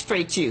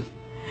castrate you,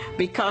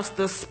 because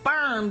the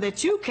sperm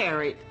that you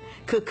carried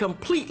could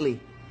completely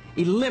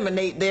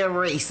eliminate their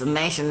race and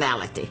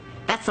nationality.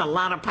 That's a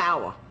lot of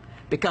power,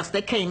 because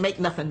they can't make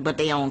nothing but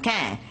their own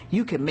kind.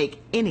 You can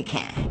make any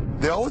kind.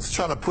 They're always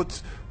trying to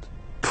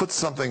put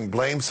something,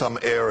 blame some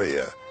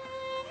area.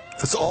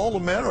 It's all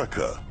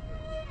America.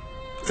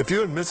 If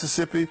you're in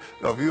Mississippi,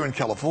 or if you're in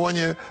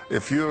California,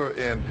 if you're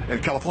in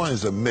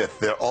California's a myth.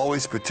 They're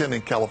always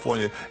pretending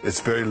California is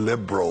very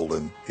liberal,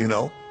 and, you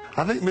know.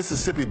 I think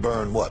Mississippi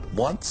burned, what,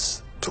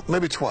 once?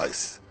 Maybe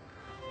twice,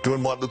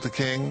 during Martin Luther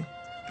King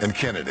and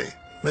Kennedy.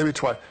 Maybe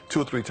twice,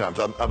 2 or 3 times,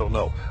 I don't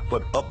know.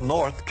 But up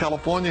north,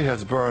 California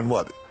has burned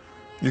what?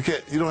 You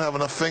don't have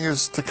enough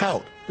fingers to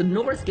count. The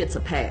North gets a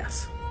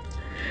pass.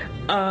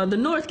 The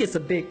North gets a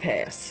big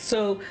pass.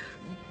 So,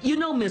 you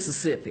know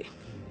Mississippi.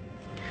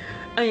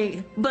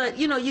 But,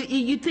 you know,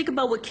 you think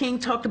about what King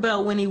talked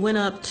about when he went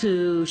up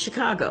to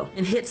Chicago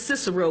and hit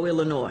Cicero,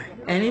 Illinois.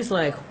 And he's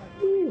like,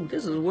 ooh, Ooh,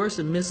 this is worse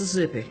than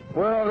Mississippi.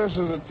 Well, this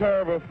is a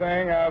terrible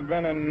thing. I've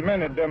been in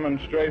many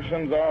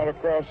demonstrations all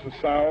across the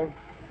South,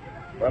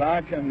 but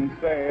I can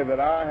say that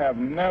I have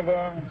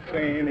never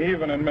seen,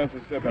 even in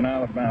Mississippi and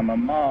Alabama,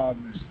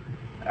 mobs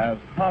as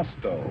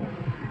hostile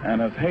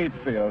and as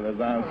hate-filled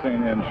as I've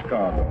seen in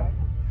Chicago.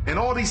 And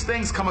all these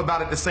things come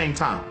about at the same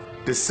time,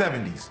 the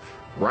 70s.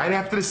 Right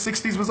after the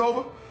 60s was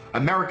over,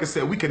 America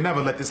said we could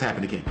never let this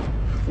happen again.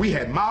 We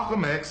had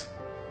Malcolm X,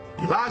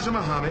 Elijah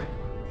Muhammad,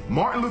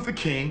 Martin Luther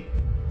King,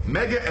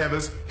 Medgar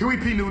Evers, Huey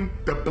P. Newton.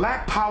 The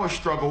Black Power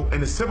struggle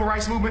and the Civil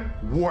Rights Movement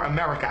wore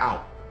America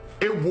out.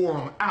 It wore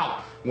them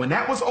out. When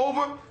that was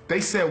over, they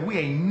said we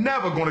ain't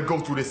never gonna go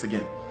through this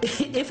again.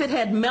 If it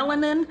had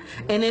melanin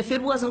and if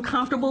it wasn't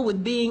comfortable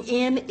with being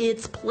in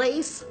its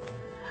place,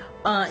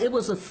 it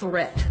was a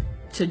threat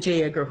to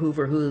J. Edgar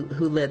Hoover,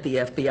 who led the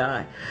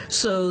FBI.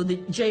 So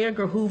J.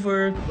 Edgar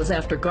Hoover was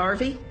after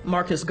Garvey,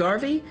 Marcus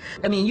Garvey.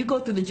 I mean, you go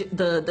through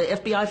the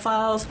FBI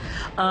files,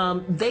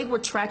 they were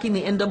tracking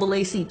the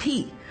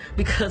NAACP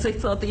because they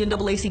thought the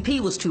NAACP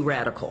was too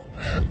radical.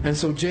 And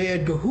so J.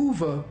 Edgar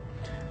Hoover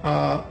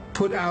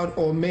put out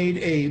or made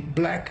a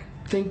black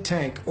think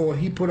tank, or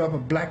he put up a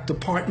black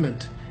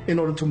department in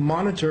order to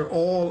monitor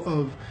all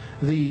of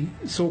the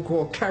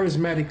so-called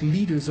charismatic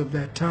leaders of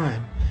that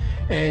time.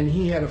 And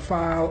he had a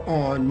file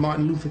on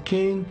Martin Luther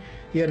King,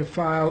 he had a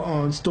file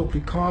on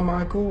Stokely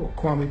Carmichael,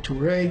 or Kwame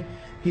Ture,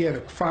 he had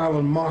a file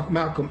on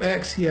Malcolm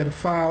X, he had a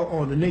file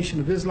on the Nation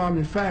of Islam.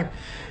 In fact,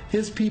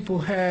 his people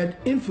had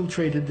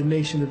infiltrated the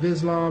Nation of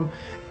Islam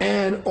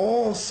and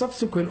all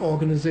subsequent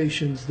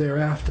organizations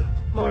thereafter.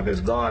 Marcus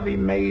Garvey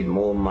made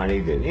more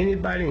money than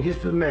anybody in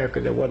history of America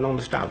that wasn't on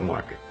the stock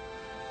market.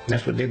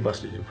 That's what they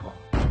busted him for.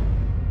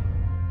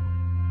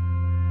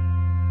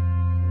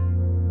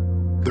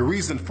 The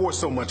reason for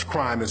so much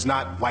crime is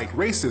not white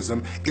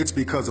racism, it's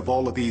because of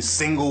all of these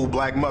single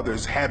black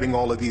mothers having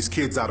all of these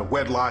kids out of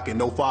wedlock and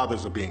no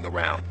fathers are being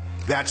around.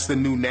 That's the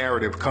new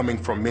narrative coming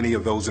from many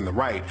of those in the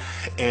right.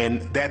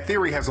 And that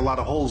theory has a lot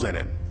of holes in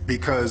it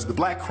because the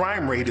black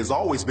crime rate has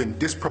always been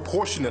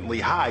disproportionately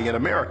high in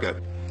America,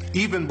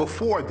 even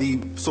before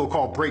the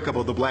so-called breakup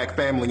of the black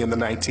family in the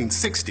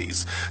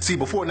 1960s. See,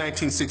 before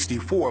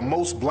 1964,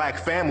 most black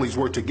families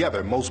were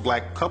together, most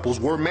black couples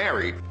were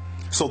married,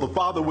 so the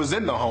father was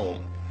in the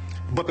home.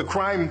 But the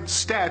crime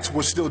stats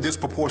were still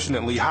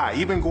disproportionately high.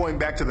 Even going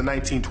back to the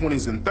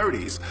 1920s and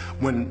 30s,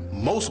 when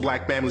most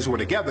black families were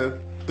together,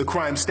 the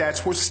crime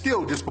stats were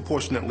still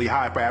disproportionately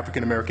high for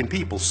African American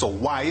people. So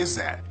why is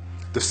that?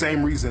 The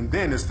same reason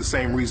then is the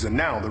same reason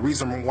now. The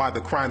reason why the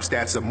crime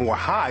stats are more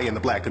high in the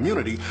black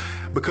community,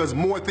 because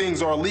more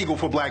things are illegal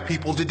for black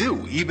people to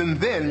do. Even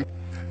then,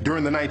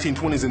 during the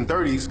 1920s and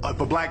 30s, if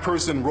a black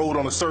person rode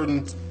on a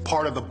certain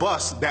part of the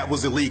bus, that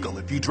was illegal.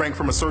 If you drank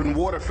from a certain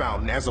water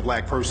fountain as a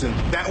black person,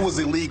 that was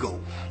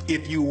illegal.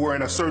 If you were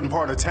in a certain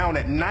part of town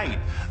at night,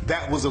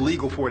 that was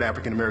illegal for an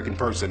African American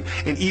person.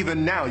 And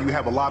even now, you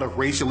have a lot of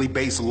racially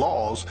based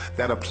laws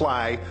that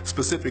apply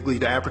specifically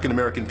to African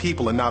American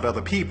people and not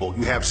other people.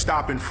 You have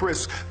stop and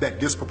frisk that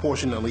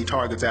disproportionately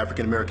targets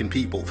African American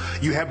people.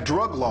 You have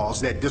drug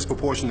laws that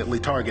disproportionately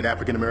target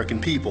African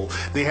American people.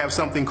 They have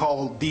something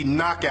called the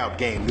knockout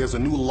game. There's a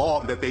new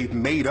law that they've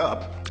made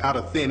up out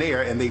of thin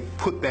air, and they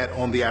put that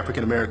on the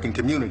African American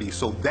community.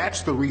 So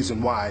that's the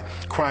reason why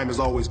crime has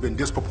always been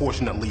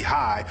disproportionately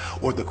high,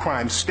 or the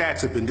crime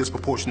stats have been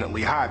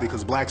disproportionately high,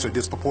 because blacks are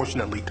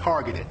disproportionately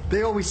targeted.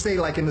 They always say,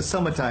 like in the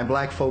summertime,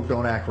 black folk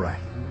don't act right.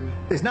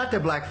 It's not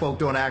that black folk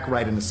don't act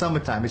right in the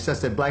summertime, it's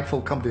just that black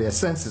folk come to their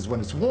senses when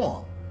it's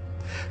warm.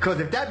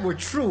 Because if that were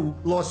true,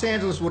 Los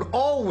Angeles would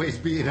always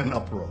be in an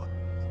uproar.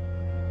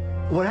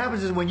 What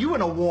happens is when you're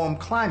in a warm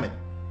climate,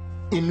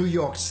 in New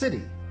York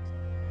City,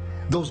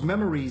 those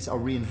memories are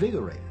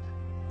reinvigorated.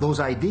 Those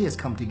ideas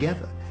come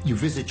together. You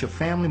visit your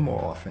family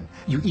more often.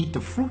 You eat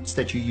the fruits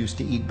that you used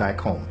to eat back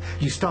home.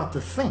 You start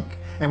to think.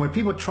 And when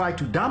people try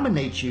to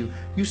dominate you,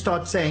 you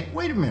start saying,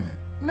 wait a minute,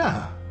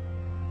 no.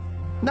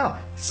 No,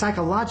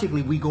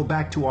 psychologically we go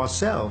back to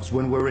ourselves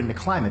when we're in the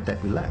climate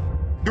that we left.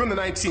 During the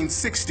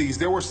 1960s,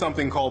 there was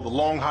something called the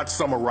Long Hot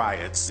Summer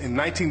Riots. In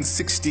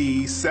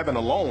 1967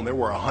 alone, there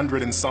were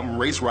 100 and some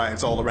race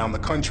riots all around the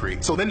country.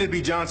 So Lyndon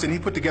B. Johnson, he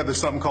put together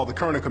something called the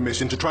Kerner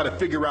Commission to try to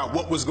figure out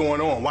what was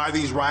going on, why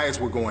these riots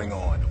were going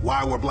on,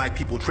 why were black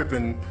people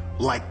tripping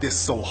like this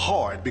so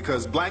hard,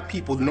 because black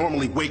people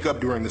normally wake up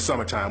during the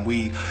summertime.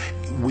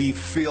 We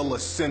feel a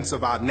sense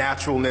of our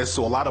naturalness,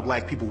 so a lot of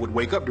black people would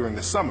wake up during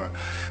the summer.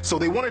 So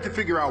they wanted to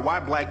figure out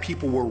why black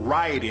people were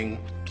rioting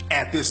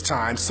at this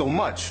time so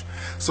much.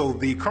 So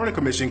the Kerner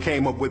Commission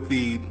came up with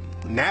the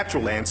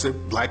natural answer: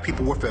 black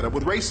people were fed up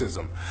with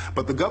racism.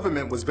 But the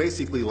government was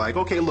basically like,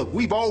 okay, look,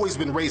 we've always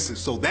been racist,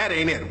 so that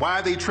ain't it. Why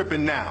are they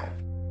tripping now?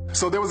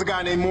 So there was a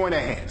guy named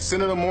Moynihan,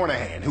 Senator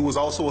Moynihan, who was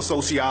also a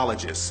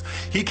sociologist.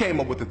 He came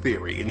up with a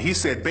theory, and he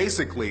said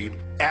basically,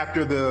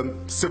 after the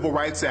Civil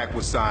Rights Act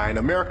was signed,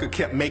 America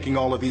kept making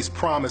all of these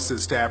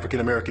promises to African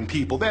American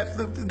people that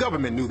the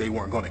government knew they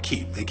weren't going to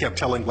keep. They kept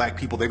telling black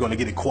people they're going to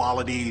get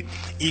equality,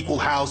 equal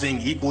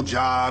housing, equal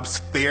jobs,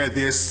 fair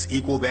this,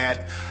 equal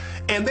that.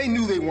 And they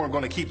knew they weren't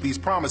going to keep these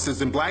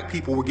promises, and black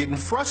people were getting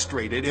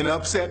frustrated and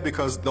upset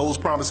because those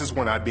promises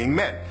were not being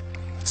met.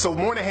 So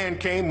Moynihan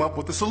came up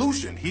with a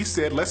solution. He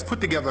said, let's put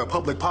together a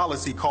public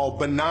policy called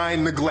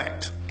benign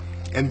neglect.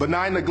 And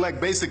benign neglect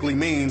basically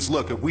means,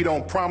 look, if we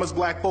don't promise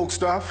black folks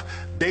stuff,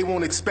 they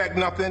won't expect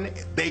nothing,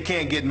 they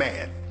can't get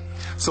mad.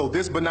 So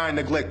this benign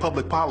neglect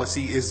public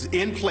policy is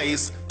in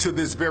place to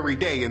this very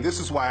day, and this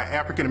is why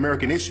African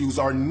American issues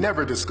are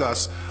never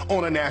discussed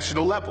on a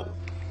national level.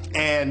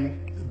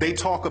 And they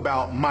talk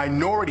about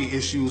minority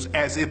issues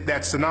as if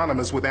that's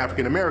synonymous with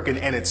African American,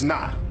 and it's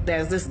not.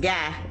 There's this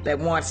guy that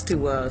wants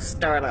to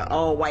start an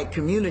all-white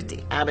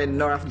community out in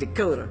North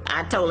Dakota.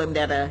 I told him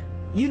that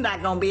you're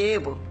not going to be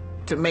able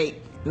to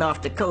make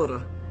North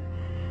Dakota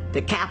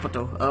the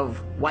capital of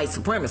white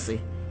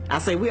supremacy. I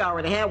say, we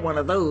already have one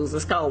of those.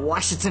 It's called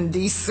Washington,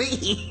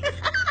 D.C.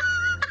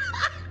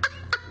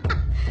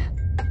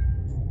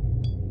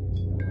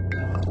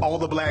 All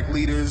the black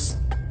leaders,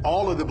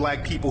 all of the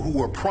black people who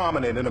were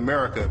prominent in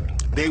America,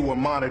 they were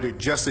monitored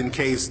just in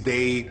case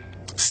they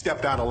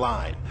stepped out of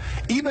line.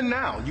 Even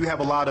now, you have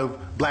a lot of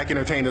black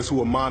entertainers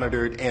who are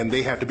monitored, and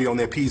they have to be on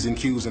their P's and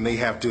Q's, and they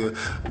have to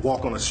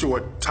walk on a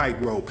short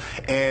tightrope.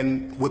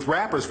 And with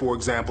rappers, for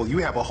example, you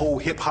have a whole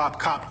hip-hop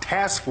cop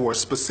task force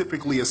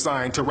specifically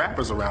assigned to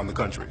rappers around the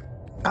country.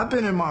 I've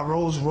been in my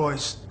Rolls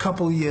Royce a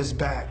couple of years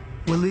back.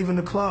 We're leaving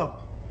the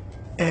club,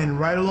 and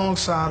right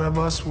alongside of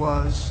us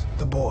was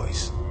the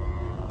boys.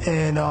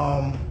 And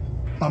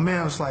my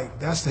man was like,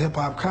 that's the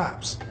hip-hop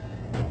cops.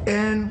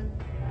 And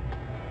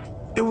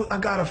I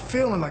got a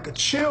feeling like a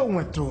chill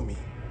went through me.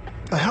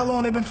 Like, how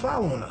long they been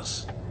following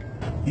us?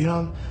 You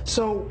know?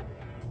 So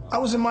I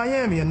was in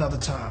Miami another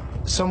time.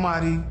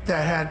 Somebody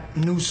that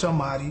knew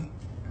somebody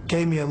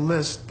gave me a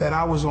list that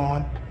I was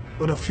on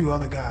with a few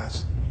other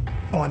guys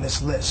on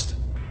this list.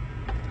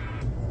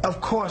 Of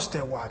course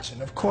they're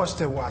watching. Of course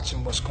they're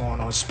watching what's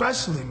going on,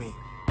 especially me.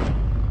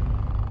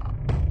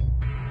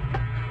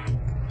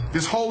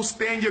 This whole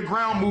stand your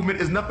ground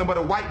movement is nothing but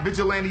a white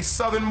vigilante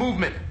Southern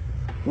movement,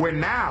 where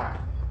now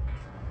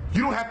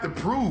you don't have to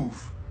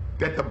prove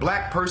that the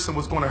black person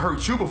was going to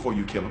hurt you before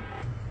you kill him.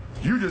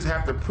 You just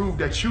have to prove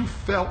that you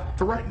felt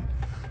threatened.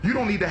 You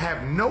don't need to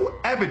have no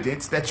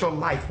evidence that your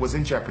life was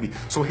in jeopardy.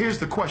 So here's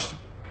the question.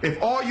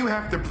 If all you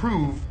have to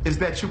prove is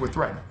that you were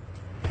threatened,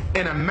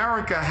 and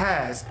America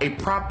has a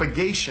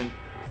propagation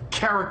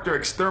character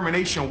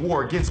extermination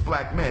war against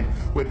black men,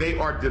 where they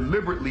are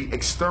deliberately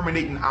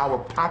exterminating our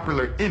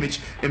popular image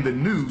in the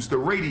news, the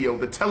radio,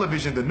 the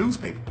television, the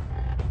newspaper.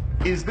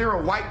 Is there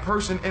a white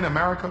person in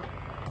America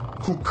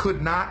who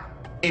could not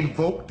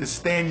invoke the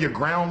stand your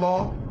ground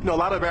law? You know, a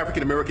lot of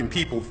African American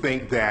people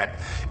think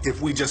that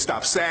if we just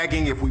stop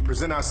sagging, if we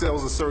present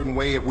ourselves a certain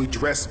way, if we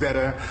dress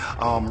better,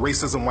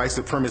 racism, white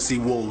supremacy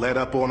will let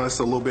up on us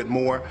a little bit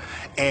more.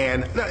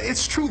 And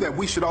it's true that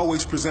we should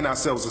always present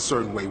ourselves a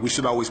certain way. We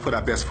should always put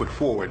our best foot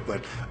forward.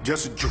 But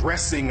just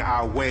dressing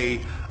our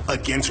way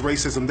against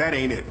racism, that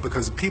ain't it,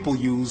 because people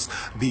use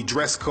the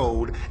dress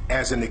code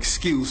as an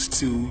excuse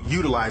to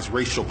utilize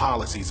racial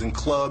policies. In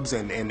clubs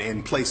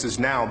and places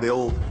now,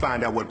 they'll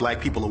find out what black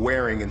people are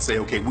wearing and say,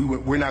 okay,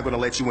 we're not going to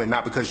let you in,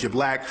 not because you're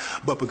black,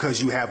 but because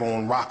you have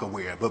on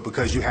Rocawear, but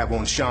because you have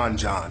on Sean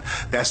John.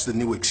 That's the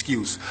new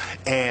excuse.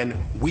 And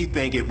we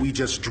think if we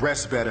just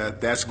dress better,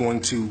 that's going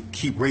to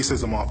keep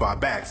racism off our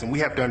backs. And we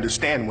have to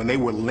understand, when they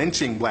were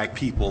lynching black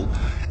people,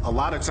 a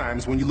lot of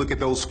times when you look at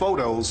those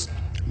photos,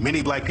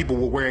 many black people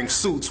were wearing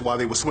suits while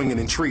they were swinging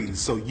in trees.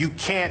 So you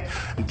can't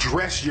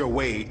dress your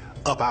way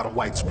up out of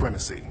white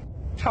supremacy.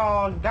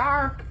 Tall,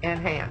 dark, and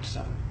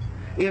handsome.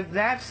 If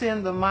that's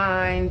in the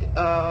mind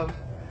of,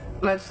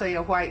 let's say,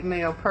 a white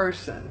male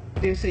person,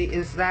 you see,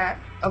 is that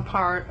a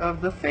part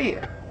of the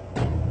fear?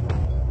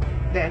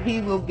 That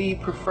he will be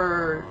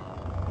preferred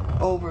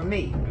over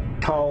me?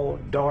 Tall,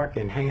 dark,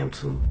 and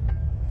handsome.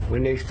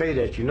 When they say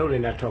that, you know they're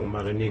not talking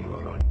about a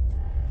Negro.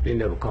 They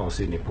never call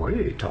Sidney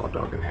Poitier tall,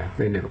 dark, and handsome.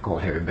 They never call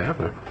Harry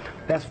Belafonte.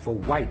 That's for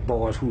white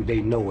boys who they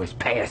know is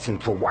passing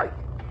for white.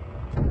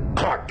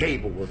 Clark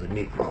Gable was a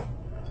Negro.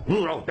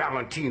 Rudolph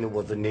Valentino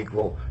was a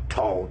Negro.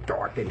 Tall,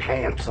 dark, and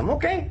handsome,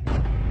 okay?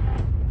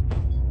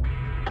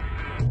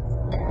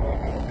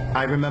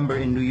 I remember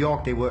in New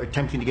York they were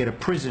attempting to get a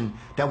prison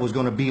that was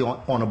going to be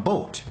on a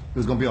boat. It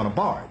was going to be on a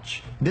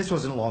barge. This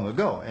wasn't long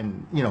ago,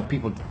 and you know,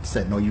 people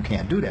said, no, you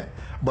can't do that.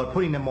 But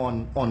putting them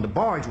on the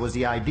barge was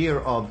the idea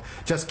of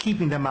just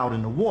keeping them out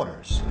in the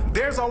waters.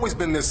 There's always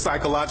been this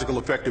psychological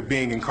effect of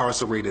being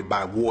incarcerated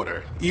by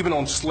water. Even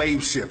on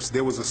slave ships,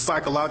 there was a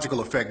psychological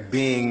effect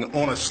being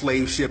on a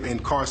slave ship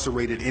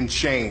incarcerated in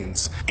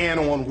chains, and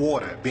on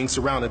water, being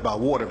surrounded by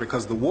water,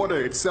 because the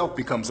water itself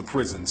becomes a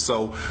prison.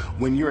 So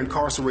when you're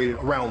incarcerated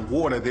around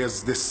water,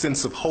 there's this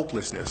sense of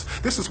hopelessness.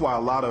 This is why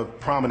a lot of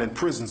prominent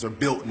prisons are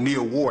built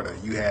near water.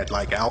 You had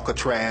like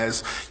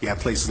Alcatraz, you have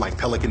places like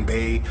Pelican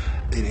Bay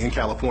in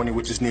California,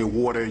 which is near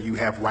water. You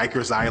have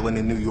Rikers Island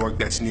in New York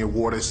that's near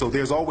water. So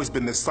there's always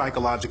been this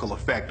psychological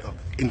effect of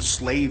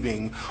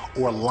enslaving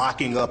or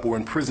locking up or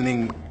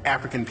imprisoning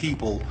African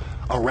people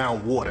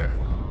around water.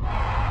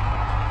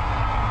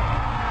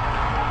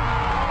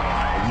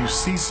 you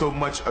see so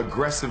much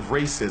aggressive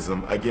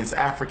racism against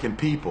African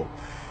people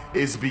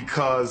is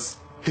because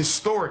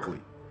historically,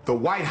 the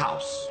White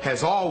House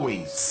has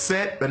always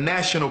set the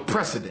national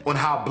precedent on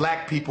how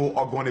black people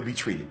are going to be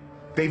treated.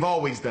 They've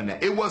always done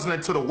that. It wasn't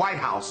until the White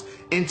House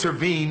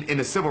intervened in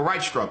the civil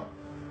rights struggle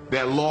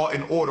that law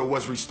and order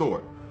was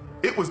restored.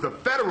 It was the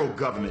federal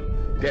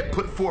government that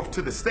put forth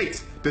to the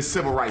states the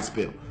Civil Rights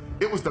Bill.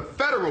 It was the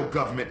federal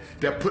government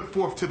that put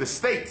forth to the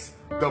states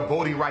the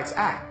Voting Rights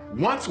Act.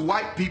 Once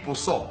white people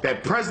saw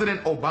that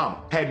President Obama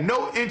had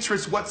no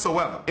interest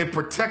whatsoever in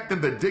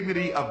protecting the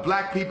dignity of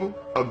black people,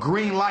 a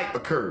green light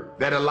occurred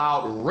that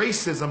allowed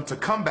racism to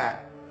come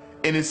back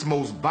in its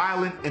most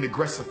violent and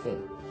aggressive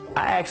form.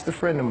 I asked a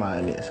friend of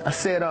mine this. I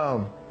said,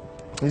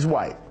 he's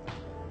white.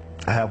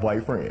 I have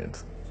white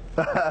friends.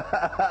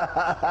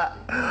 I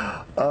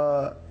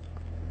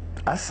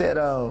said,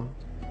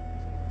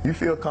 you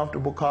feel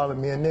comfortable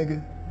calling me a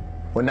nigga?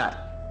 Well, not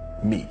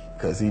me,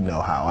 because he know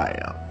how I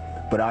am.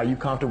 But are you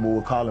comfortable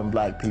with calling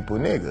black people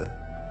nigga?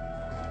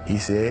 He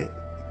said,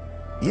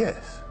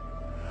 yes.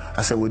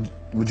 I said, would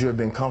you have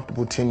been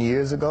comfortable 10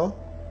 years ago?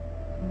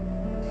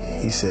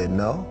 He said,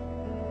 no.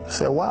 I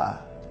said, why?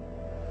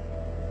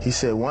 He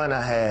said, one,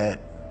 I had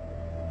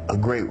a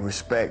great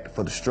respect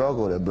for the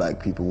struggle that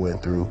black people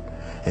went through.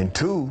 And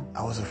two,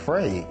 I was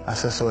afraid. I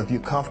said, so if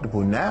you're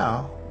comfortable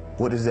now,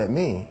 what does that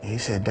mean? He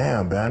said,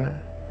 damn,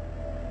 Banner,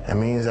 that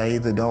means I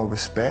either don't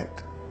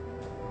respect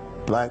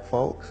black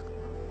folks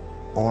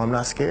or I'm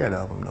not scared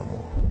of them no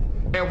more.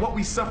 And what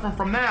we suffering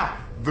from now,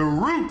 the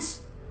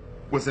roots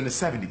was in the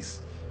 70s,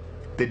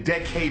 the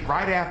decade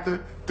right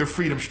after the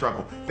freedom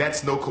struggle.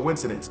 That's no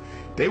coincidence.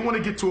 They want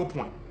to get to a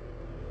point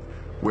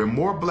where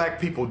more black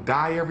people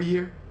die every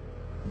year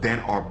than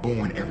are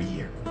born every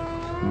year.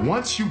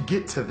 Once you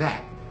get to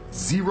that,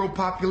 zero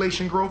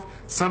population growth,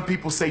 some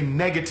people say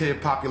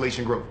negative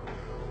population growth.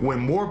 When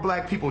more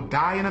black people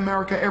die in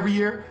America every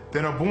year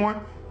than are born,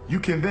 you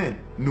can then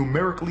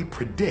numerically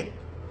predict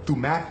through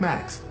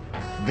mathematics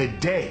the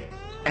day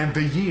and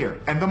the year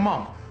and the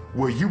month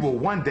where you will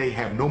one day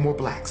have no more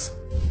blacks.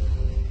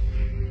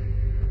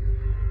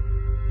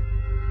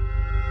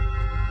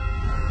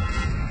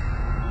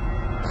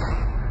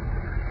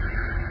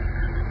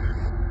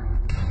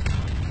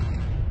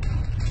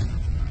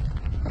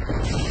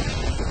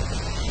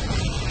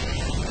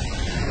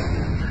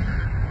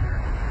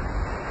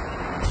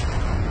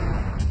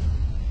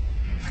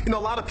 You know, a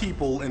lot of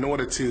people, in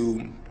order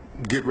to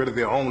get rid of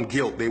their own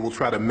guilt, they will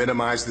try to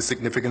minimize the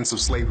significance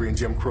of slavery and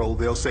Jim Crow.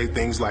 They'll say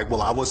things like,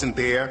 well, I wasn't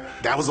there.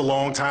 That was a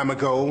long time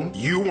ago.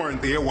 You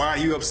weren't there. Why are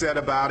you upset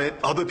about it?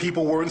 Other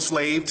people were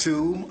enslaved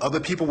too. Other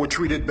people were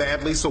treated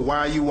badly, so why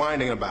are you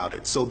whining about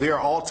it? So there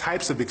are all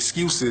types of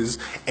excuses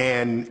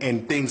and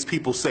things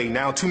people say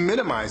now to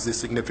minimize the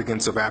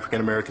significance of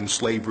African-American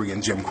slavery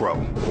and Jim Crow.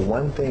 The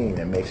one thing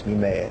that makes me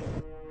mad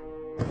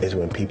is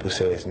when people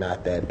say it's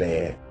not that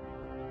bad.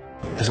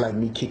 It's like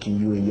me kicking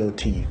you in your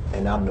teeth,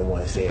 and I'm the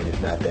one saying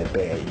it's not that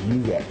bad. You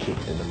got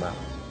kicked in the mouth.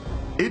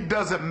 It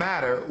doesn't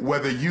matter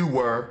whether you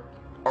were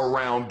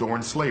around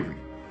during slavery.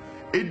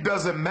 It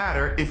doesn't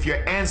matter if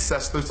your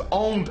ancestors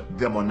owned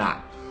them or not.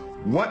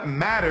 What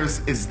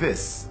matters is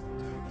this: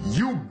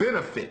 you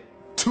benefit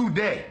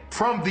today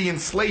from the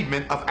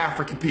enslavement of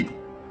African people.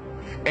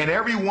 And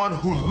everyone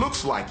who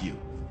looks like you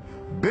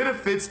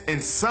benefits in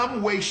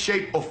some way,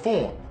 shape, or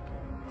form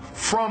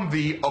from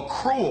the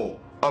accrual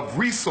of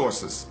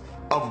resources,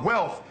 of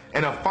wealth,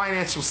 and of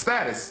financial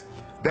status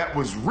that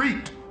was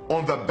reaped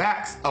on the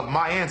backs of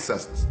my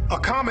ancestors. A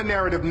common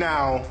narrative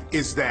now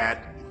is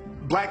that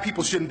black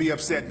people shouldn't be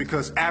upset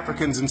because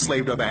Africans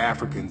enslaved other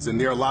Africans, and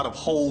there are a lot of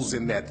holes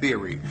in that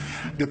theory.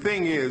 The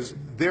thing is,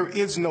 there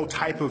is no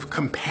type of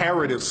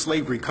comparative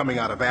slavery coming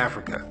out of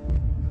Africa.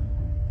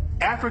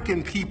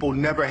 African people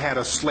never had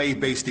a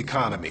slave-based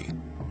economy.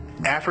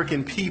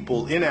 African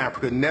people in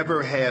Africa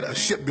never had a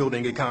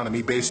shipbuilding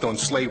economy based on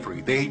slavery.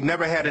 They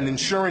never had an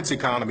insurance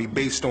economy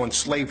based on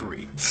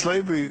slavery.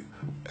 Slavery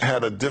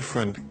had a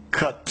different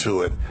cut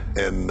to it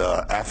in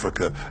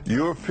Africa.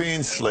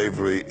 European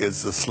slavery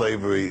is the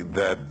slavery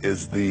that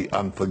is the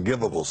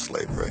unforgivable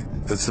slavery.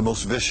 It's the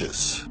most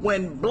vicious.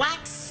 When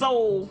blacks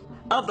sold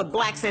other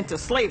blacks into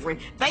slavery,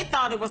 they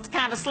thought it was the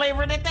kind of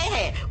slavery that they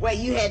had, where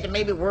you had to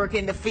maybe work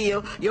in the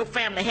field, your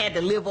family had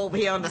to live over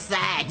here on the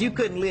side, you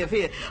couldn't live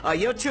here, or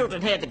your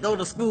children had to go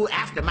to school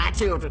after my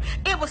children.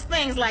 It was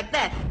things like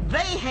that. They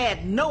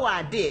had no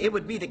idea it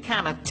would be the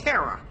kind of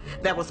terror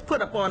that was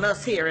put upon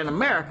us here in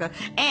America,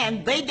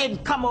 and they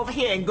didn't come over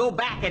here and go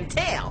back and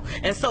tell,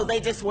 and so they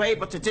just were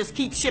able to just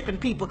keep shipping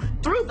people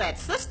through that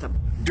system.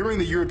 During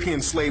the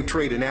European slave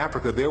trade in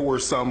Africa, there were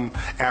some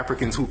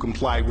Africans who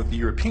complied with the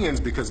Europeans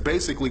because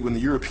basically when the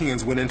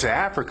Europeans went into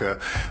Africa,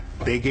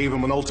 they gave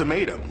them an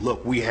ultimatum.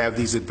 Look, we have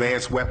these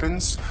advanced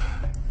weapons.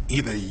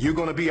 Either you're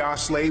going to be our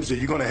slaves or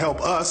you're going to help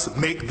us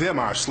make them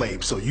our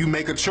slaves. So you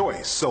make a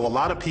choice. So a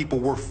lot of people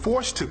were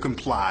forced to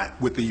comply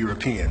with the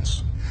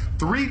Europeans.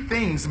 Three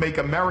things make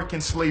American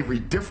slavery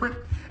different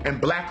and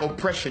black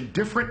oppression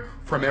different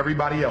from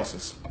everybody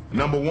else's.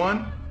 Number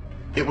one,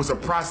 it was a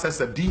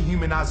process of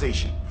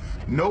dehumanization.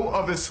 No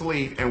other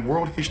slave in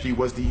world history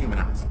was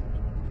dehumanized,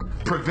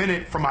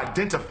 prevented from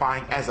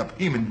identifying as a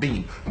human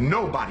being.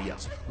 Nobody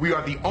else. We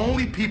are the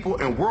only people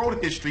in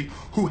world history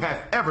who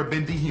have ever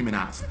been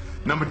dehumanized.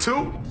 Number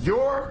two,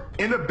 your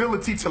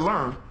inability to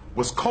learn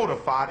was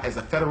codified as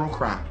a federal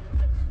crime.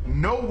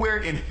 Nowhere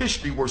in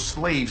history were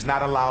slaves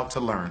not allowed to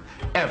learn,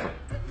 ever.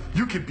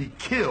 You could be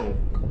killed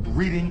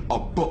reading a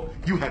book.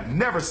 You have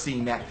never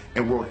seen that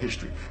in world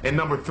history. And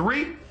number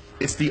three,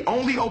 it's the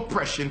only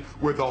oppression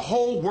where the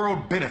whole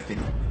world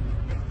benefited.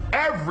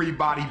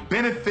 Everybody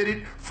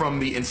benefited from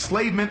the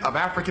enslavement of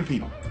African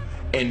people,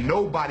 and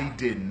nobody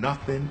did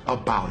nothing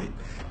about it.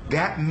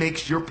 That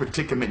makes your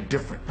predicament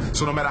different.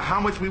 So no matter how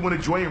much we want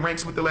to join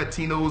ranks with the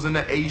Latinos and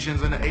the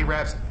Asians and the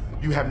Arabs,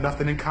 you have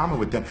nothing in common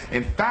with them.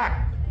 In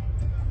fact,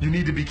 you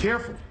need to be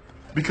careful,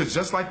 because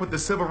just like with the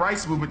civil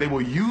rights movement, they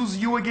will use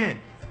you again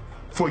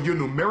for your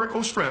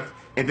numerical strength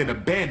and then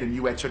abandon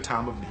you at your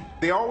time of need.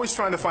 They're always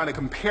trying to find a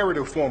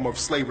comparative form of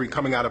slavery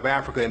coming out of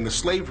Africa, and the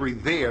slavery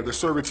there, the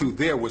servitude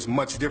there, was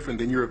much different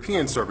than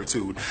European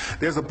servitude.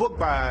 There's a book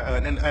by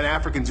an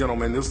African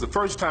gentleman. This was the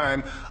first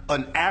time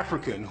an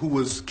African who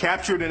was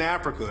captured in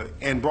Africa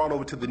and brought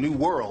over to the New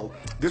World,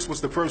 this was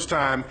the first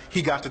time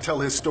he got to tell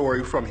his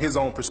story from his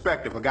own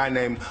perspective. A guy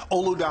named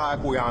Olaudah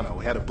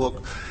Equiano had a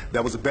book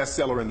that was a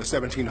bestseller in the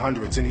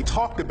 1700s, and he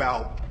talked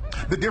about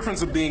the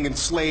difference of being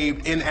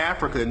enslaved in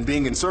Africa and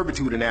being in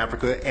servitude in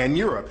Africa and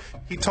Europe.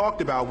 He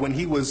talked about when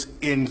he was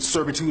in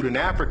servitude in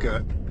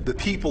Africa, the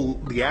people,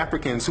 the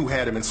Africans who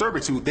had him in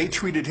servitude, they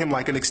treated him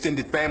like an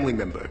extended family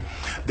member.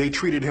 They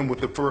treated him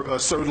with a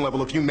certain level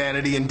of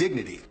humanity and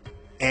dignity.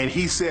 And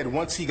he said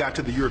once he got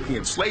to the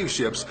European slave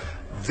ships,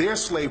 their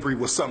slavery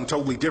was something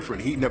totally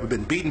different. He'd never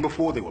been beaten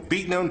before. They were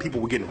beating him.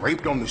 People were getting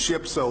raped on the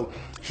ship. So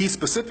he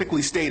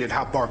specifically stated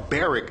how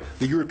barbaric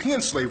the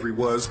European slavery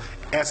was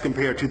as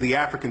compared to the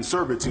African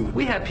servitude.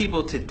 We have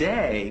people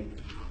today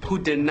who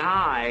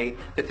deny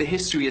that the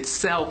history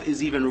itself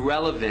is even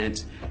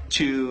relevant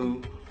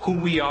to who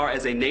we are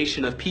as a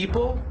nation of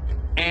people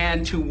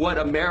and to what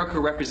America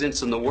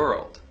represents in the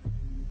world.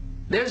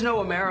 There's no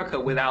America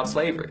without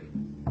slavery.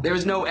 There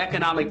is no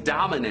economic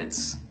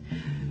dominance.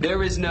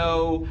 There is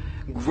no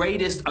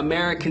greatest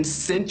American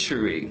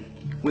century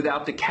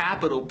without the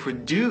capital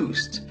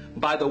produced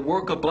by the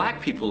work of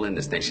black people in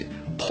this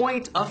nation.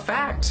 Point of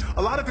fact.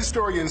 A lot of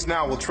historians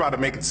now will try to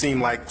make it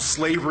seem like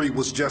slavery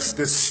was just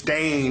this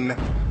stain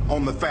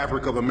on the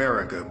fabric of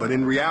America, but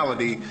in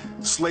reality,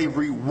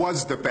 slavery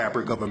was the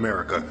fabric of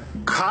America.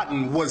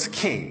 Cotton was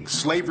king.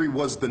 Slavery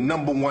was the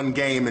 #1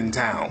 game in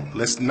town.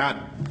 Let's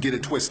not get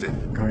it twisted.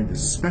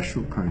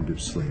 Special kind of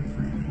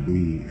slavery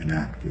we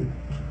enacted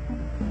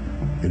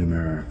in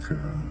America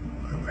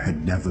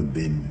had never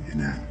been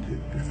enacted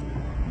before.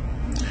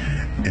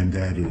 And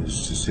that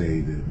is to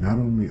say that not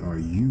only are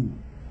you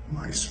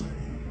my slave,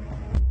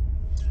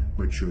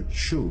 but your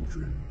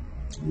children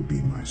will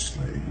be my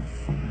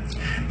slave,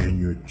 and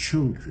your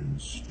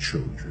children's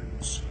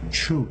children's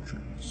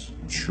children's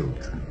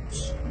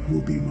children's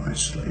will be my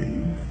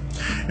slave.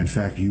 In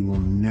fact, you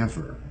will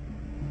never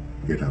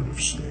get out of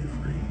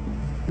slavery,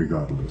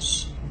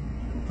 regardless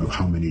of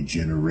how many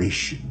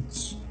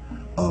generations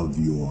of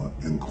your,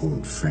 end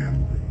quote,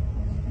 family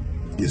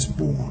is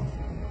born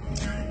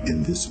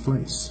in this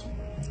place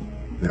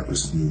that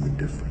was new and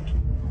different.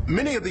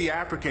 Many of the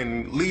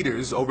African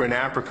leaders over in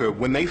Africa,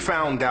 when they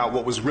found out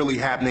what was really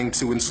happening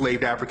to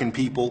enslaved African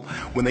people,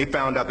 when they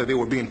found out that they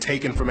were being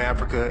taken from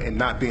Africa and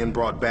not being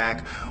brought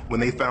back, when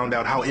they found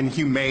out how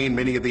inhumane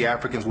many of the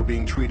Africans were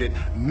being treated,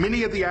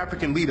 many of the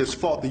African leaders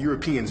fought the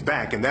Europeans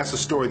back, and that's a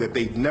story that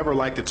they never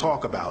like to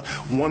talk about.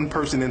 One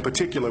person in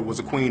particular was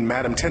a Queen,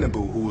 Madame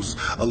Tinubu, who's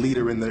a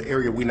leader in the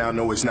area we now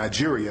know as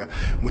Nigeria.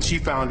 When she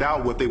found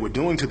out what they were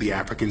doing to the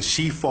Africans,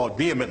 she fought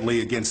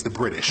vehemently against the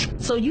British.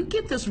 So you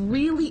get this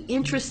really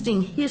interesting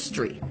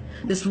history,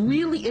 this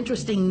really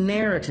interesting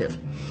narrative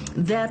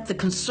that the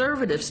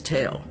conservatives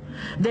tell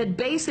that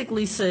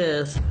basically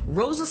says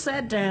Rosa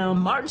sat down,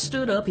 Martin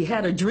stood up, he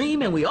had a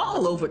dream, and we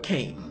all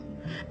overcame.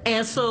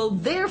 And so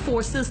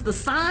therefore, since the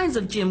signs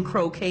of Jim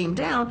Crow came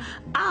down,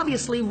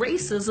 obviously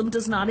racism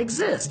does not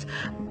exist.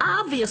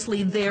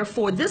 Obviously,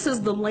 therefore, this is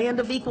the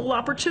land of equal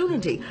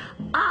opportunity.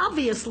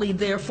 Obviously,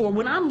 therefore,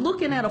 when I'm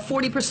looking at a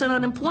 40%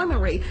 unemployment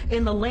rate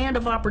in the land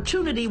of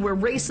opportunity where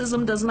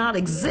racism does not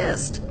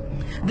exist,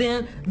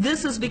 then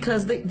this is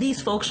because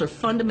these folks are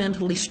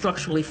fundamentally,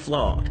 structurally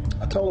flawed.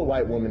 I told a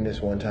white woman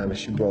this one time and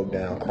she broke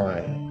down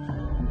crying.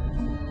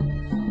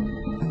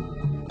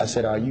 I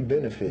said, are you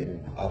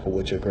benefiting off of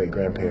what your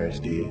great-grandparents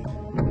did?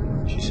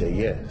 She said,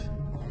 yes.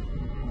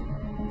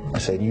 I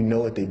said, you know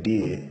what they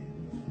did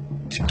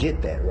to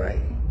get that,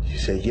 right? She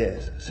said,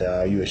 yes. I said,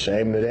 are you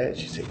ashamed of that?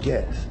 She said,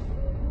 yes.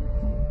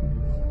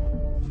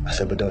 I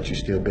said, but don't you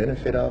still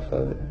benefit off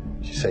of it?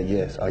 She said,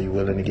 yes. Are you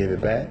willing to give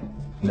it back?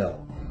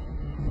 No.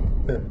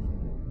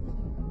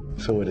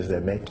 So what does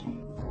that make you?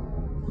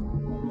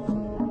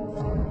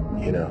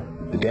 You know,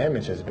 the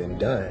damage has been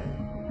done.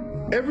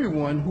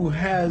 Everyone who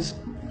has,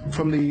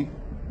 from the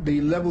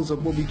levels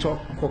of what we talk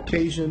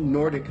Caucasian,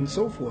 Nordic, and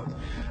so forth,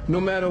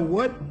 no matter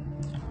what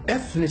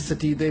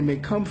ethnicity they may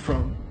come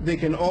from, they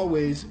can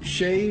always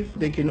shave,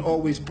 they can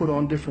always put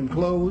on different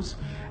clothes,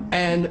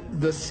 and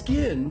the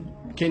skin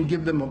can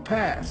give them a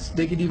pass.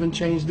 They can even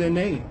change their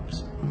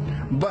names.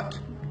 But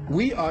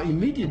we are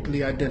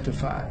immediately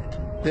identified.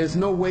 There's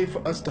no way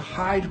for us to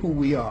hide who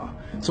we are.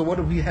 So what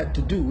have we had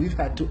to do? We've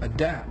had to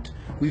adapt.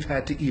 We've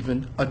had to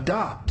even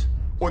adopt.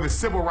 Or the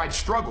civil rights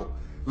struggle.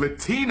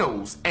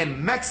 Latinos and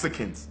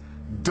Mexicans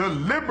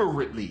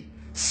deliberately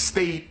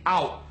stayed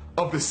out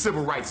of the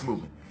civil rights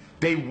movement.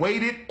 They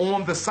waited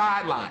on the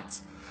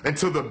sidelines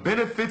until the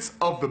benefits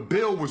of the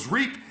bill was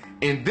reaped,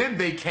 and then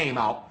they came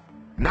out,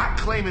 not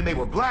claiming they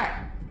were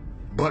black,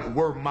 but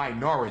were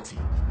minority.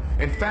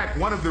 In fact,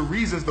 one of the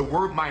reasons the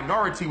word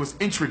minority was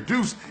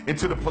introduced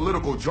into the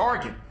political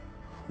jargon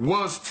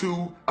was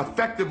to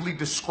effectively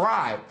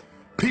describe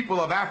people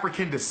of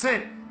African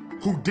descent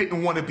who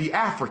didn't want to be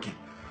African.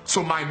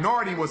 So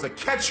minority was a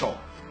catch-all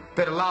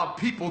that allowed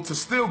people to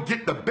still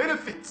get the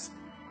benefits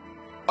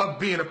of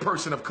being a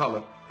person of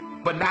color,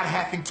 but not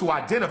having to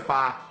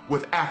identify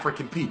with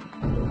African people.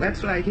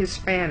 That's like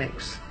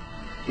Hispanics.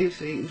 You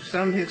see,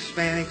 some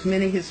Hispanics,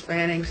 many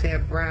Hispanics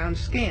have brown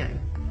skin,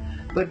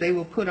 but they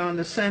will put on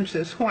the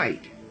census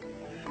white.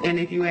 And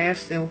if you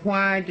ask them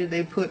why did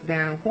they put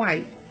down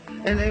white,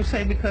 and they'll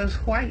say because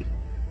white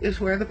is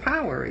where the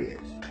power is.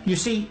 You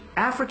see,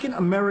 African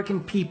American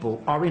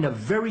people are in a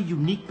very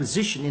unique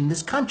position in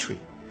this country.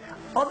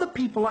 Other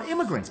people are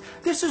immigrants.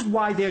 This is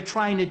why they're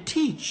trying to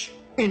teach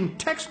in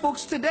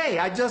textbooks today.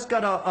 I just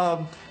got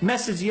a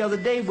message the other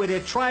day where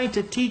they're trying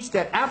to teach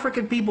that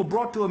African people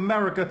brought to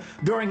America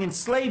during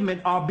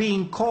enslavement are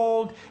being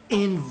called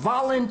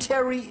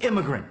involuntary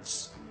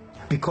immigrants.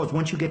 Because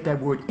once you get that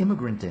word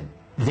immigrant in,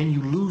 then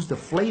you lose the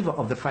flavor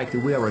of the fact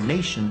that we are a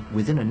nation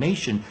within a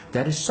nation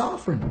that is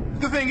sovereign.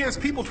 The thing is,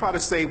 people try to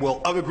say,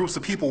 well, other groups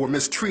of people were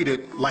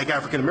mistreated like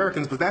African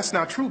Americans, but that's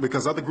not true,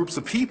 because other groups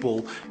of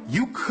people,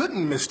 you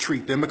couldn't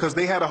mistreat them because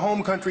they had a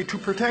home country to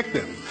protect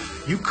them.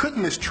 You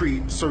couldn't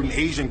mistreat certain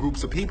Asian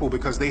groups of people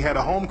because they had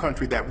a home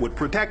country that would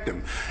protect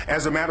them.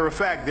 As a matter of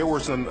fact, there were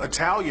some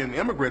Italian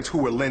immigrants who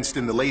were lynched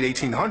in the late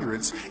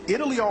 1800s.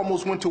 Italy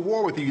almost went to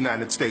war with the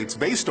United States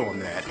based on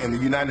that, and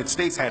the United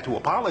States had to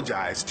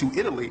apologize to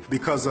Italy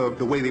because of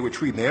the way they were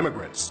treating the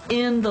immigrants.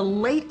 In the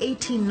late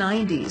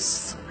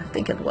 1890s, I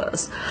think it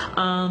was,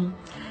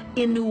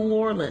 in New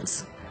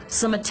Orleans,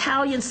 some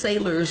Italian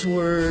sailors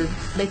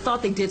they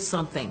thought they did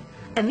something,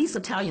 and these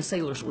Italian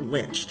sailors were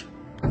lynched.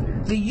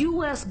 The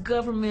U.S.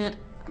 government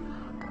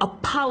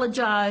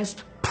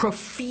apologized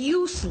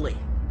profusely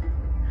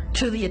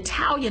to the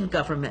Italian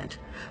government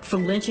for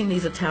lynching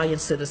these Italian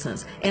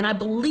citizens, and I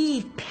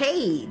believe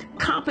paid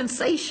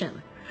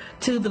compensation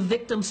to the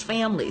victims'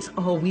 families.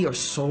 Oh, we are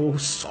so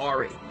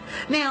sorry.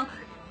 Now,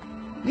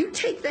 you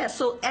take that,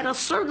 so at a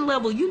certain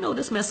level, you know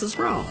this mess is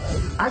wrong.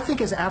 I think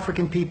as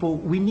African people,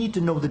 we need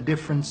to know the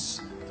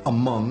difference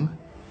among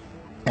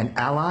an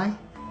ally,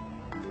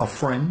 a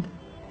friend,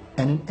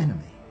 and an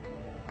enemy.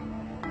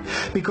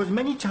 Because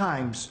many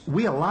times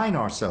we align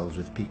ourselves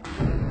with people.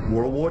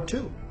 World War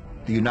II,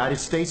 the United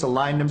States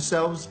aligned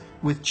themselves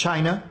with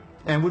China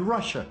and with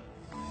Russia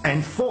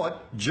and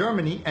fought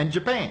Germany and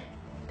Japan.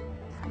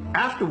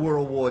 After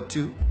World War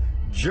II,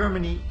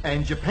 Germany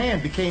and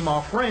Japan became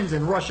our friends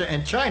and Russia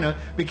and China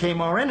became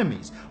our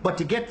enemies. But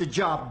to get the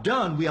job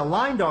done, we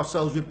aligned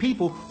ourselves with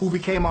people who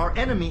became our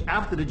enemy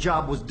after the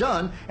job was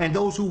done, and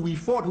those who we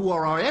fought who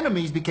are our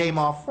enemies became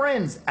our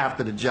friends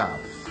after the job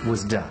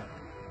was done.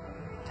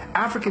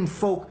 African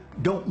folk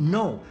don't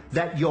know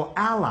that your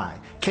ally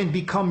can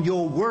become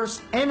your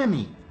worst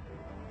enemy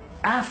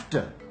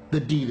after the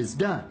deed is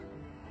done.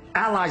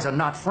 Allies are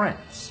not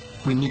friends.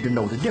 We need to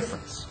know the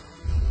difference.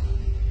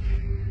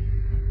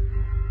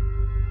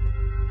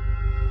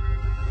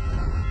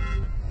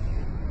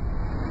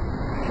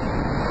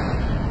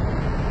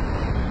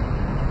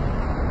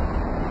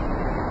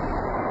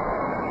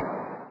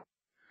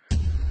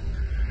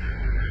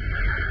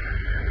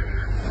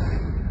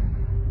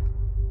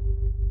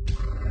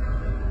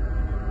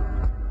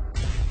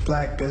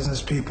 Black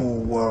business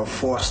people were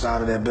forced out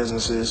of their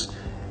businesses,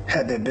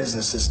 had their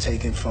businesses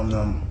taken from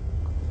them,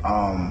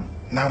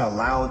 not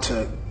allowed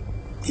to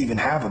even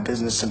have a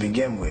business to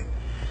begin with.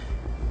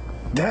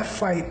 That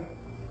fight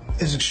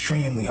is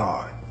extremely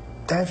hard.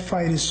 That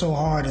fight is so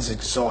hard, it's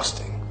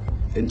exhausting.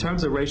 In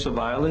terms of racial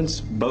violence,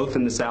 both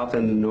in the South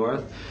and the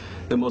North,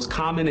 the most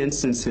common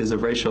instances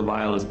of racial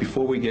violence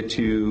before we get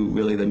to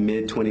really the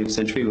mid-20th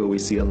century, where we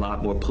see a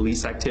lot more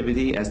police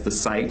activity as the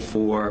site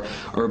for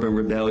urban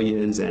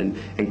rebellions and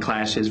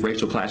clashes,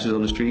 racial clashes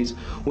on the streets,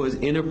 was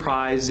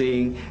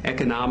enterprising,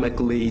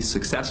 economically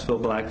successful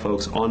black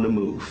folks on the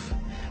move.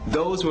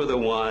 Those were the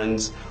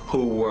ones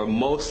who were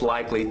most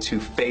likely to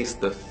face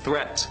the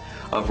threat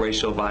of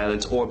racial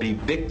violence or be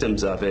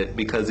victims of it,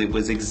 because it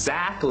was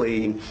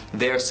exactly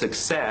their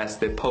success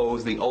that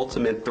posed the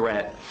ultimate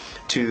threat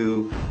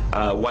to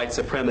white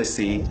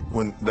supremacy.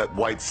 When that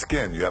white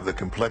skin, you have the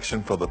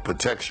complexion for the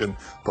protection,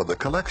 for the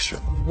collection.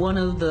 One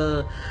of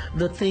the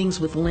things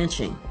with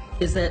lynching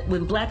is that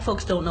when black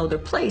folks don't know their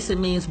place, it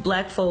means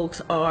black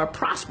folks are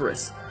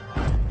prosperous.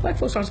 Black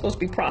folks aren't supposed to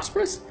be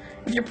prosperous.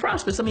 If you're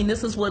prosperous, I mean,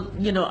 this is what,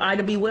 you know,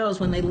 Ida B. Wells,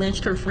 when they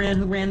lynched her friend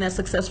who ran that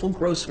successful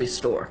grocery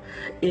store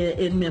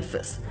in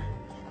Memphis.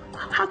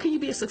 How can you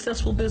be a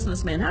successful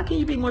businessman? How can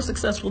you be more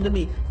successful than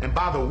me? And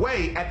by the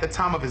way, at the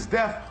time of his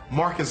death,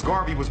 Marcus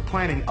Garvey was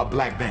planning a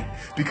black bank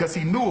because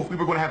he knew if we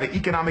were going to have an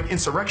economic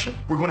insurrection,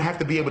 we're going to have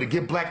to be able to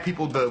give black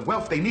people the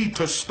wealth they need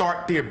to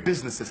start their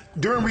businesses.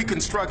 During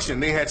Reconstruction,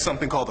 they had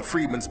something called the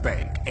Freedmen's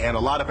Bank, and a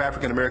lot of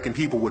African-American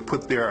people would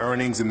put their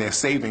earnings and their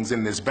savings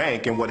in this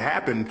bank, and what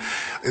happened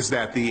is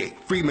that the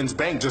Freedmen's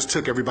Bank just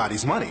took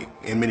everybody's money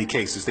in many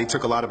cases. They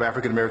took a lot of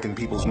African-American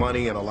people's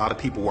money, and a lot of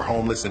people were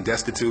homeless and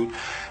destitute.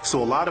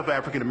 So a lot of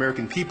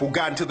African-American people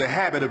got into the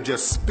habit of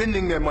just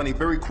spending their money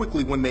very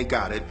quickly when they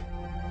got it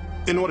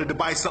in order to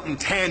buy something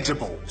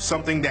tangible,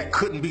 something that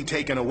couldn't be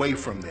taken away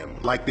from them,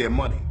 like their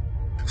money.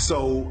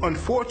 So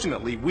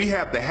unfortunately, we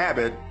have the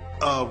habit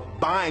of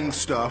buying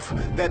stuff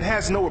that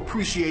has no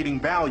appreciating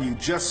value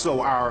just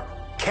so our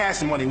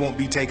cash money won't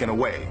be taken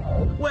away.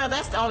 Well,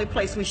 that's the only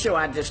place we show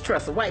our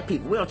distrust of white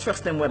people. We don't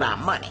trust them with our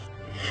money,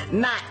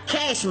 not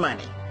cash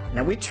money.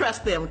 Now, we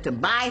trust them to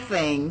buy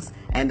things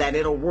and that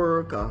it'll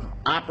work or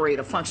operate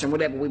or function,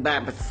 whatever we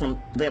buy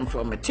from them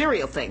for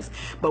material things.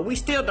 But we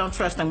still don't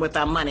trust them with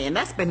our money, and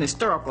that's been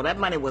historical. That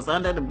money was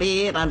under the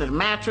bed, under the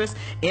mattress,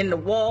 in the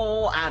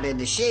wall, out in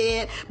the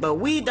shed. But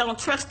we don't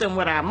trust them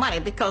with our money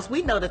because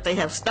we know that they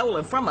have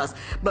stolen from us,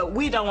 but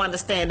we don't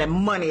understand that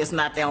money is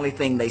not the only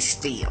thing they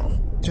steal.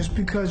 Just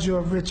because you're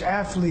a rich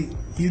athlete,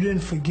 you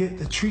didn't forget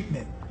the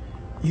treatment.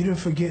 You didn't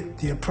forget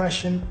the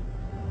oppression.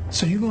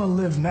 So you're gonna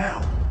live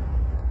now.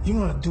 You're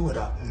gonna do it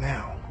up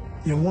now.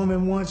 Your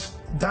woman wants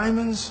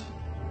diamonds,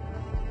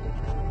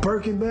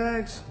 Birkin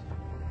bags,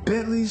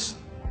 Bentleys,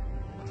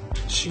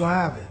 she gonna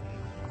have it.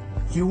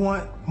 You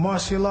want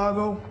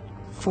Murcielago,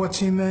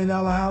 $14 million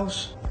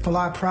house,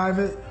 fly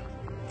private,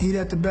 eat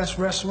at the best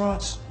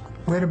restaurants,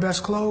 wear the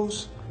best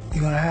clothes,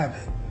 you're gonna have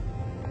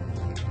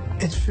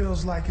it. It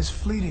feels like it's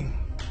fleeting,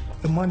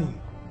 the money.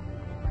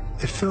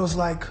 It feels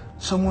like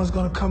someone's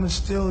gonna come and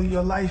steal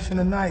your life in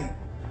the night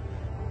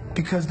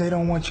because they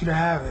don't want you to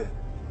have it.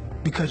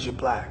 Because you're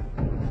black.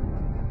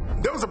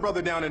 There was a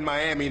brother down in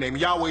Miami named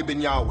Yahweh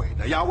Ben Yahweh.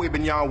 Now, Yahweh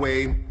Ben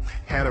Yahweh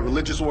had a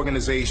religious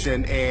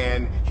organization,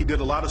 and he did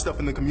a lot of stuff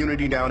in the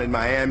community down in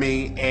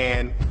Miami,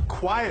 and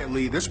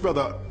quietly, this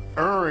brother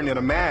earned and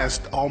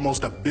amassed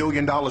almost $1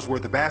 billion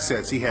worth of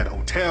assets. He had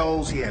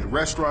hotels, he had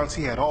restaurants,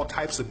 he had all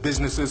types of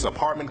businesses,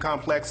 apartment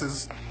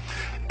complexes.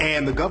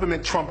 And the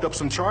government trumped up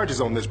some charges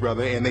on this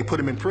brother, and they put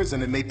him in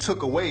prison, and they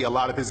took away a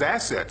lot of his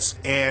assets.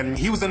 And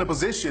he was in a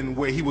position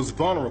where he was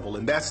vulnerable,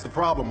 and that's the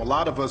problem. A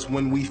lot of us,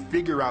 when we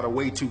figure out a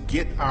way to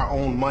get our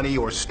own money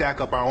or stack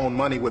up our own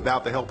money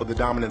without the help of the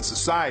dominant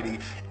society,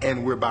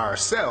 and we're by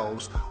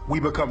ourselves,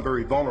 we become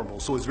very vulnerable.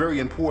 So it's very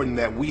important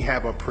that we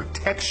have a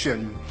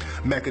protection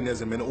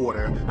mechanism in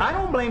order. I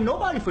don't blame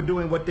nobody for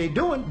doing what they're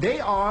doing. They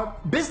are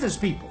business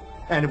people.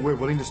 And if we're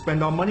willing to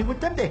spend our money with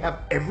them, they have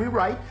every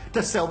right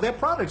to sell their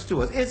products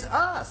to us. It's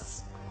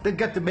us that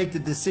got to make the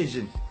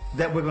decision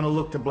that we're going to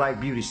look to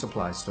black beauty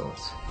supply stores,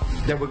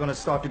 that we're going to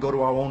start to go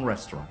to our own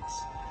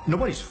restaurants.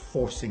 Nobody's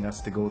forcing us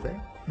to go there.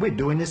 We're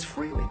doing this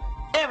freely.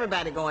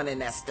 Everybody going in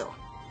that store.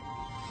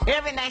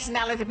 Every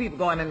nationality of people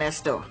going in that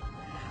store.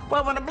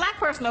 Well, when a black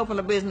person open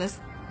a business,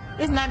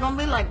 it's not going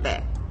to be like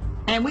that.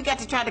 And we got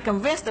to try to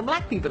convince the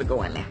black people to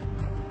go in there.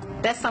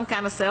 That's some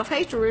kind of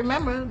self-hatred.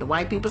 Remember, the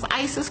white people's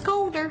ice is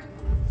colder.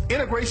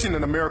 Integration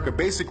in America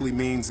basically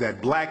means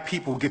that black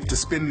people get to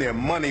spend their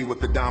money with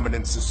the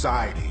dominant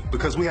society.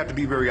 Because we have to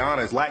be very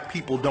honest, black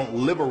people don't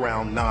live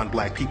around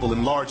non-black people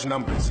in large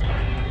numbers.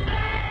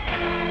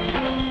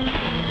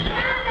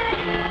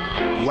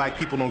 Black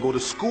people don't go to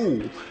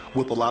school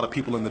with a lot of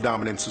people in the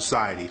dominant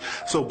society.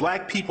 So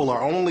black people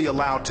are only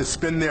allowed to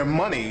spend their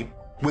money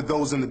with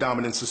those in the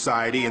dominant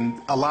society, and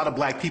a lot of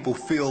black people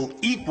feel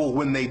equal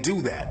when they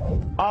do that.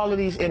 All of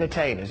these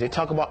entertainers, they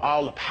talk about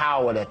all the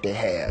power that they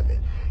have.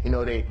 You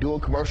know, they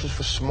doing commercials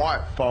for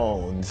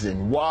smartphones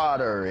and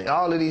water and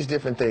all of these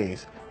different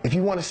things. If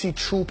you want to see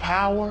true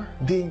power,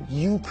 then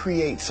you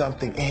create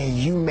something and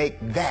you make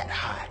that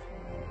hot.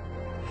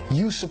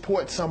 You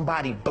support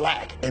somebody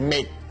black and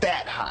make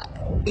that hot.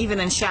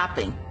 Even in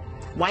shopping,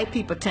 white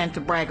people tend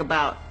to brag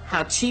about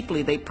how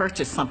cheaply they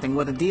purchased something,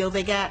 what a deal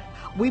they got.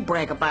 We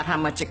brag about how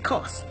much it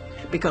costs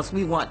because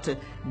we want to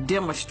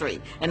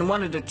demonstrate. And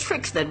one of the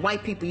tricks that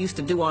white people used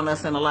to do on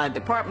us in a lot of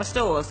department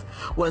stores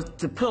was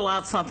to pull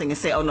out something and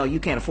say, oh no,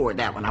 you can't afford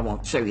that one, I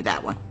won't show you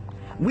that one.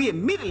 We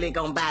immediately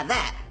gonna buy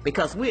that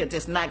because we're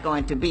just not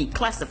going to be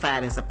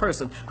classified as a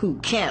person who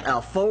can't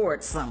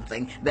afford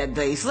something that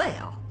they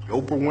sell.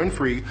 Oprah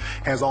Winfrey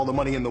has all the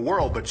money in the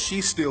world, but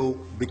she still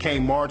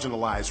became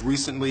marginalized.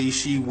 Recently,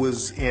 she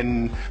was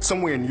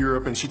somewhere in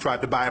Europe, and she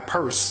tried to buy a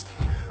purse,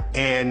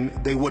 and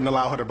they wouldn't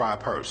allow her to buy a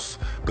purse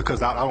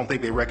because I don't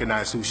think they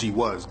recognized who she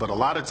was. But a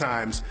lot of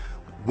times,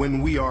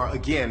 when we are,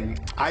 again,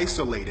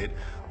 isolated,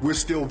 we're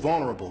still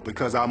vulnerable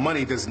because our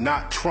money does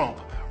not trump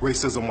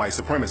racism, white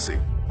supremacy.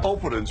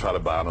 Oprah didn't try to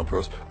buy no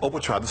purse.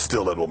 Oprah tried to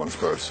steal that woman's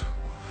purse.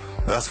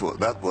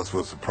 That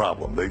was the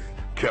problem. They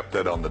kept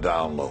that on the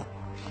down low,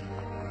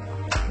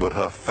 with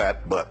her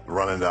fat butt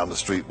running down the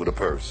street with a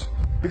purse.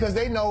 Because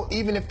they know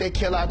even if they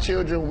kill our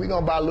children, we're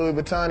going to buy Louis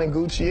Vuitton and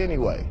Gucci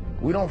anyway.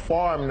 We don't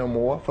farm no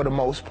more, for the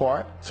most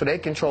part, so they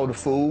control the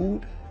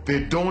food.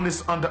 They're doing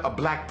this under a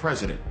black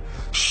president,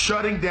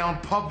 shutting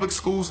down public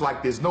schools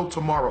like there's no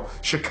tomorrow.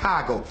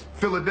 Chicago,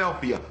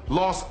 Philadelphia,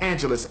 Los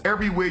Angeles,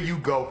 everywhere you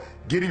go,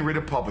 getting rid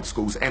of public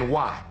schools. And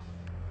why?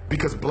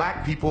 Because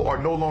black people are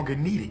no longer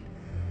needed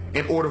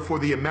in order for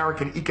the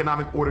American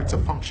economic order to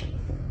function.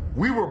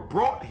 We were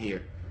brought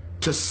here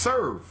to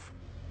serve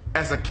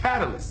as a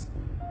catalyst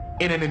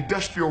in an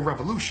industrial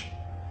revolution,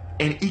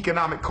 an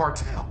economic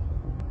cartel.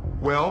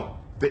 Well,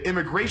 the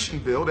immigration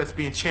bill that's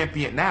being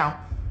championed now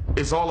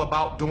is all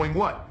about doing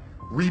what?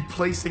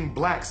 Replacing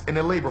blacks in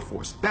the labor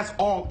force. That's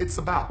all it's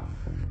about.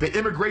 The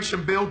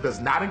immigration bill does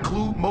not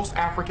include most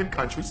African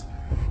countries.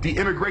 The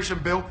immigration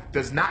bill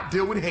does not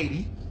deal with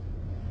Haiti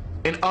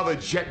and other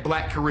jet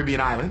black Caribbean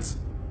islands.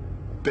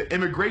 The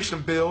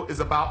immigration bill is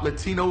about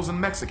Latinos and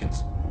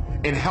Mexicans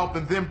and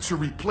helping them to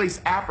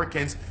replace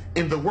Africans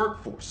in the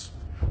workforce,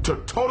 to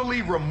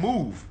totally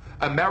remove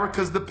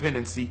America's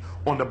dependency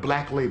on the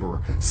black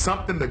laborer,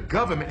 something the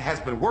government has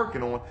been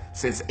working on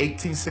since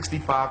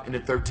 1865 in the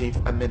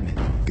 13th Amendment.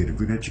 Get a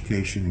good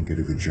education and get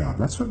a good job.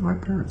 That's what my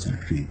parents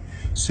actually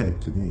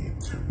said to me.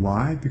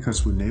 Why?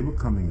 Because when they were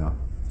coming up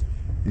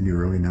in the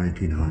early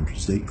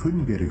 1900s, they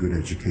couldn't get a good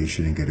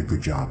education and get a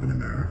good job in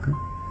America.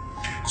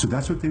 So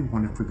that's what they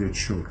wanted for their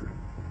children.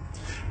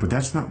 But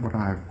that's not what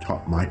I've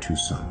taught my two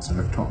sons.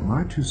 I've taught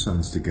my two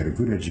sons to get a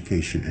good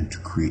education and to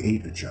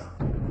create a job.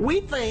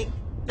 We think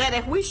that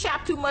if we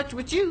shop too much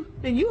with you,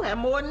 then you have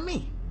more than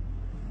me.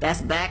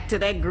 That's back to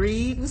that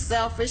greed and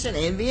selfish and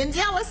envy and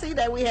jealousy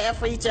that we have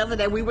for each other,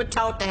 that we were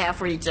taught to have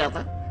for each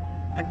other.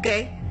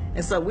 Okay?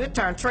 And so we'll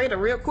turn traitor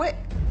real quick.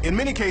 In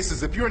many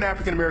cases, if you're an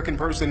African-American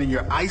person and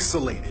you're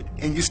isolated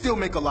and you still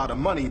make a lot of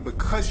money,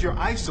 because you're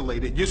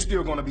isolated, you're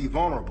still going to be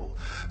vulnerable.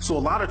 So a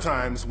lot of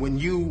times when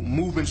you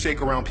move and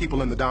shake around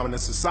people in the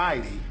dominant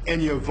society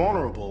and you're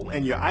vulnerable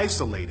and you're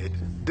isolated,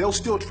 they'll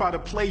still try to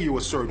play you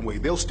a certain way.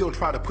 They'll still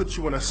try to put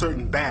you in a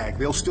certain bag.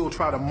 They'll still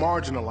try to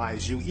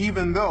marginalize you,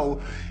 even though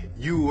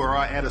you are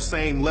at a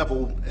same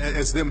level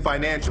as them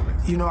financially.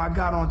 You know, I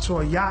got onto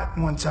a yacht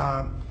one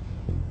time,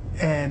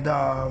 and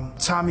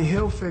Tommy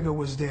Hilfiger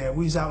was there.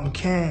 We was out in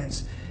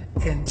Cannes,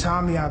 and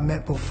Tommy I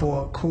met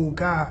before, a cool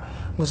guy,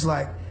 was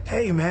like,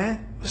 "Hey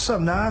man, what's up,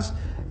 Nas?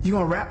 You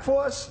gonna rap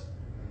for us?"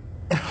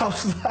 And I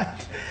was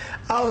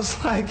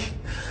like,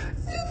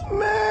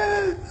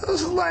 man,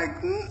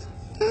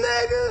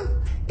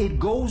 nigga. It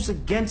goes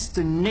against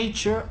the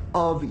nature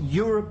of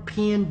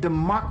European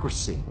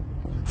democracy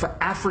for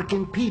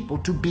African people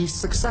to be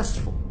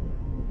successful.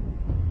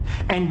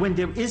 And when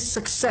there is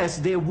success,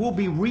 there will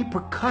be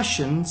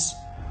repercussions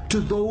to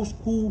those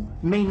who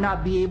may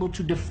not be able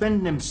to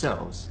defend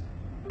themselves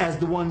as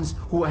the ones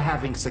who are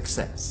having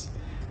success.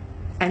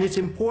 And it's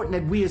important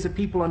that we as a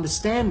people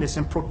understand this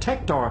and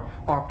protect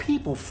our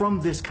people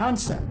from this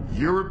concept.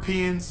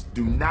 Europeans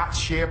do not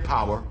share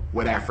power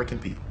with African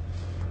people.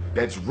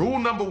 That's rule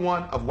number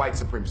one of white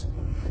supremacy.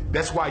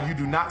 That's why you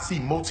do not see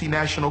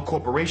multinational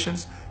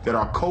corporations that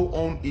are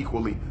co-owned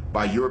equally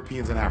by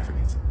Europeans and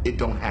Africans. It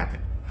don't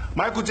happen.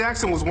 Michael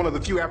Jackson was one of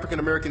the few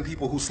African-American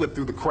people who slipped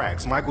through the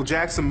cracks. Michael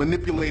Jackson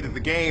manipulated the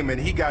game, and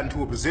he got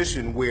into a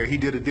position where he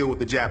did a deal with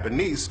the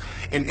Japanese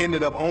and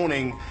ended up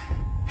owning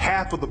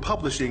half of the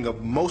publishing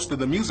of most of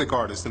the music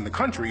artists in the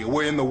country,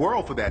 or in the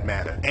world for that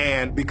matter.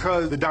 And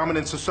because the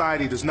dominant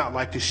society does not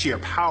like to share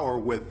power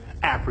with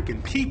African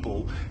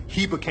people,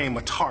 he became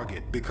a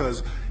target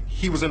because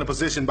he was in a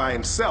position by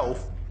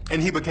himself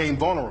and he became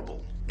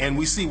vulnerable. And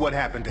we see what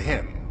happened to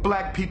him.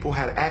 Black people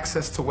had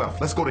access to wealth.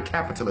 Let's go to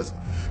capitalism.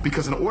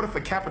 Because in order for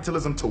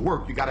capitalism to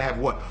work, you gotta have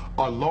what?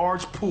 A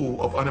large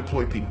pool of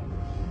unemployed people.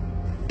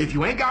 If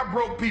you ain't got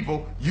broke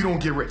people, you don't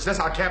get rich. That's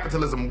how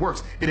capitalism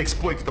works. It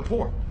exploits the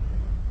poor.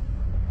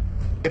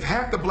 If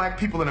half the black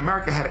people in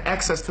America had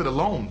access to the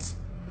loans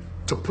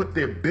to put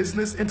their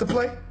business into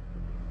play,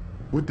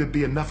 would there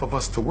be enough of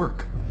us to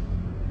work?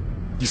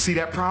 You see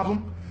that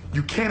problem?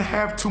 You can't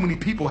have too many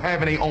people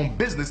having their own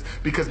business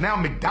because now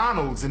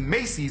McDonald's and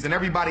Macy's and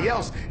everybody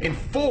else and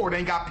Ford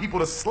ain't got people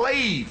to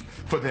slave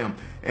for them.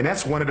 And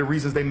that's one of the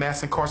reasons they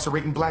mass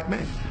incarcerating black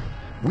men.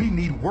 We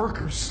need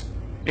workers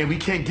and we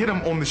can't get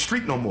them on the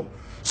street no more.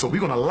 So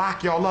we're gonna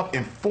lock y'all up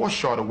and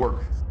force y'all to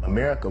work.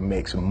 America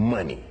makes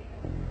money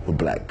with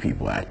black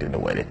people acting the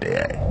way that they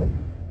act.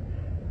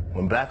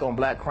 When black on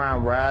black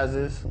crime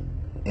rises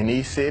in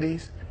these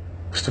cities,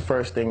 what's the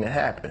first thing that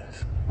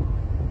happens?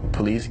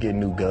 Police get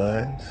new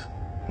guns,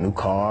 new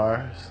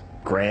cars,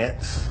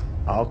 grants,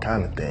 all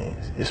kind of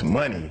things. It's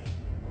money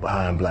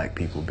behind black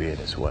people being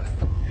this way.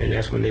 And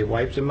that's when they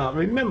wiped them out.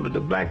 Remember, the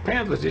Black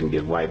Panthers didn't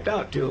get wiped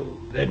out till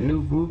that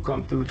new group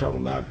come through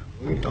talking about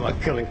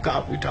killing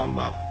cops. We talking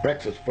about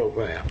breakfast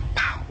program.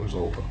 Pow, it was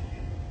over.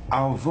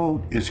 Our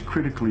vote is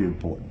critically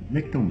important.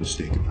 Make no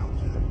mistake about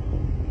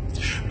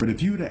that. But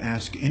if you were to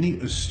ask any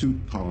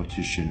astute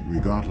politician,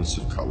 regardless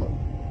of color,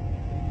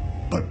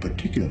 but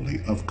particularly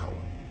of color,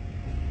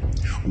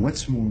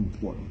 What's more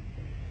important,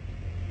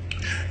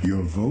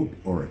 your vote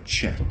or a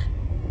check?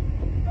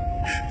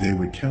 They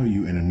would tell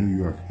you in a New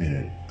York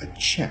Minute, a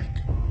check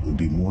would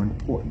be more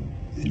important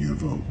than your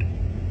vote.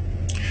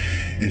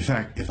 In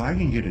fact, if I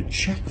can get a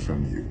check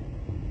from you,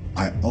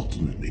 I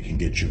ultimately can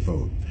get your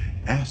vote.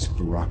 Ask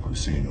Barack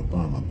Hussein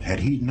Obama, had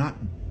he not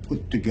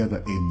put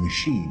together a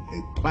machine,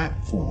 a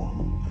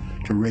platform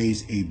to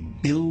raise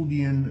 $1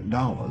 billion,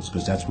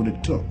 because that's what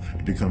it took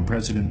to become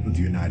president of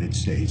the United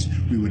States,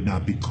 we would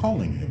not be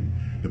calling him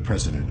the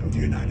president of the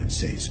United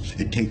States.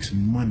 It takes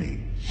money.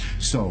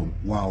 So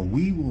while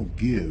we will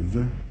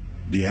give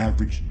the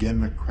average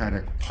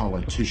Democratic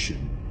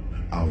politician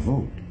our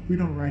vote, we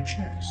don't write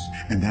checks.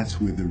 And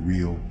that's where the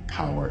real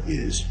power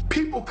is.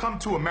 People come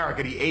to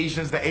America, the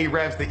Asians, the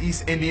Arabs, the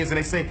East Indians, and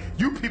they say,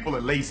 you people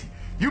are lazy.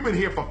 You've been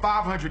here for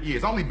 500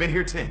 years. I've only been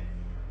here 10.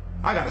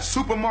 I got a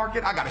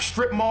supermarket, I got a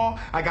strip mall,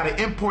 I got an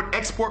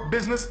import-export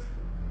business.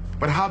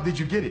 But how did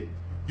you get it?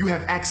 You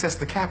have access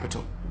to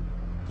capital.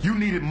 You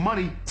needed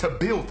money to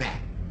build that.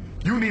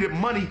 You needed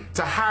money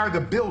to hire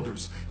the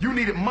builders. You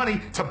needed money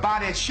to buy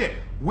that ship.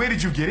 Where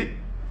did you get it?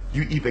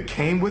 You either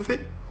came with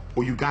it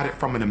or you got it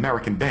from an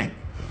American bank.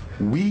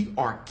 We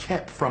are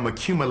kept from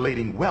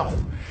accumulating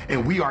wealth,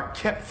 and we are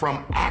kept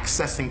from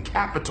accessing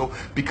capital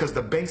because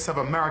the banks of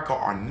America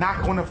are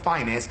not going to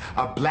finance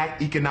a black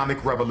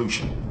economic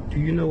revolution. Do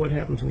you know what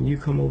happens when you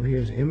come over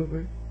here as an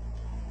immigrant?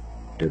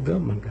 The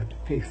government got to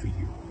pay for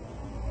you.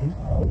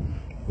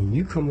 When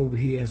you come over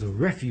here as a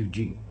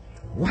refugee,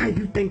 why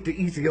do you think the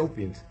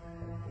Ethiopians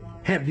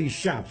have these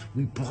shops?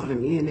 We brought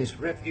them in as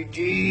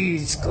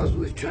refugees because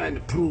we're trying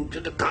to prove to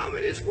the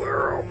communist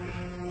world.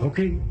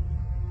 Okay?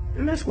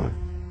 And that's why.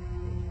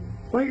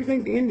 Why do you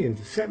think the Indians,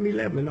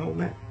 7-Eleven and all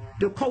that?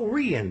 The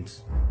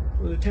Koreans,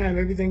 for the time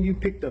everything you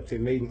picked up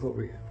said made in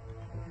Korea.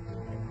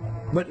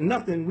 But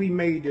nothing we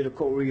made did a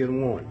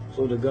Korean want,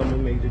 so the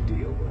government made a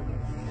deal with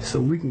it.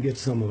 So we can get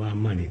some of our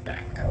money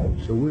back.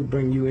 So we'll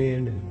bring you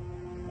in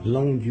and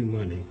loan you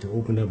money to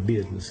open up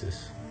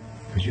businesses,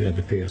 because you have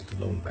to pay us the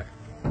loan back.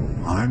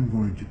 I'm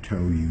going to tell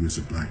you as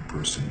a black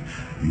person,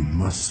 you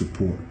must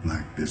support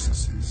black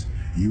businesses.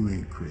 You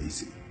ain't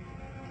crazy.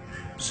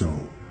 So,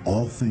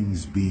 all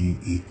things being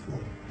equal,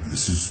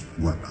 this is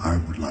what I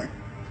would like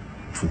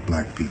for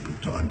black people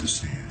to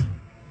understand.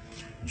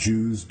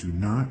 Jews do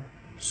not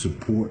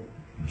support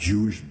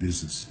Jewish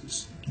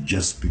businesses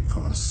just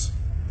because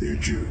they're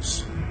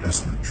Jews.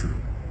 That's not true.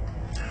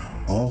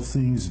 All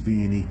things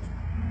being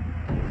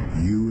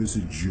equal, you as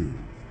a Jew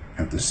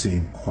have the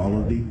same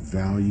quality,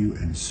 value,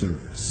 and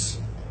service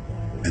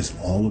as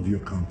all of your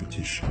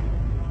competition.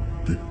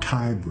 The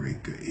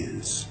tiebreaker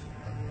is,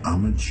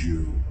 I'm a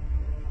Jew,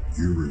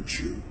 you're a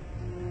Jew.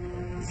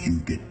 You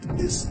get the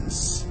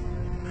business.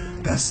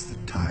 That's the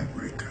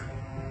tiebreaker.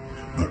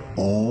 But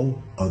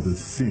all other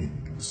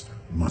things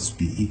must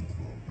be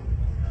equal.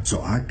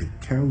 So I could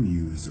tell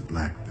you as a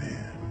black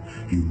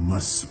man, you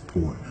must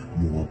support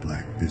more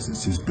black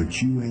businesses,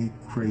 but you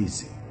ain't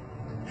crazy.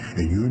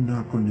 And you're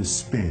not going to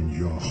spend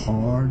your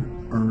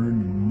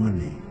hard-earned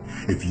money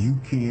if you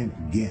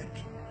can't get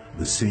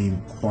the same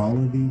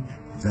quality,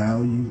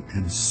 value,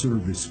 and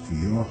service for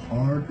your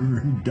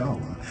hard-earned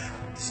dollar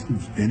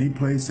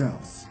anyplace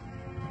else,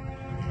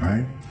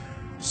 right?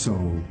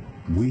 So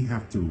we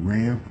have to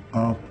ramp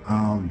up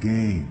our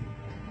game.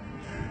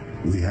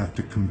 We have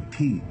to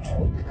compete.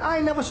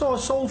 I never saw a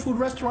soul food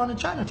restaurant in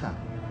Chinatown.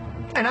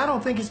 And I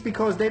don't think it's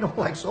because they don't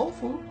like soul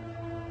food.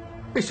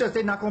 It's just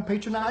they're not going to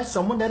patronize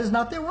someone that is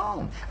not their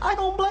own. I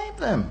don't blame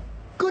them.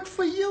 Good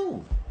for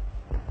you.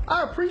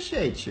 I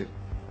appreciate you.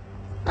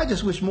 I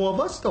just wish more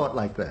of us thought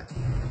like that.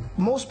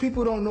 Most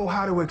people don't know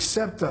how to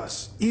accept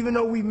us, even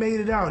though we made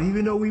it out,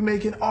 even though we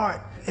making art,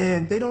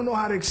 and they don't know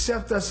how to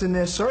accept us in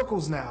their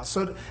circles now.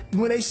 So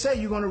when they say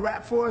you're going to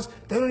rap for us,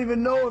 they don't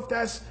even know if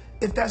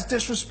that's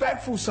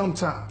disrespectful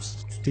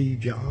sometimes. Steve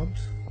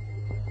Jobs,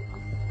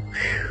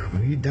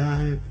 when he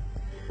died,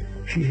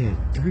 he had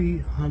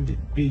 $300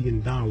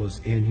 billion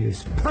in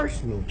his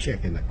personal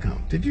checking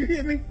account. Did you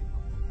hear me?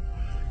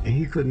 And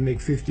he couldn't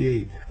make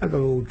 58. I got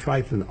an old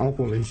trifling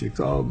uncle in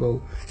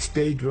Chicago,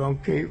 stay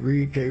drunk, can't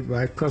read, can't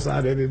write, cuss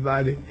out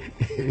everybody,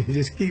 and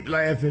just keep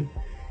laughing.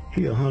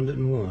 He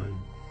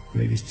 101.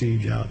 Maybe Steve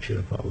Jobs should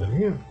have followed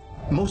him.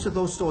 Most of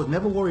those stores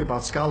never worry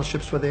about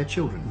scholarships for their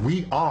children.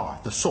 We are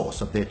the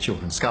source of their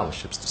children's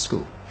scholarships to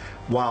school.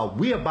 While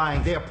we are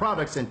buying their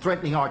products and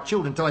threatening our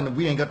children, telling them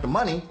we ain't got the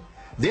money,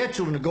 their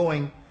children are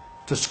going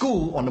to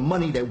school on the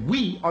money that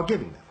we are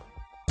giving them.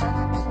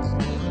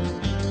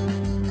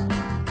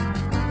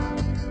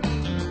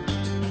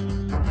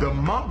 The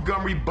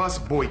Montgomery bus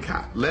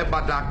boycott, led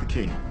by Dr.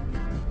 King,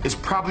 is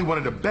probably one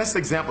of the best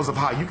examples of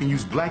how you can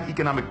use black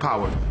economic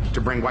power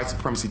to bring white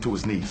supremacy to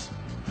its knees.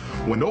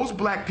 When those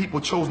black people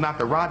chose not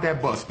to ride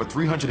that bus for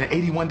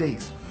 381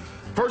 days,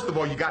 first of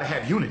all, you gotta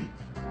have unity.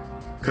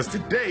 Because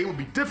today it would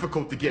be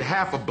difficult to get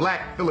half of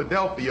black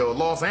Philadelphia or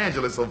Los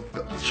Angeles or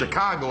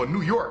Chicago or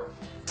New York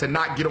to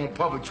not get on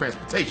public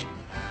transportation.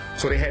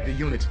 So they had the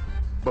unity.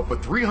 But for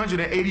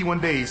 381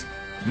 days,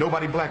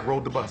 nobody black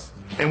rode the bus.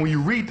 And when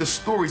you read the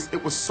stories,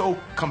 it was so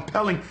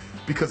compelling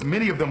because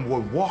many of them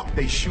would walk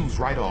their shoes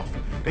right off.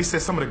 They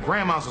said some of the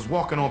grandmas was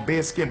walking on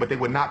bare skin, but they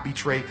would not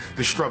betray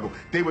the struggle.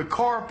 They would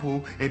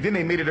carpool, and then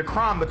they made it a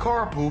crime to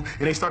carpool,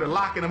 and they started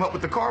locking them up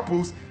with the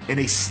carpools, and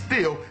they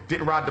still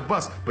didn't ride the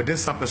bus. But then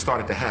something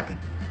started to happen.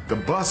 The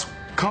bus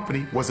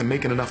company wasn't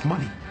making enough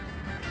money,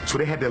 so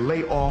they had to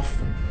lay off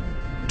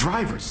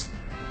drivers.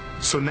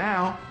 So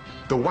now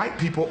the white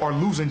people are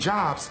losing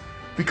jobs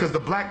because the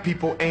black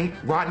people ain't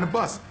riding the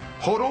bus.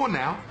 Hold on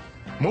now.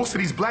 Most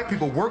of these black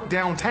people work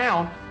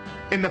downtown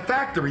in the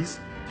factories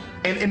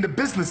and in the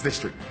business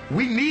district.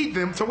 We need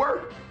them to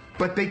work,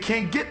 but they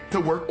can't get to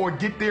work or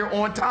get there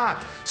on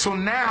time. So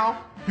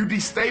now you're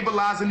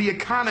destabilizing the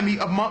economy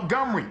of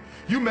Montgomery.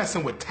 You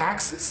messing with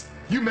taxes,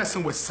 you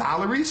messing with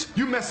salaries,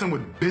 you messing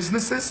with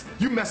businesses,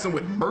 you messing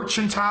with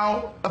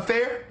mercantile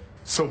affair.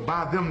 So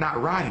by them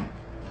not riding,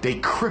 they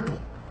cripple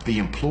the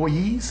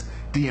employees,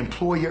 the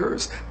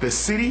employers, the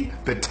city,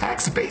 the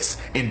tax base,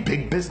 and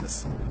big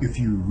business. If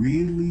you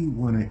really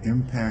want to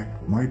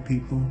impact white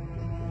people,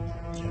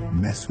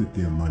 mess with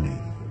their money.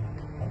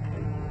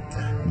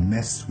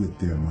 Mess with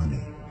their money.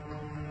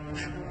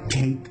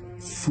 Take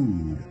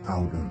food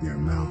out of their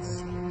mouth.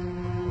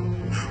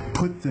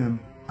 Put them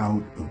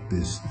out of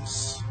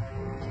business.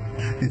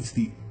 It's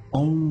the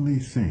only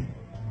thing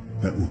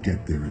that will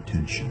get their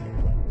attention.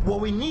 What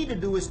we need to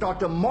do is start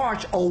to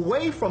march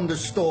away from the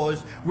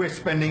stores we're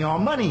spending our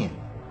money in.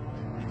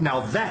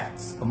 Now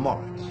that's a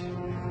march.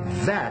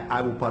 That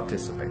I will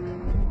participate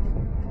in.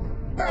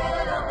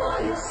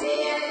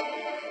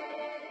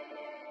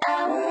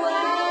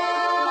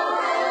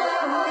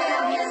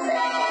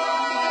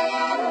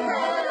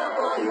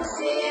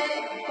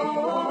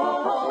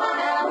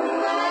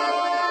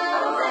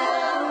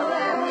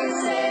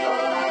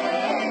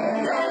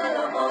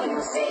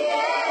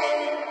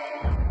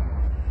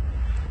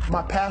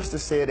 My pastor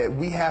said that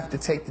we have to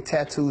take the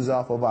tattoos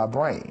off of our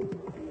brain.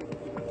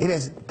 It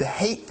is, the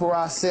hate for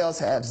ourselves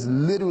has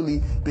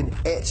literally been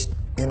etched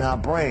in our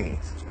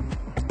brains.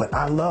 But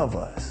I love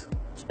us.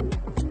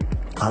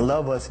 I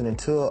love us, and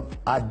until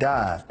I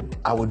die,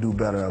 I will do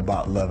better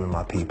about loving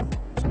my people.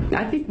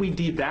 I think we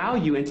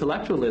devalue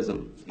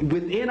intellectualism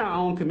within our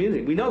own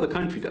community. We know the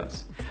country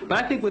does.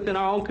 But I think within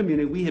our own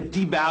community, we have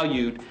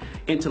devalued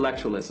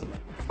intellectualism.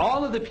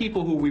 All of the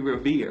people who we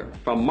revere,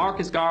 from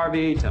Marcus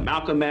Garvey to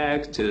Malcolm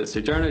X to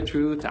Sojourner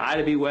Truth to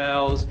Ida B.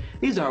 Wells,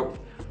 these are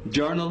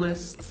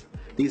journalists,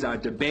 these are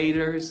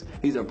debaters,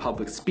 these are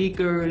public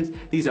speakers,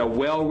 these are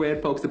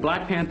well-read folks. The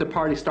Black Panther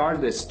Party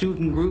started as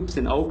student groups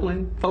in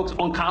Oakland, folks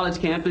on college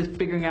campus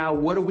figuring out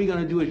what are we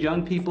going to do as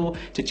young people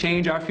to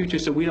change our future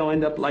so we don't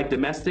end up like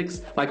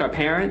domestics, like our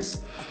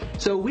parents.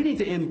 So we need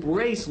to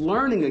embrace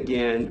learning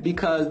again,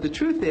 because the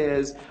truth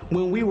is,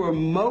 when we were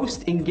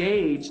most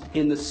engaged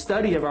in the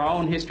study of our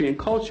own history and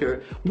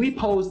culture, we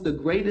posed the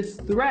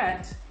greatest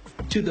threat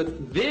to the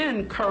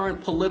then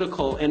current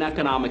political and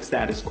economic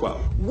status quo.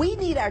 We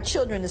need our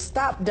children to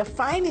stop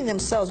defining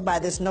themselves by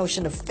this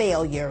notion of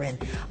failure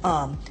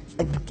and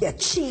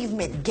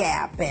achievement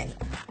gap and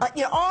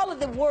all of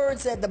the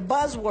words, that the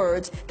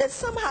buzzwords that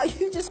somehow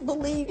you just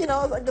believe,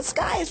 like the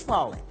sky is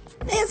falling.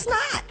 It's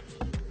not.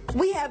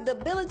 We have the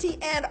ability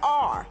and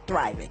are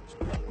thriving.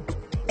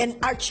 And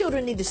our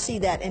children need to see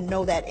that and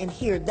know that and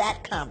hear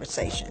that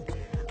conversation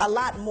a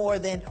lot more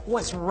than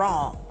what's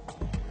wrong.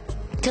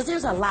 Because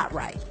there's a lot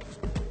right.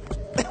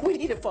 We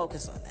need to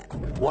focus on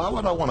that. Why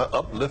would I want to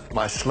uplift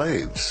my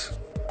slaves?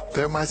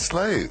 They're my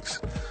slaves.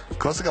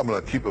 Because I'm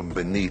going to keep them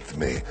beneath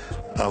me.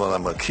 I'm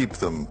going to keep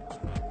them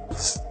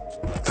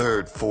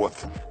third,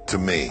 fourth to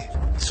me.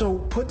 So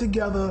put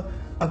together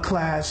a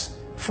class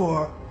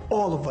for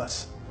all of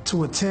us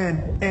to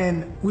attend,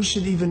 and we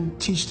should even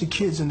teach the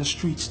kids in the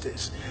streets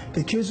this.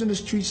 The kids in the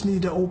streets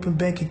need to open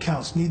bank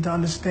accounts, need to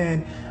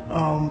understand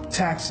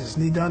taxes,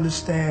 need to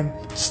understand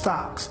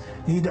stocks,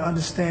 need to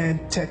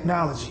understand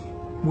technology,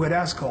 where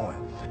that's going,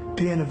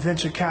 being a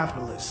venture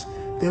capitalist.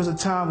 There's a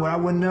time where I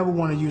would never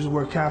want to use the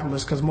word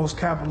capitalist because most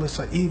capitalists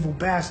are evil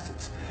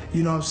bastards.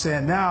 You know what I'm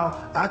saying?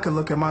 Now I can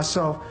look at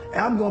myself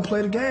and I'm going to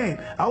play the game.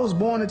 I was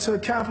born into a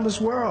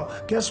capitalist world.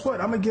 Guess what?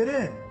 I'm going to get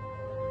in.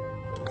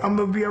 I'm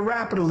going to be a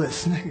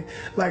rapitalist,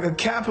 like a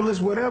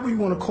capitalist, whatever you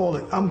want to call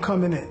it, I'm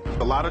coming in.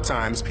 A lot of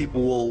times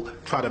people will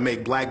try to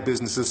make black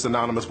businesses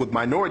synonymous with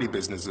minority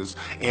businesses,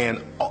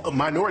 and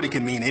minority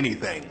can mean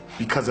anything.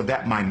 Because of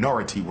that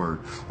minority word,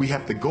 we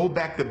have to go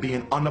back to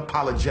being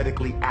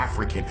unapologetically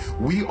African.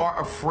 We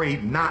are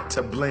afraid not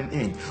to blend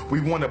in. We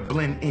want to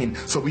blend in,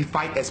 so we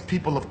fight as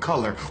people of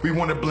color. We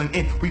want to blend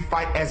in. We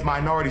fight as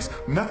minorities.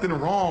 Nothing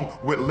wrong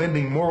with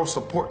lending moral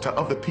support to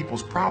other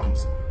people's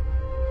problems.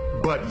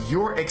 But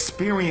your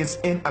experience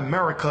in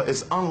America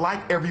is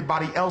unlike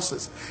everybody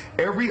else's.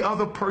 Every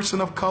other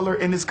person of color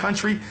in this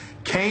country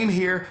came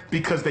here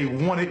because they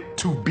wanted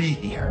to be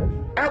here.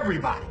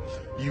 Everybody.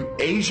 You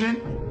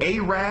Asian,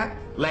 Arab,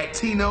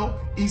 Latino,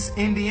 East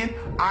Indian,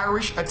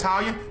 Irish,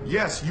 Italian.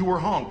 Yes, you were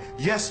hung.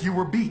 Yes, you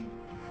were beat.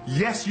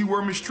 Yes, you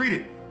were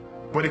mistreated.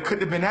 But it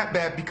couldn't have been that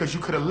bad because you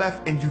could have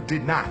left and you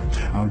did not.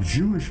 Our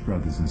Jewish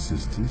brothers and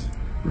sisters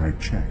write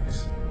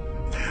checks.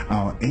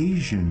 Our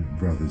Asian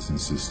brothers and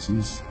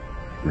sisters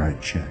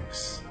write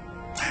checks.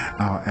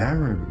 Our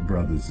Arab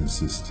brothers and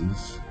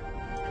sisters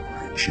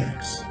write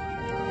checks.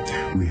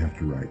 We have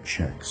to write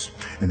checks.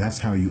 And that's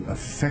how you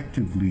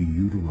effectively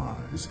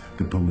utilize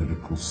the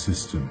political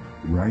system.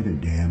 Write a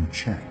damn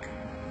check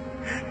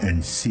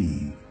and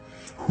see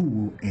who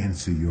will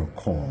answer your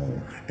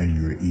call and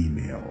your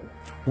email.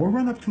 Or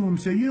run up to them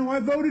and say, you know, I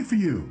voted for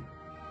you.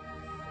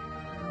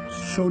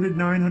 So did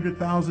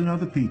 900,000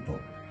 other people.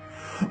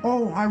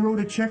 Oh, I wrote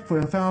a check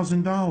for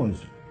 $1,000.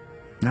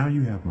 Now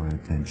you have my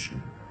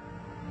attention.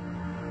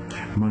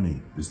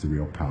 Money is the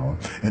real power.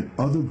 And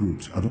other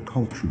groups, other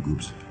cultural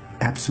groups,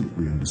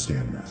 absolutely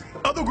understand that.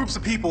 Other groups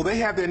of people, they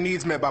have their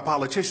needs met by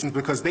politicians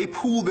because they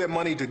pool their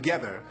money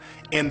together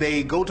and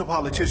they go to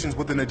politicians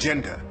with an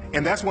agenda.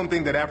 And that's one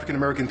thing that African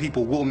American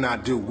people will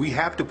not do. We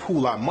have to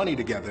pool our money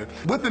together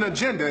with an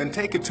agenda and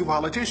take it to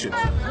politicians.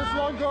 Ava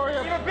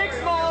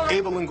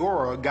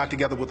Longoria got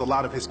together with a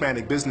lot of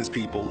Hispanic business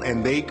people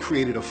and they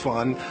created a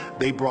fund.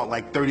 They brought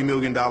like $30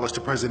 million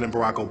to President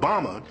Barack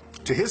Obama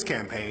to his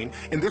campaign,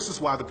 and this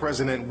is why the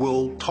president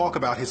will talk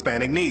about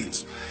Hispanic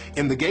needs.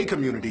 In the gay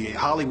community,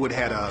 Hollywood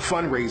had a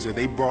fundraiser.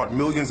 They brought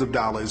millions of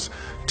dollars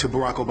to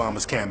Barack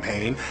Obama's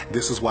campaign.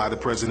 This is why the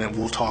president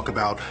will talk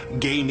about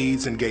gay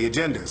needs and gay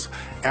agendas.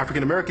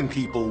 African American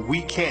people,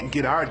 we can't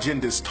get our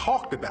agendas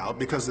talked about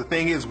because the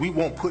thing is we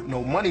won't put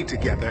no money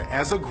together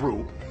as a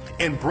group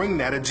and bring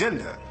that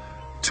agenda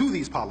to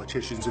these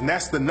politicians, and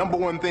that's the number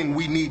one thing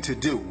we need to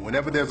do.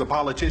 Whenever there's a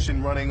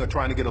politician running or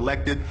trying to get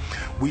elected,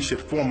 we should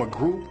form a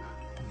group,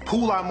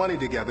 pool our money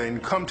together,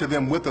 and come to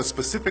them with a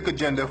specific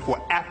agenda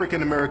for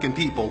African American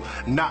people,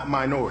 not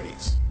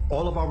minorities.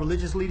 All of our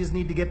religious leaders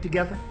need to get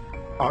together.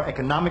 Our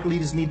economic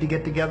leaders need to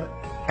get together.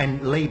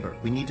 And labor,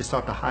 we need to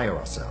start to hire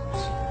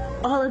ourselves.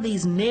 All of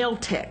these nail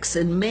techs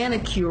and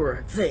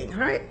manicure things,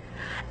 right?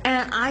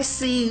 And I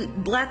see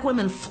black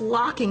women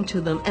flocking to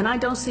them, and I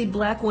don't see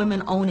black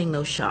women owning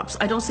those shops.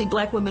 I don't see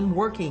black women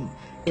working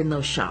in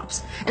those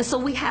shops. And so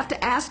we have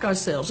to ask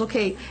ourselves,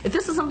 okay, if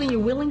this is something you're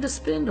willing to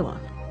spend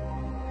on,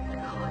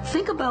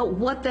 think about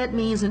what that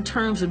means in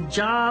terms of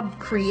job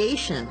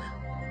creation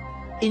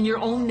in your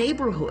own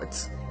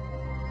neighborhoods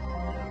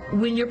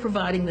when you're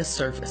providing this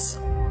service.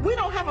 We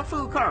don't have a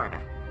food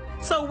corridor.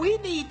 So we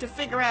need to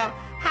figure out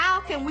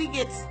how can we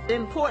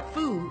import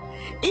food.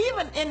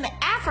 Even in the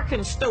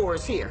African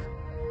stores here,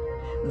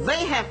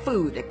 they have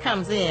food that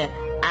comes in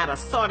out of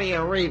Saudi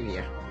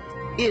Arabia,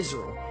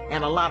 Israel,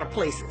 and a lot of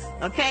places,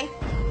 okay?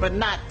 But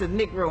not the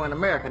Negro in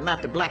America,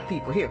 not the black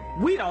people here.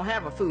 We don't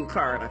have a food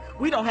corridor.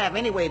 We don't have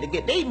any way to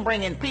get, they even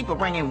bring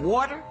in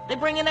water, they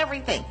bring in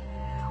everything.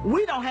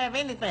 We don't have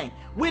anything.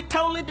 We're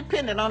totally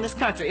dependent on this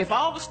country. If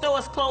all the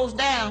stores close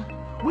down,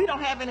 we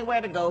don't have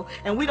anywhere to go,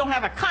 and we don't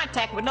have a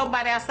contact with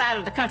nobody outside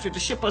of the country to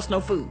ship us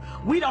no food.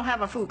 We don't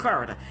have a food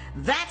corridor.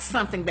 That's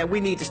something that we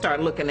need to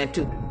start looking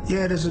into.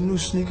 Yeah, there's a new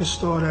sneaker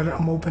store that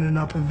I'm opening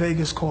up in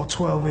Vegas called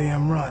 12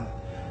 a.m. Run.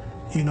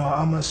 You know,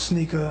 I'm a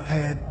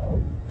sneakerhead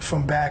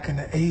from back in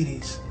the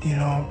 80s, you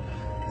know,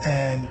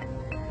 and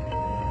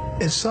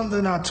it's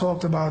something I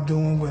talked about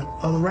doing with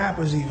other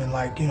rappers even,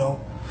 like, you know,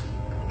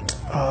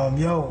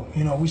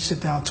 we sit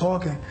down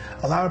talking.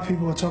 A lot of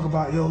people will talk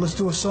about, let's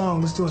do a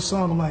song, let's do a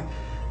song. I'm like,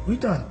 we've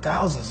done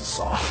thousands of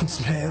songs,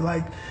 man.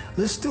 Like,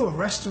 let's do a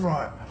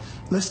restaurant.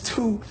 Let's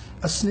do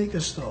a sneaker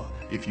store.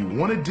 If you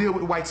want to deal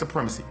with white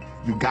supremacy,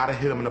 you got to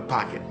hit them in the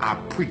pocket. I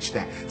preach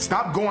that.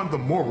 Stop going the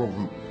moral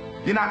route.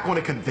 You're not going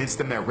to convince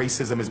them that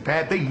racism is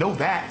bad. They know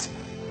that.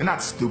 They're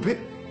not stupid.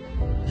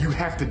 You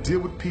have to deal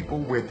with people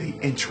where their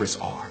interests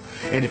are.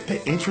 And if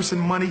their interest in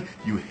money,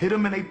 you hit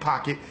them in their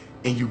pocket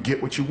and you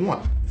get what you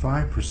want.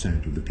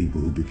 5% of the people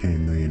who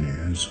became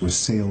millionaires were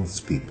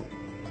salespeople.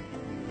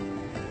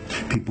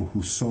 People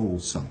who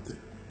sold something.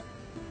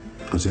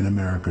 Because in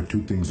America,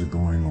 two things are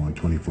going on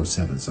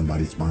 24/7.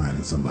 Somebody's buying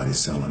and somebody's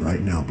selling.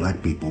 Right now,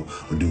 black people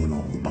are doing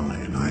all the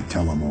buying. I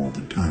tell them all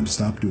the time,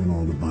 stop doing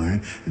all the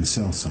buying and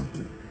sell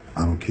something.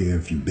 I don't care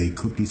if you bake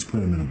cookies,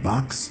 put them in a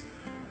box,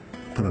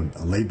 put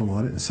a label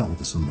on it and sell it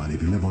to somebody.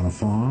 If you live on a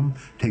farm,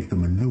 take the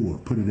manure,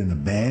 put it in a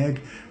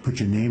bag, put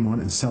your name on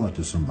it and sell it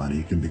to somebody.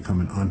 You can become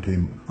an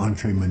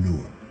entree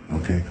manure,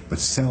 okay? But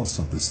sell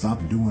something. Stop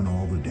doing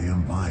all the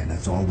damn buying.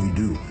 That's all we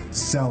do.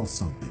 Sell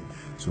something.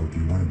 So if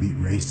you want to beat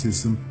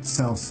racism,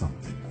 sell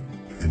something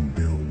and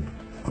build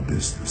a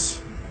business.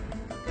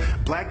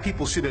 Black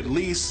people should at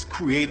least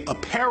create a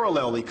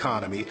parallel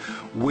economy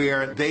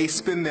where they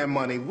spend their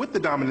money with the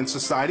dominant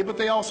society, but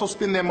they also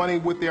spend their money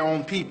with their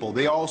own people.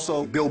 They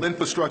also build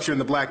infrastructure in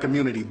the black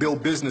community,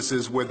 build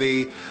businesses where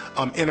they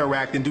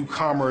interact and do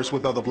commerce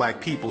with other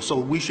black people. So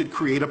we should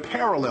create a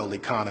parallel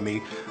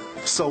economy.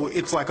 So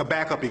it's like a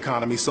backup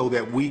economy so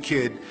that we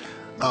could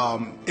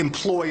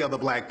employ other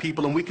black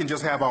people and we can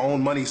just have our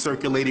own money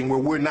circulating where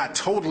we're not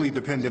totally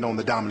dependent on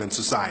the dominant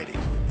society.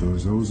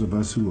 There's those of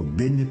us who are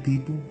business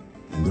people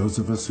and those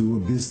of us who are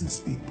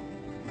business people.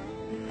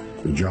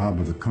 The job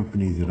of the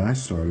company that I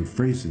started,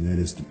 FraserNet,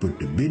 is to put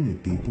the business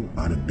people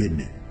out of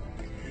business,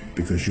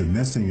 because you're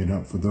messing it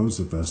up for those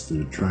of us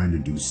that are trying to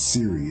do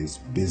serious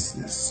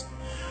business.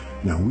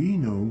 Now, we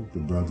know the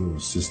brother or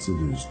sister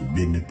that's the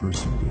business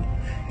person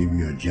that give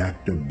you a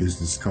jacked up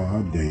business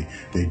card. They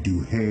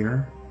do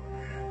hair,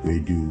 they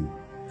do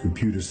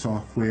computer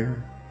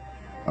software,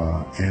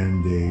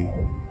 and they,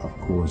 of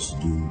course,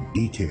 do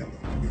detailing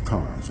in your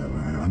cars.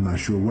 I'm not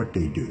sure what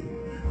they do.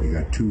 They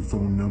got 2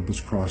 phone numbers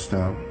crossed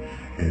out,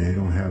 and they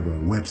don't have a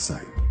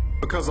website.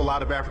 Because a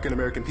lot of African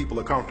American people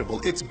are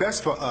comfortable, it's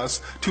best for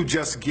us to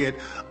just get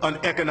an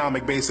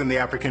economic base in the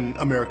African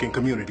American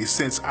community,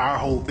 since our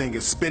whole thing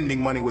is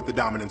spending money with the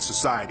dominant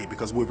society,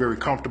 because we're very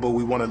comfortable,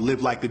 we want to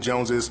live like the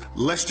Joneses.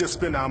 Let's just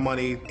spend our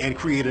money and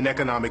create an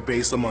economic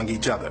base among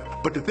each other.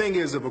 But the thing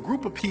is, if a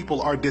group of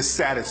people are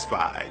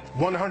dissatisfied,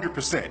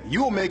 100%,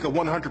 you'll make a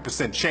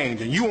 100%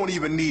 change, and you won't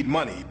even need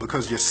money,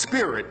 because your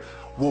spirit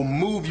will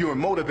move you and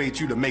motivate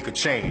you to make a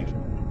change.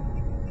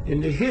 In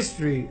the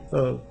history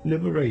of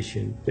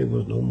liberation, there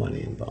was no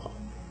money involved.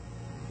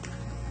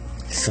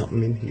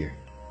 Something in here.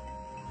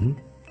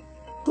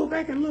 Go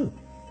back and look.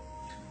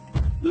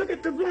 Look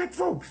at the black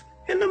folks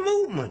in the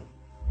movement.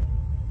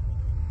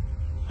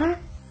 Huh?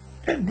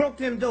 That broke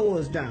them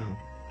doors down.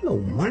 No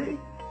money.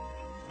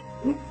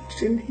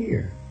 It's in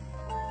here.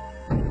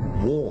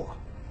 War.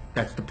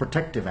 That's the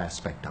protective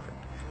aspect of it.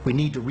 We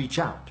need to reach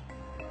out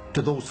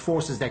to those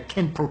forces that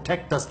can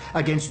protect us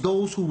against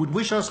those who would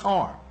wish us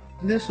harm.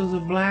 This was a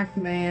black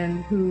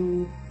man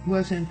who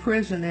was in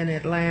prison in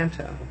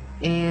Atlanta,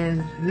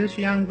 and this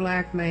young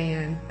black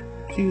man,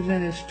 he was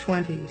in his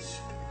 20s,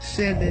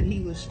 said that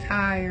he was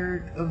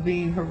tired of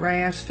being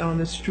harassed on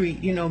the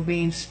street, you know,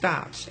 being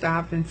stopped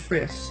and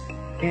frisked.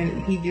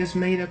 And he just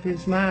made up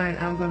his mind,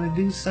 I'm going to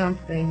do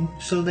something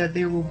so that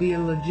there will be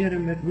a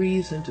legitimate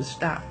reason to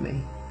stop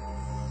me.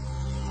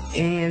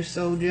 And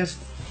so just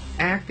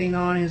acting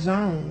on his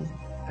own,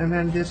 and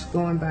I'm just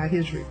going by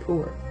his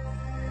report.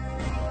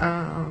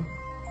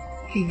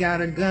 He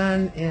got a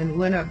gun and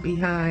went up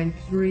behind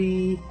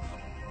 3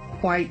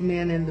 white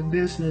men in the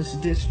business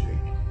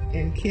district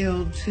and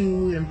killed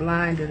 2 and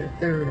blinded a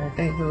 3rd. I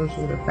think those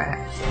were the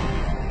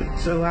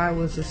facts. So I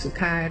was a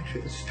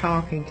psychiatrist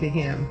talking to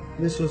him.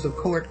 This was a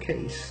court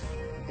case.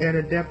 At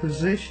a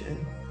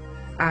deposition,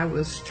 I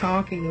was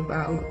talking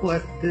about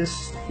what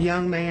this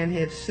young man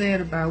had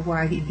said about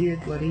why he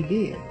did what he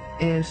did.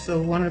 And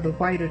so one of the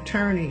white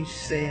attorneys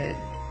said,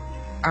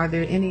 "Are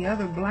there any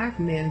other black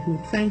men who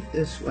think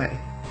this way?"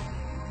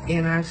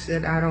 And I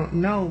said, "I don't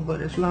know, but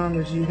as long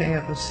as you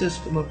have a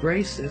system of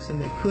racism,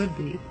 it could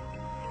be."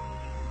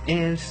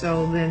 And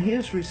so then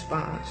his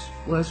response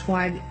was,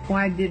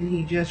 why didn't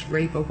he just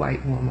rape a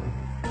white woman?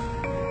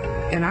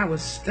 And I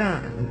was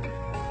stunned.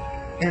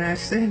 And I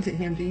said to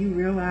him, do you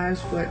realize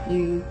what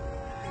you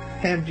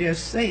have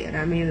just said?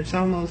 I mean, it's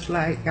almost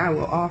like I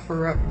will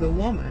offer up the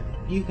woman.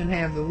 You can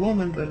have the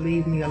woman, but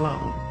leave me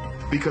alone.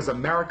 Because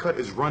America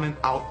is running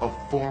out of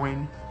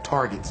foreign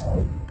targets.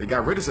 They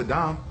got rid of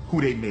Saddam,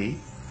 who they made.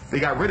 They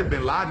got rid of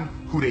Bin Laden,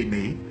 who they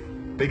made.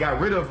 They got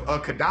rid of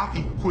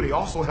Gaddafi, who they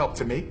also helped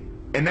to make.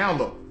 And now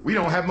look, we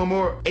don't have no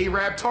more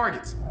Arab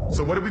targets.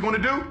 So what are we going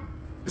to do?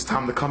 It's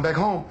time to come back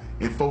home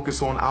and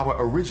focus on our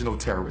original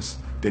terrorists,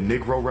 the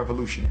Negro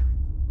Revolutionary.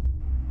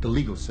 The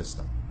legal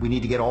system. We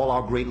need to get all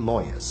our great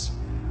lawyers,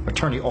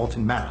 Attorney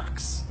Alton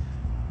Maddox,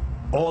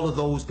 all of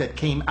those that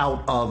came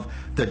out of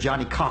the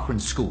Johnny Cochran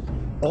School,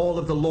 all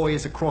of the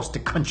lawyers across the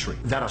country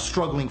that are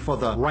struggling for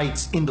the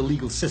rights in the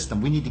legal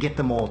system. We need to get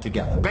them all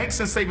together. Banks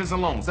and savings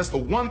and loans, that's the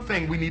one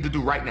thing we need to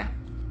do right now.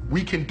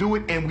 We can do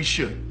it and we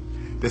should.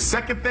 The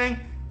second thing,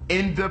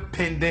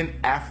 independent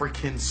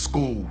African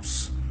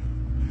schools.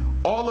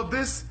 All of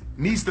this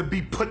needs to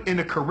be put in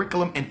the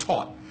curriculum and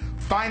taught.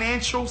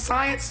 Financial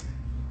science,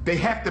 they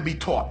have to be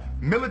taught.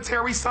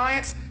 Military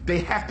science, they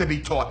have to be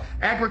taught.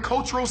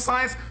 Agricultural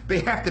science, they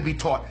have to be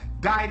taught.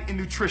 Diet and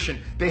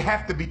nutrition, they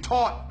have to be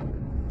taught.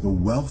 The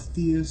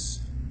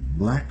wealthiest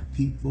black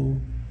people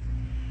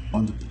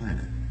on the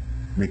planet.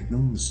 Make no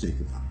mistake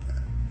about that.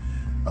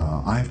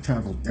 I've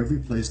traveled every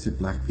place that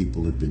black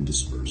people have been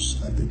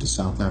dispersed. I've been to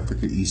South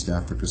Africa, East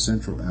Africa,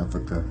 Central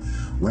Africa,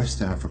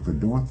 West Africa,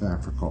 North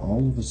Africa,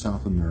 all over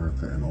South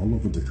America, and all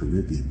over the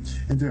Caribbean.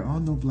 And there are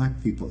no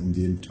black people in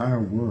the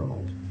entire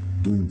world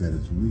doing better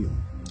than we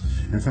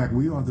are. In fact,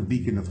 we are the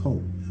beacon of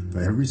hope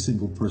for every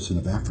single person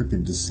of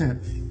African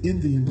descent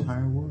in the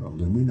entire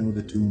world. And we know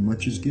that to whom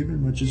much is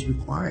given, much is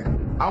required.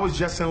 I was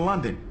just in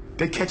London.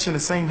 They're catching the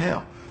same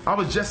hell. I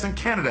was just in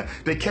Canada.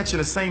 They're catching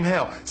the same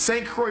hell.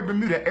 St. Croix,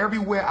 Bermuda,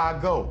 everywhere I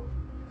go,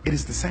 it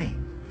is the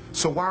same.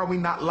 So why are we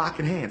not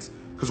locking hands?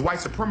 Because white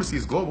supremacy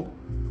is global.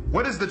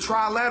 What is the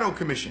Trilateral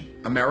Commission?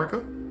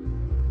 America,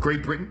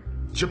 Great Britain,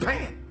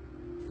 Japan.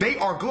 They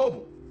are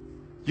global.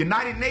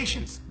 United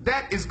Nations,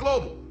 that is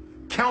global.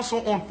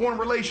 Council on Foreign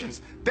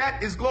Relations,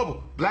 that is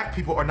global. Black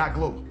people are not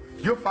global.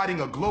 You're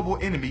fighting a global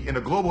enemy in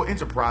a global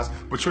enterprise,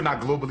 but you're not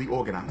globally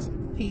organized.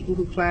 People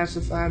who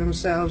classify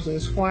themselves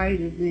as white,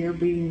 if they're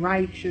being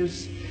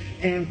righteous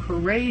and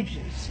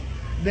courageous,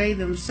 they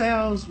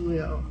themselves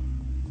will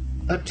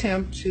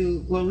attempt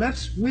to, well,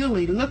 let's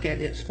really look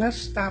at it. Let's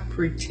stop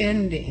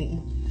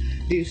pretending,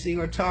 do you see,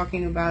 or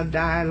talking about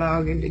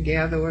dialoguing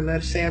together, or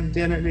let's have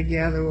dinner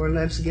together, or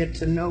let's get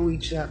to know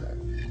each other.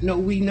 No,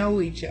 we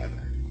know each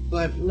other,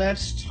 but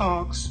let's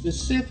talk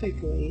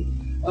specifically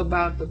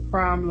about the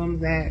problem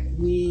that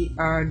we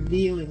are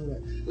dealing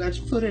with. Let's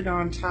put it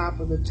on top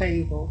of the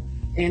table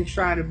and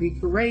try to be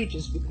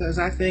courageous, because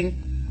I think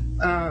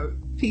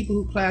people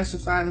who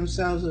classify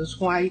themselves as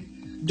white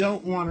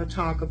don't want to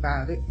talk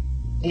about it.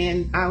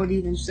 And I would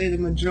even say the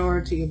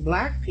majority of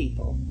black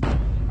people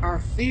are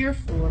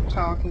fearful of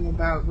talking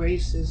about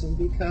racism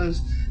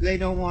because they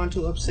don't want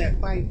to upset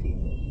white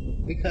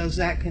people, because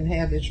that can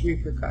have its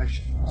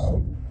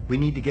repercussions. We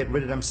need to get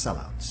rid of them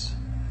sellouts.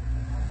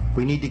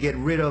 We need to get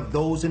rid of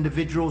those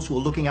individuals who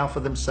are looking out for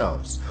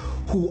themselves,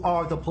 who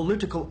are the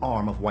political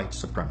arm of white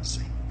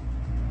supremacy.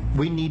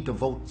 We need to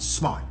vote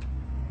smart.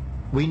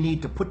 We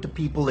need to put the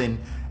people in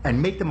and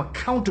make them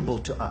accountable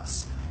to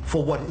us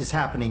for what is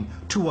happening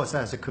to us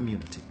as a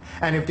community.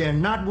 And if they're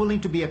not willing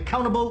to be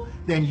accountable,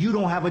 then you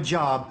don't have a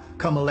job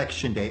come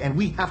election day. And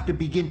we have to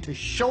begin to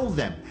show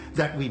them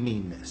that we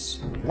mean this.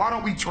 Why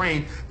don't we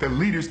train the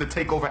leaders to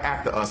take over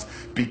after us?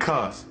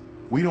 Because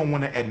we don't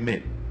want to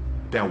admit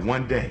that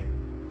one day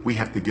we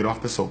have to get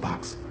off the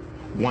soapbox.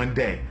 One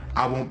day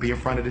I won't be in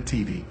front of the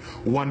TV.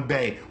 One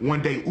day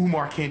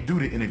Umar can't do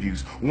the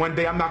interviews. One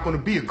day I'm not going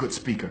to be a good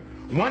speaker.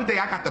 One day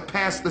I got to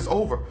pass this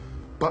over.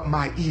 But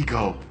my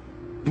ego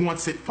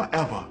wants it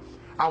forever.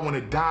 I want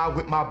to die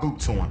with my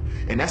boots on.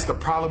 And that's the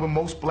problem with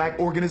most black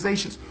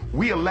organizations.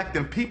 We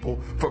electing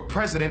people for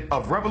president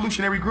of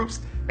revolutionary groups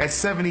at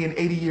 70 and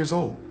 80 years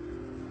old.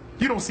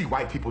 You don't see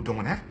white people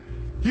doing that.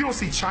 You don't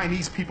see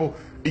Chinese people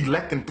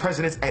electing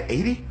presidents at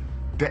 80.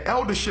 The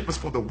eldership is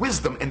for the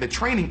wisdom and the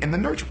training and the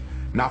nurturing,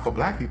 not for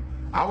black people.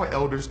 Our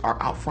elders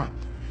are out front.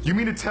 You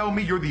mean to tell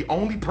me you're the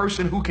only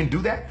person who can do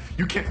that?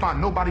 You can't find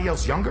nobody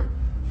else younger?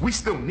 We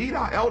still need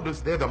our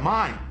elders. They're the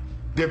mind.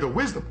 They're the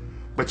wisdom.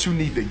 But you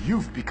need the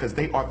youth because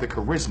they are the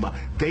charisma.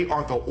 They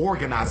are the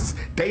organizers.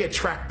 They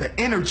attract the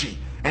energy.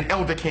 An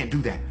elder can't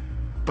do that.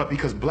 But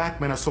because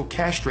black men are so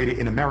castrated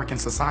in American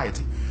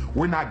society,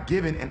 we're not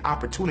given an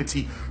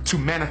opportunity to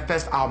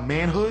manifest our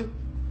manhood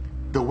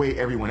the way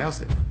everyone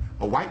else is.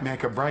 A white man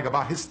can brag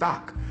about his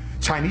stock.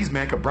 Chinese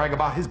man can brag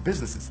about his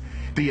businesses.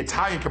 The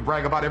Italian can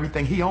brag about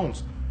everything he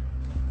owns.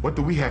 What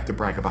do we have to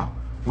brag about?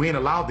 We ain't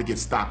allowed to get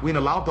stock. We ain't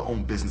allowed to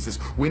own businesses.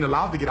 We ain't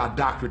allowed to get our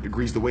doctorate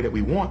degrees the way that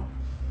we want.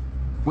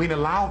 We ain't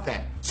allowed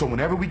that. So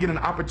whenever we get an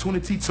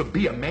opportunity to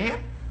be a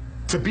man,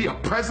 to be a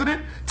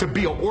president, to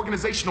be an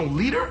organizational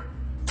leader,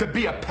 to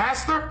be a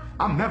pastor,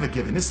 I'm never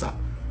giving this up.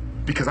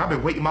 Because I've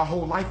been waiting my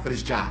whole life for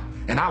this job.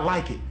 And I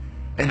like it.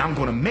 And I'm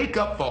going to make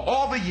up for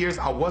all the years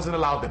I wasn't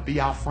allowed to be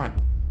out front.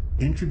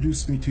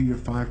 Introduce me to your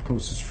 5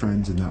 closest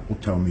friends, and that will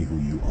tell me who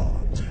you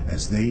are.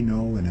 As they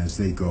know and as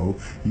they go,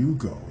 you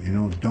go. You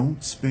know,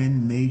 don't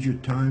spend major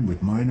time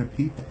with minor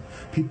people.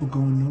 People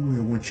going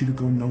nowhere want you to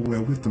go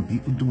nowhere with them.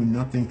 People doing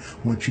nothing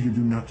want you to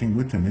do nothing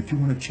with them. If you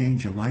want to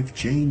change your life,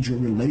 change your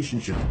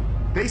relationship.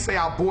 They say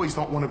our boys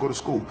don't want to go to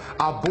school.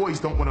 Our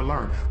boys don't want to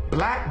learn.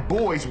 Black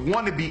boys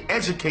want to be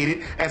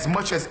educated as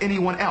much as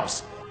anyone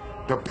else.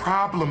 The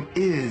problem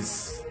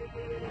is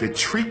the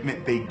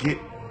treatment they get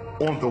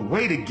on the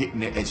way to getting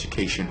their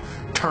education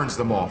turns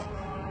them off.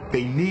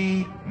 They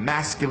need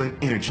masculine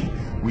energy.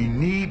 We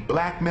need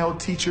black male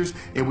teachers,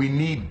 and we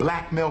need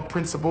black male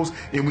principals,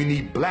 and we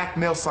need black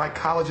male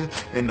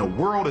psychologists, and the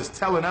world is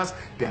telling us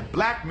that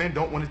black men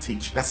don't want to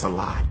teach. That's a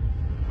lie.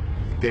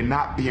 They're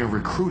not being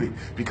recruited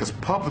because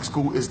public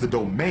school is the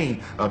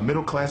domain of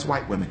middle-class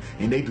white women,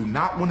 and they do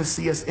not want to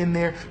see us in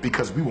there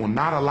because we will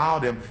not allow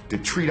them to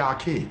treat our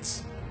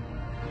kids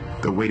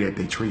the way that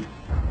they treat them.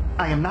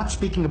 I am not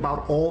speaking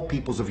about all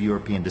peoples of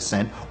European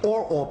descent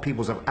or all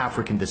peoples of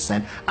African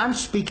descent. I'm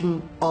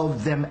speaking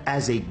of them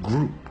as a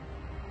group,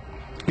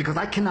 because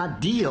I cannot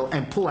deal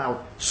and pull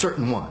out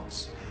certain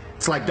ones.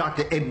 It's like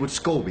Dr. Edward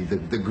Scobie,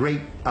 the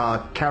great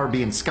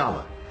Caribbean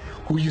scholar,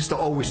 who used to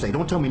always say,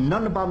 don't tell me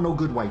nothing about no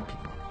good white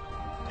people,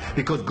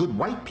 because good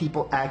white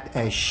people act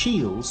as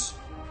shields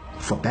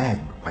for bad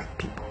white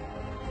people.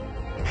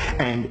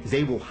 And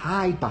they will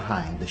hide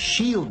behind the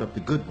shield of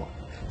the good one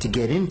to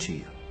get into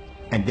you.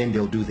 And then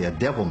they'll do their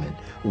devilment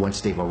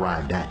once they've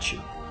arrived at you.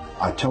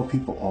 I tell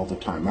people all the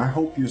time, I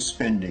hope you're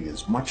spending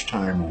as much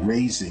time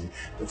raising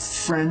the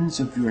friends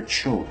of your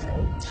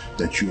children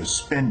that you're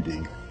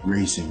spending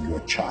raising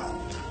your child.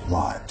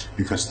 Why?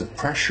 Because the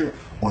pressure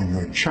on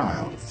your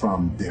child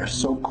from their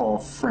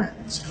so-called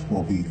friends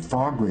will be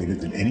far greater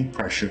than any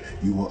pressure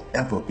you will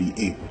ever be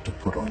able to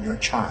put on your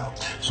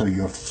child. So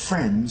your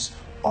friends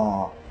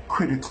are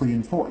critically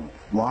important.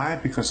 Why?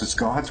 Because it's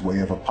God's way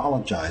of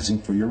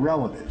apologizing for your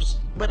relatives.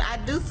 But I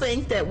do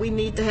think that we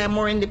need to have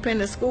more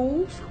independent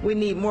schools. We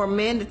need more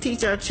men to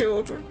teach our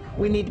children.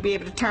 We need to be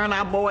able to turn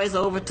our boys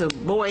over to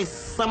boys'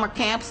 summer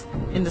camps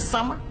in the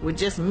summer with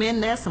just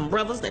men there, some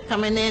brothers that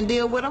come in there and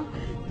deal with them.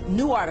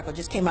 New article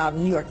just came out in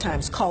the New York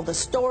Times called The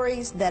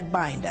Stories That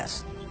Bind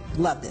Us.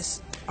 Love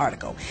this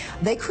article.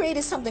 They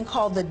created something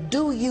called the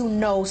Do You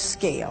Know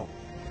scale.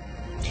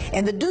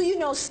 And the do you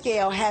know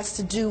scale has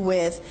to do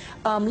with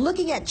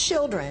looking at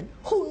children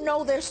who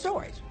know their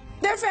stories.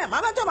 Their family.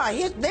 I'm not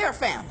talking about their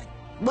family,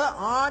 but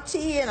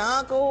auntie and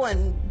uncle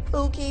and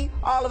Pookie,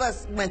 all of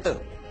us went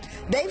through.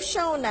 They've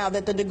shown now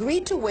that the degree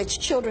to which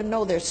children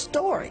know their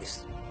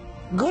stories,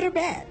 good or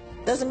bad,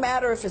 doesn't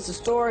matter if it's a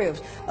story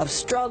of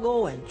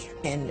struggle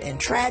and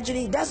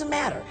tragedy, doesn't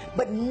matter.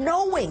 But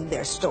knowing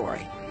their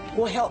story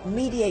will help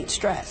mediate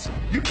stress.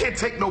 You can't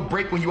take no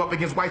break when you're up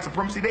against white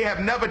supremacy. They have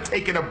never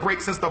taken a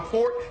break since the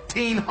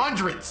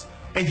 1400s,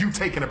 and you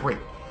taking a break.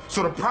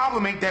 So the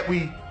problem ain't that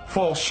we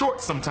fall short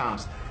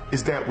sometimes,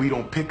 is that we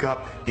don't pick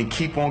up and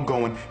keep on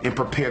going and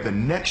prepare the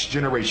next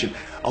generation.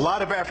 A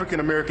lot of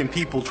African American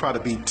people try to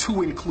be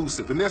too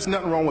inclusive, and there's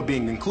nothing wrong with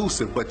being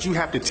inclusive, but you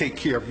have to take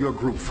care of your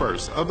group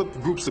first. Other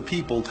groups of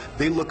people,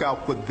 they look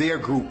out for their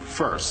group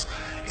first.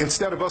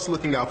 Instead of us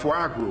looking out for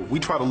our group, we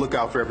try to look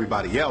out for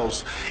everybody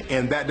else,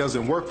 and that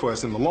doesn't work for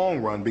us in the long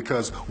run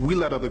because we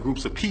let other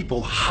groups of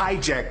people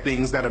hijack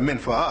things that are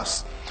meant for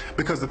us.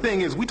 Because the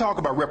thing is, we talk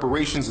about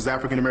reparations as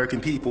African American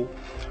people,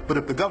 but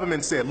if the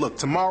government said, look,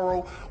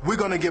 tomorrow we're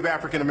going to give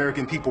African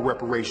American people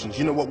reparations,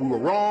 you know what, we were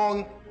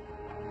wrong,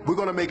 we're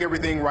going to make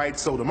everything right,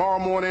 so tomorrow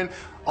morning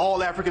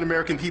all African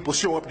American people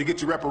show up to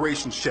get your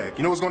reparations check.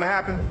 You know what's going to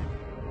happen?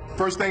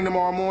 First thing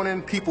tomorrow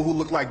morning, people who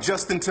look like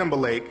Justin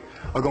Timberlake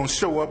are going to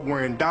show up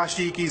wearing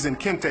dashikis and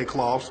kente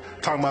cloths,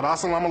 talking about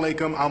Assalamu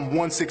alaikum, I'm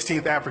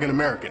 1/16th African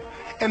American.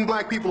 And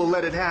black people will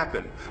let it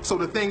happen. So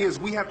the thing is,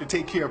 we have to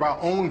take care of our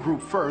own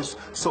group first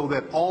so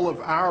that all of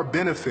our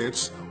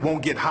benefits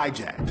won't get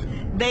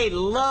hijacked. They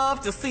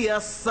love to see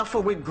us suffer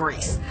with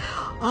grace.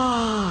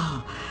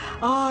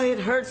 Oh, it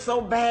hurts so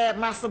bad,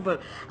 Master,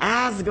 but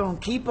I was going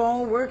to keep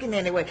on working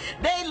anyway.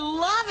 They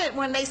love it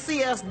when they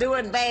see us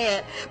doing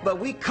bad, but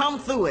we come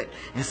through it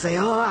and say,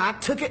 oh, I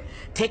took it,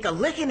 take a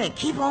licking and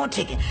keep on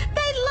ticking.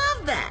 They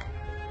love that.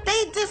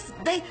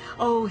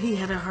 Oh, he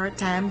had a hard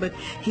time, but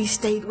he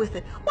stayed with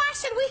it. Why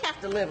should we have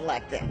to live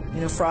like that?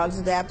 You know, frogs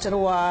adapt to the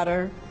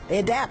water. They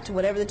adapt to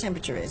whatever the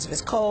temperature is. If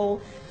it's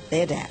cold,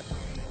 they adapt.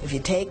 If you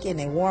take it and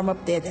they warm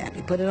up, they adapt.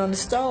 You put it on the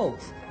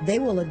stove, they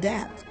will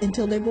adapt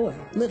until they boil,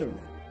 literally.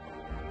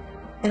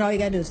 And all you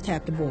gotta do is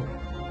tap the bowl,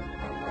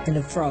 and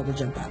the frog will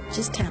jump out.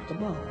 Just tap the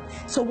bowl.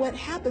 So what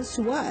happens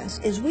to us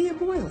is we are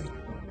boiling.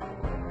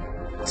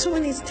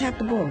 Someone needs to tap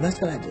the bowl. That's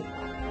what I do.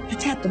 I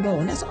tap the bowl,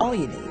 and that's all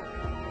you need.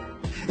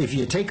 If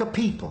you take a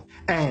people,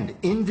 and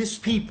in this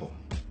people,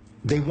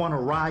 they want to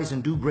rise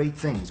and do great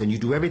things, and you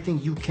do everything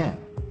you can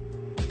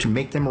to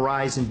make them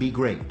rise and be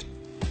great,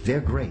 they're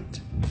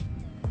great.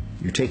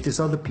 You take this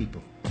other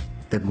people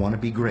that want to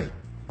be great,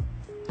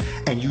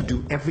 and you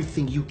do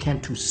everything you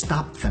can to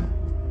stop them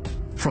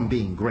from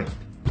being great.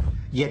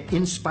 Yet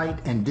in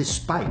spite and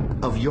despite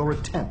of your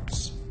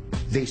attempts,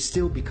 they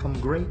still become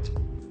great.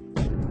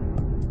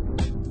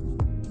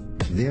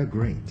 They're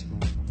great.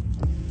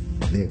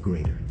 They're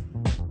greater.